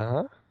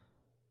 Uh-huh.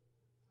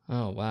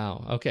 Oh,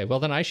 wow. Okay, well,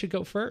 then I should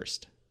go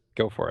first.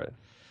 Go for it.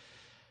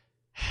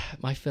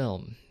 My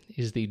film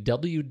is the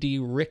W.D.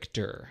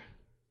 Richter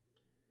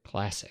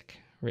Classic.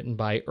 Written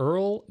by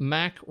Earl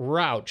Mac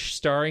Rauch,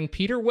 starring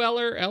Peter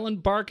Weller, Ellen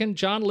Barkin,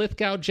 John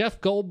Lithgow, Jeff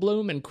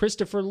Goldblum, and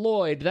Christopher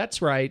Lloyd.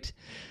 That's right.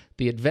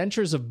 The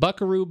Adventures of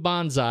Buckaroo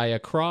Banzai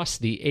Across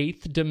the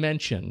Eighth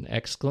Dimension! !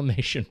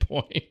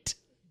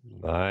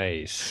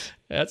 Nice.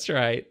 That's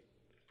right.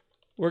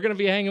 We're going to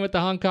be hanging with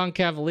the Hong Kong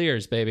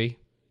Cavaliers, baby.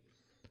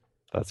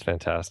 That's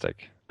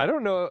fantastic. I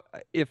don't know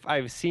if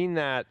I've seen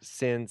that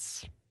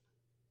since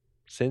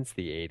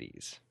the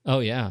 80s. Oh,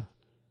 yeah.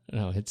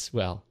 No,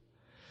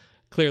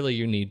 clearly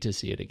you need to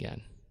see it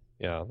again.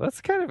 Yeah,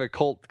 that's kind of a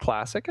cult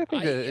classic. I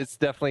think it's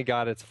definitely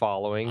got its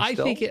following. I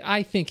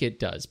think it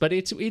does, but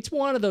it's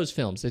one of those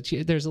films that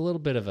there's a little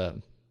bit of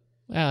a,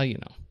 you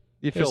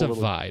feel there's a a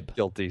little vibe.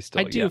 Guilty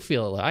still. I do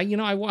feel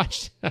I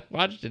watched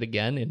it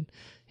again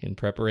in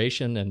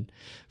preparation and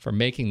for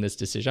making this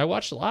decision. I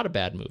watched a lot of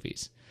bad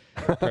movies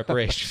in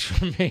preparation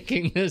for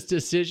making this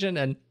decision,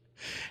 and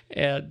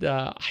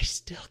I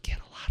still get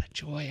a lot of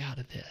joy out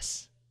of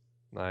this.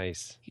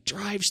 Nice. He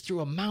drives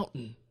through a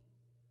mountain.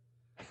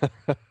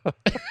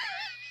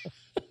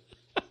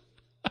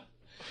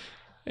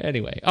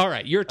 Anyway, all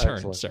right, your turn.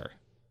 Excellent. Sir.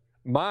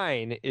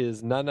 Mine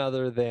is none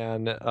other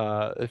than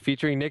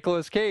featuring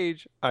Nicolas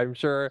Cage. I'm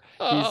sure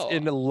he's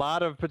in a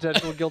lot of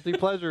potential guilty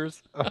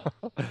pleasures,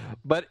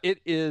 but it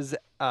is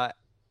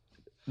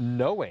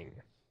Knowing.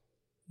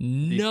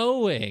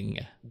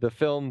 The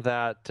film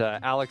that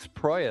Alex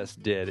Proyas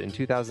did in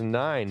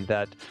 2009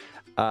 that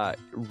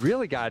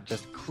really got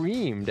just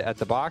creamed at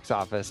the box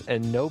office,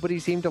 and nobody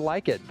seemed to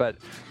like it. But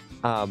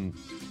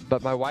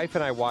my wife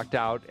and I walked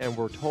out and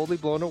were totally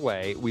blown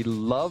away. We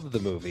love the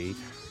movie.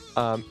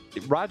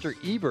 Roger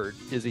Ebert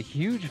is a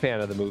huge fan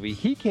of the movie.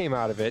 He came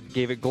out of it,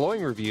 gave it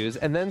glowing reviews,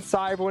 and then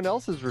saw everyone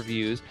else's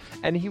reviews,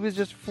 and he was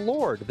just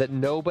floored that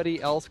nobody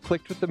else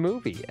clicked with the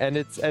movie. And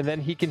then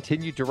he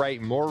continued to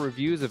write more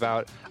reviews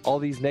about all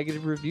these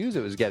negative reviews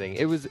it was getting.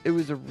 It was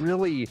a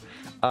really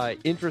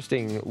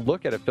interesting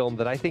look at a film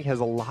that I think has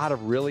a lot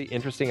of really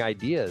interesting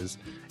ideas,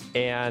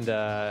 and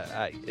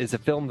is a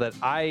film that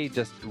I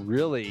just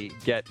really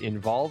get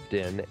involved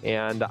in,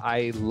 and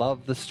I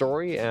love the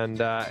story,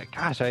 and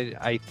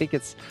I think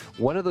it's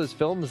one of those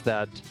films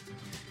that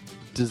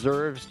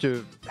deserves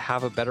to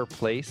have a better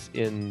place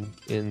in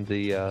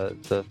the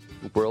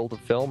world of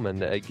film.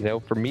 And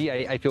for me,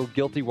 I feel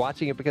guilty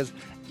watching it because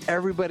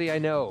everybody I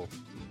know,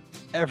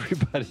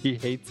 everybody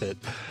hates it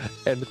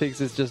and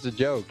thinks it's just a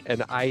joke,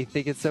 and I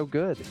think it's so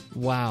good.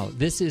 Wow,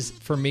 this is,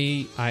 for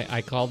me,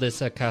 I call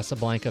this a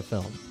Casablanca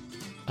film.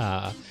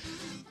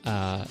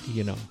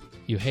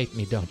 You hate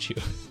me, don't you?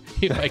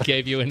 If I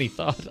gave you any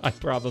thought, I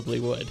probably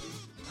would.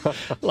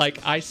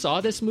 Like, I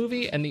saw this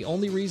movie, and the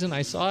only reason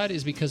I saw it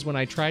is because when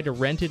I tried to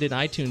rent it in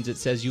iTunes, it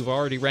says, "You've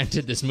already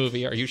rented this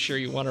movie. Are you sure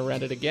you want to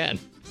rent it again?"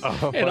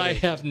 And I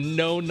have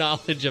no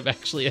knowledge of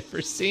actually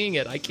ever seeing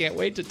it. I can't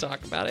wait to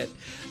talk about it.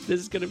 This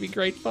is going to be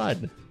great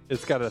fun.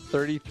 It's got a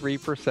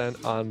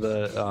 33% on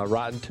the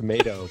Rotten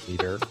Tomato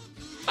meter.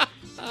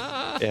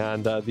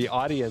 And the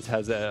audience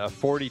has a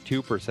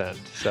 42%,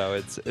 so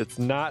it's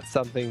not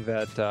something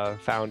that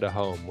found a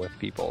home with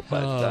people,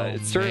 but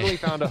it certainly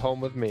found a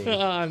home with me.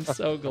 I'm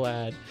so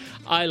glad.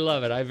 I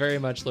love it. I very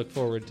much look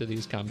forward to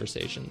these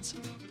conversations.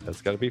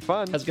 That's going to be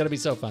fun. That's going to be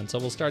so fun. So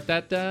we'll start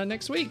that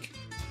next week.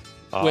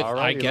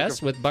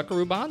 With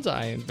Buckaroo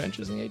Banzai and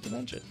Adventures in the Eighth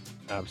Dimension.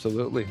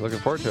 Absolutely. Looking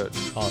forward to it.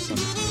 Awesome.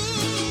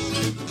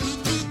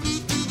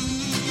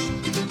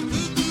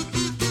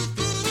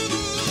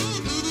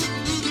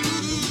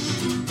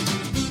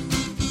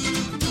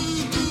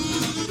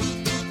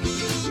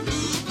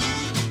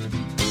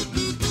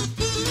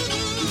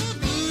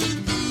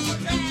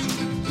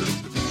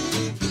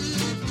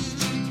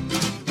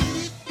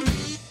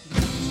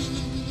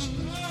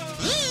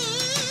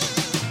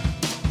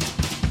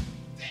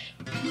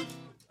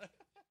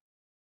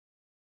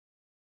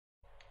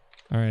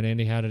 All right,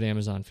 Andy, how did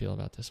Amazon feel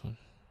about this one?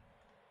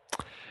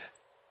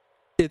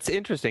 It's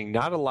interesting.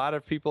 Not a lot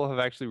of people have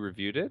actually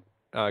reviewed it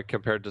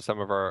compared to some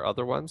of our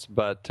other ones,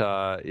 but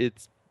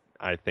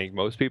I think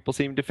most people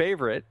seem to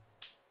favor it.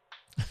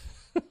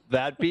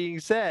 That being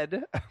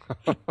said,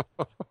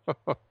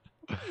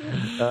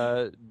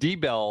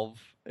 D-Belv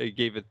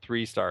gave it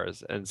 3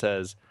 stars and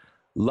says,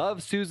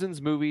 "Love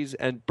Susan's movies,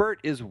 and Bert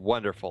is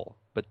wonderful,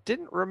 but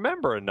didn't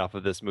remember enough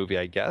of this movie,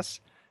 I guess.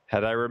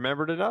 Had I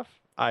remembered enough,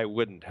 I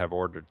wouldn't have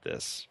ordered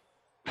this."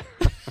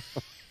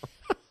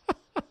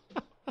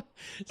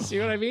 See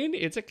what I mean?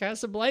 It's a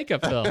Casablanca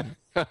film.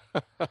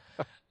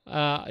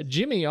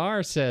 Jimmy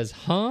R. says,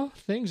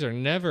 things are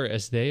never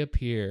as they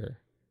appear.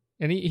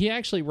 And he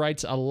actually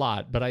writes a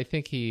lot, but I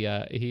think he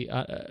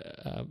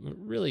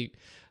really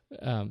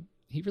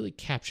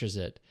captures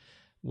it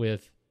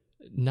with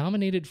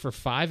nominated for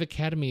 5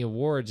 Academy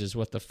Awards is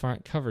what the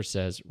front cover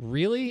says.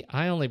 Really?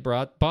 I only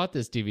bought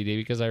this DVD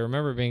because I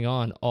remember being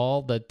on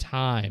all the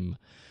time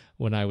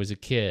when I was a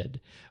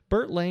kid.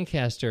 Burt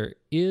Lancaster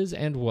is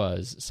and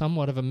was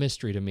somewhat of a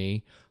mystery to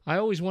me. I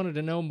always wanted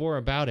to know more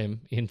about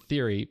him, in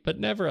theory, but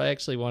never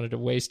actually wanted to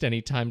waste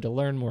any time to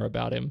learn more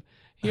about him.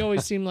 He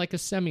always seemed like a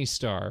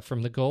semi-star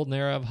from the golden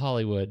era of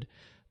Hollywood.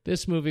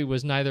 This movie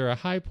was neither a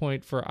high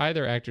point for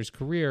either actor's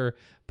career,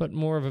 but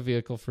more of a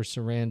vehicle for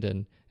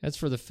Sarandon. As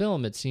for the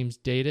film, it seems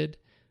dated.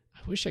 I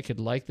wish I could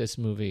like this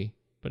movie,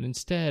 but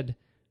instead,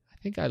 I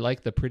think I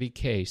like the pretty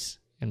case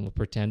and will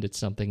pretend it's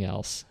something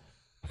else.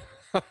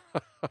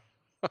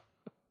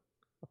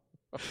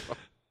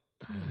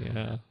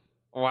 Yeah.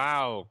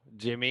 Wow,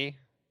 Jimmy.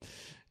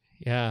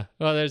 Yeah.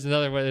 Well, there's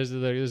another one. This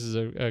is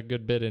a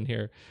good bit in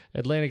here.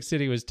 Atlantic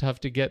City was tough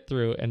to get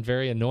through and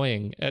very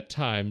annoying at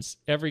times.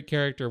 Every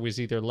character was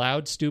either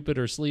loud, stupid,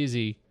 or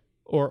sleazy,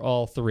 or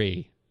all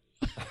three.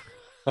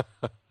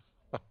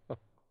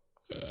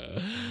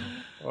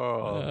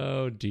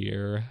 Oh,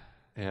 dear.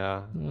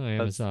 Yeah. Oh,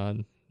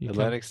 Amazon.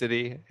 Atlantic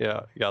City. Yeah,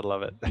 you gotta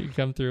love it. You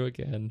come through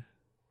again.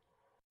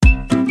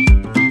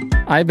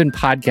 I've been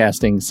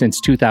podcasting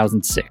since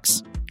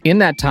 2006. In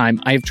that time,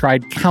 I've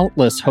tried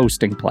countless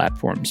hosting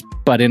platforms,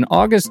 but in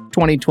August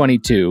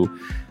 2022,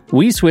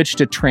 we switched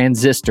to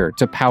Transistor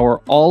to power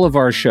all of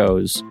our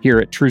shows here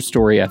at True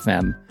Story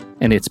FM,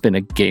 and it's been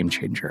a game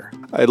changer.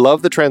 I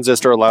love the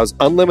Transistor allows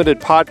unlimited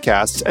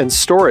podcasts and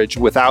storage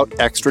without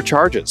extra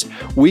charges.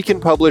 We can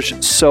publish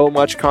so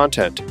much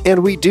content,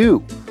 and we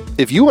do.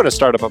 If you want to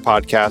start up a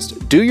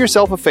podcast, do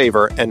yourself a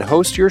favor and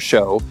host your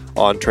show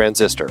on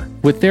Transistor.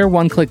 With their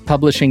one-click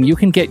publishing, you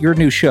can get your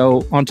new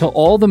show onto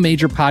all the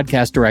major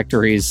podcast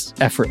directories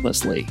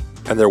effortlessly.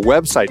 And their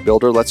website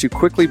builder lets you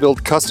quickly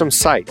build custom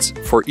sites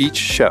for each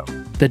show.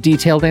 The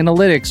detailed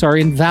analytics are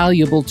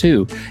invaluable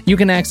too. You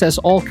can access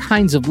all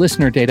kinds of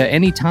listener data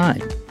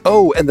anytime.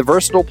 Oh, and the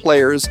versatile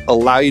players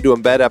allow you to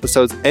embed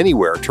episodes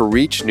anywhere to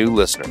reach new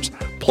listeners.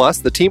 Plus,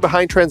 the team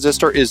behind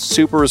Transistor is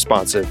super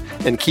responsive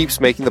and keeps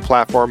making the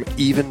platform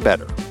even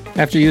better.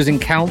 After using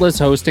countless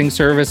hosting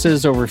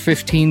services over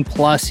 15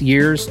 plus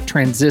years,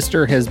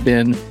 Transistor has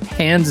been,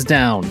 hands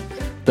down,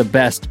 the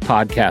best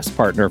podcast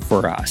partner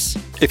for us.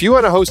 If you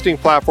want a hosting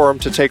platform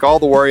to take all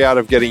the worry out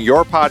of getting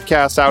your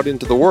podcast out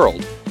into the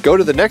world, go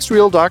to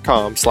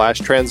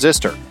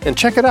thenextreel.com/transistor and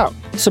check it out.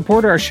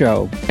 Support our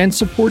show and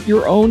support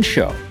your own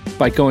show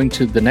by going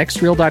to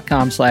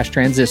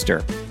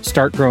thenextreel.com/transistor.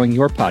 Start growing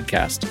your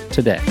podcast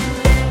today.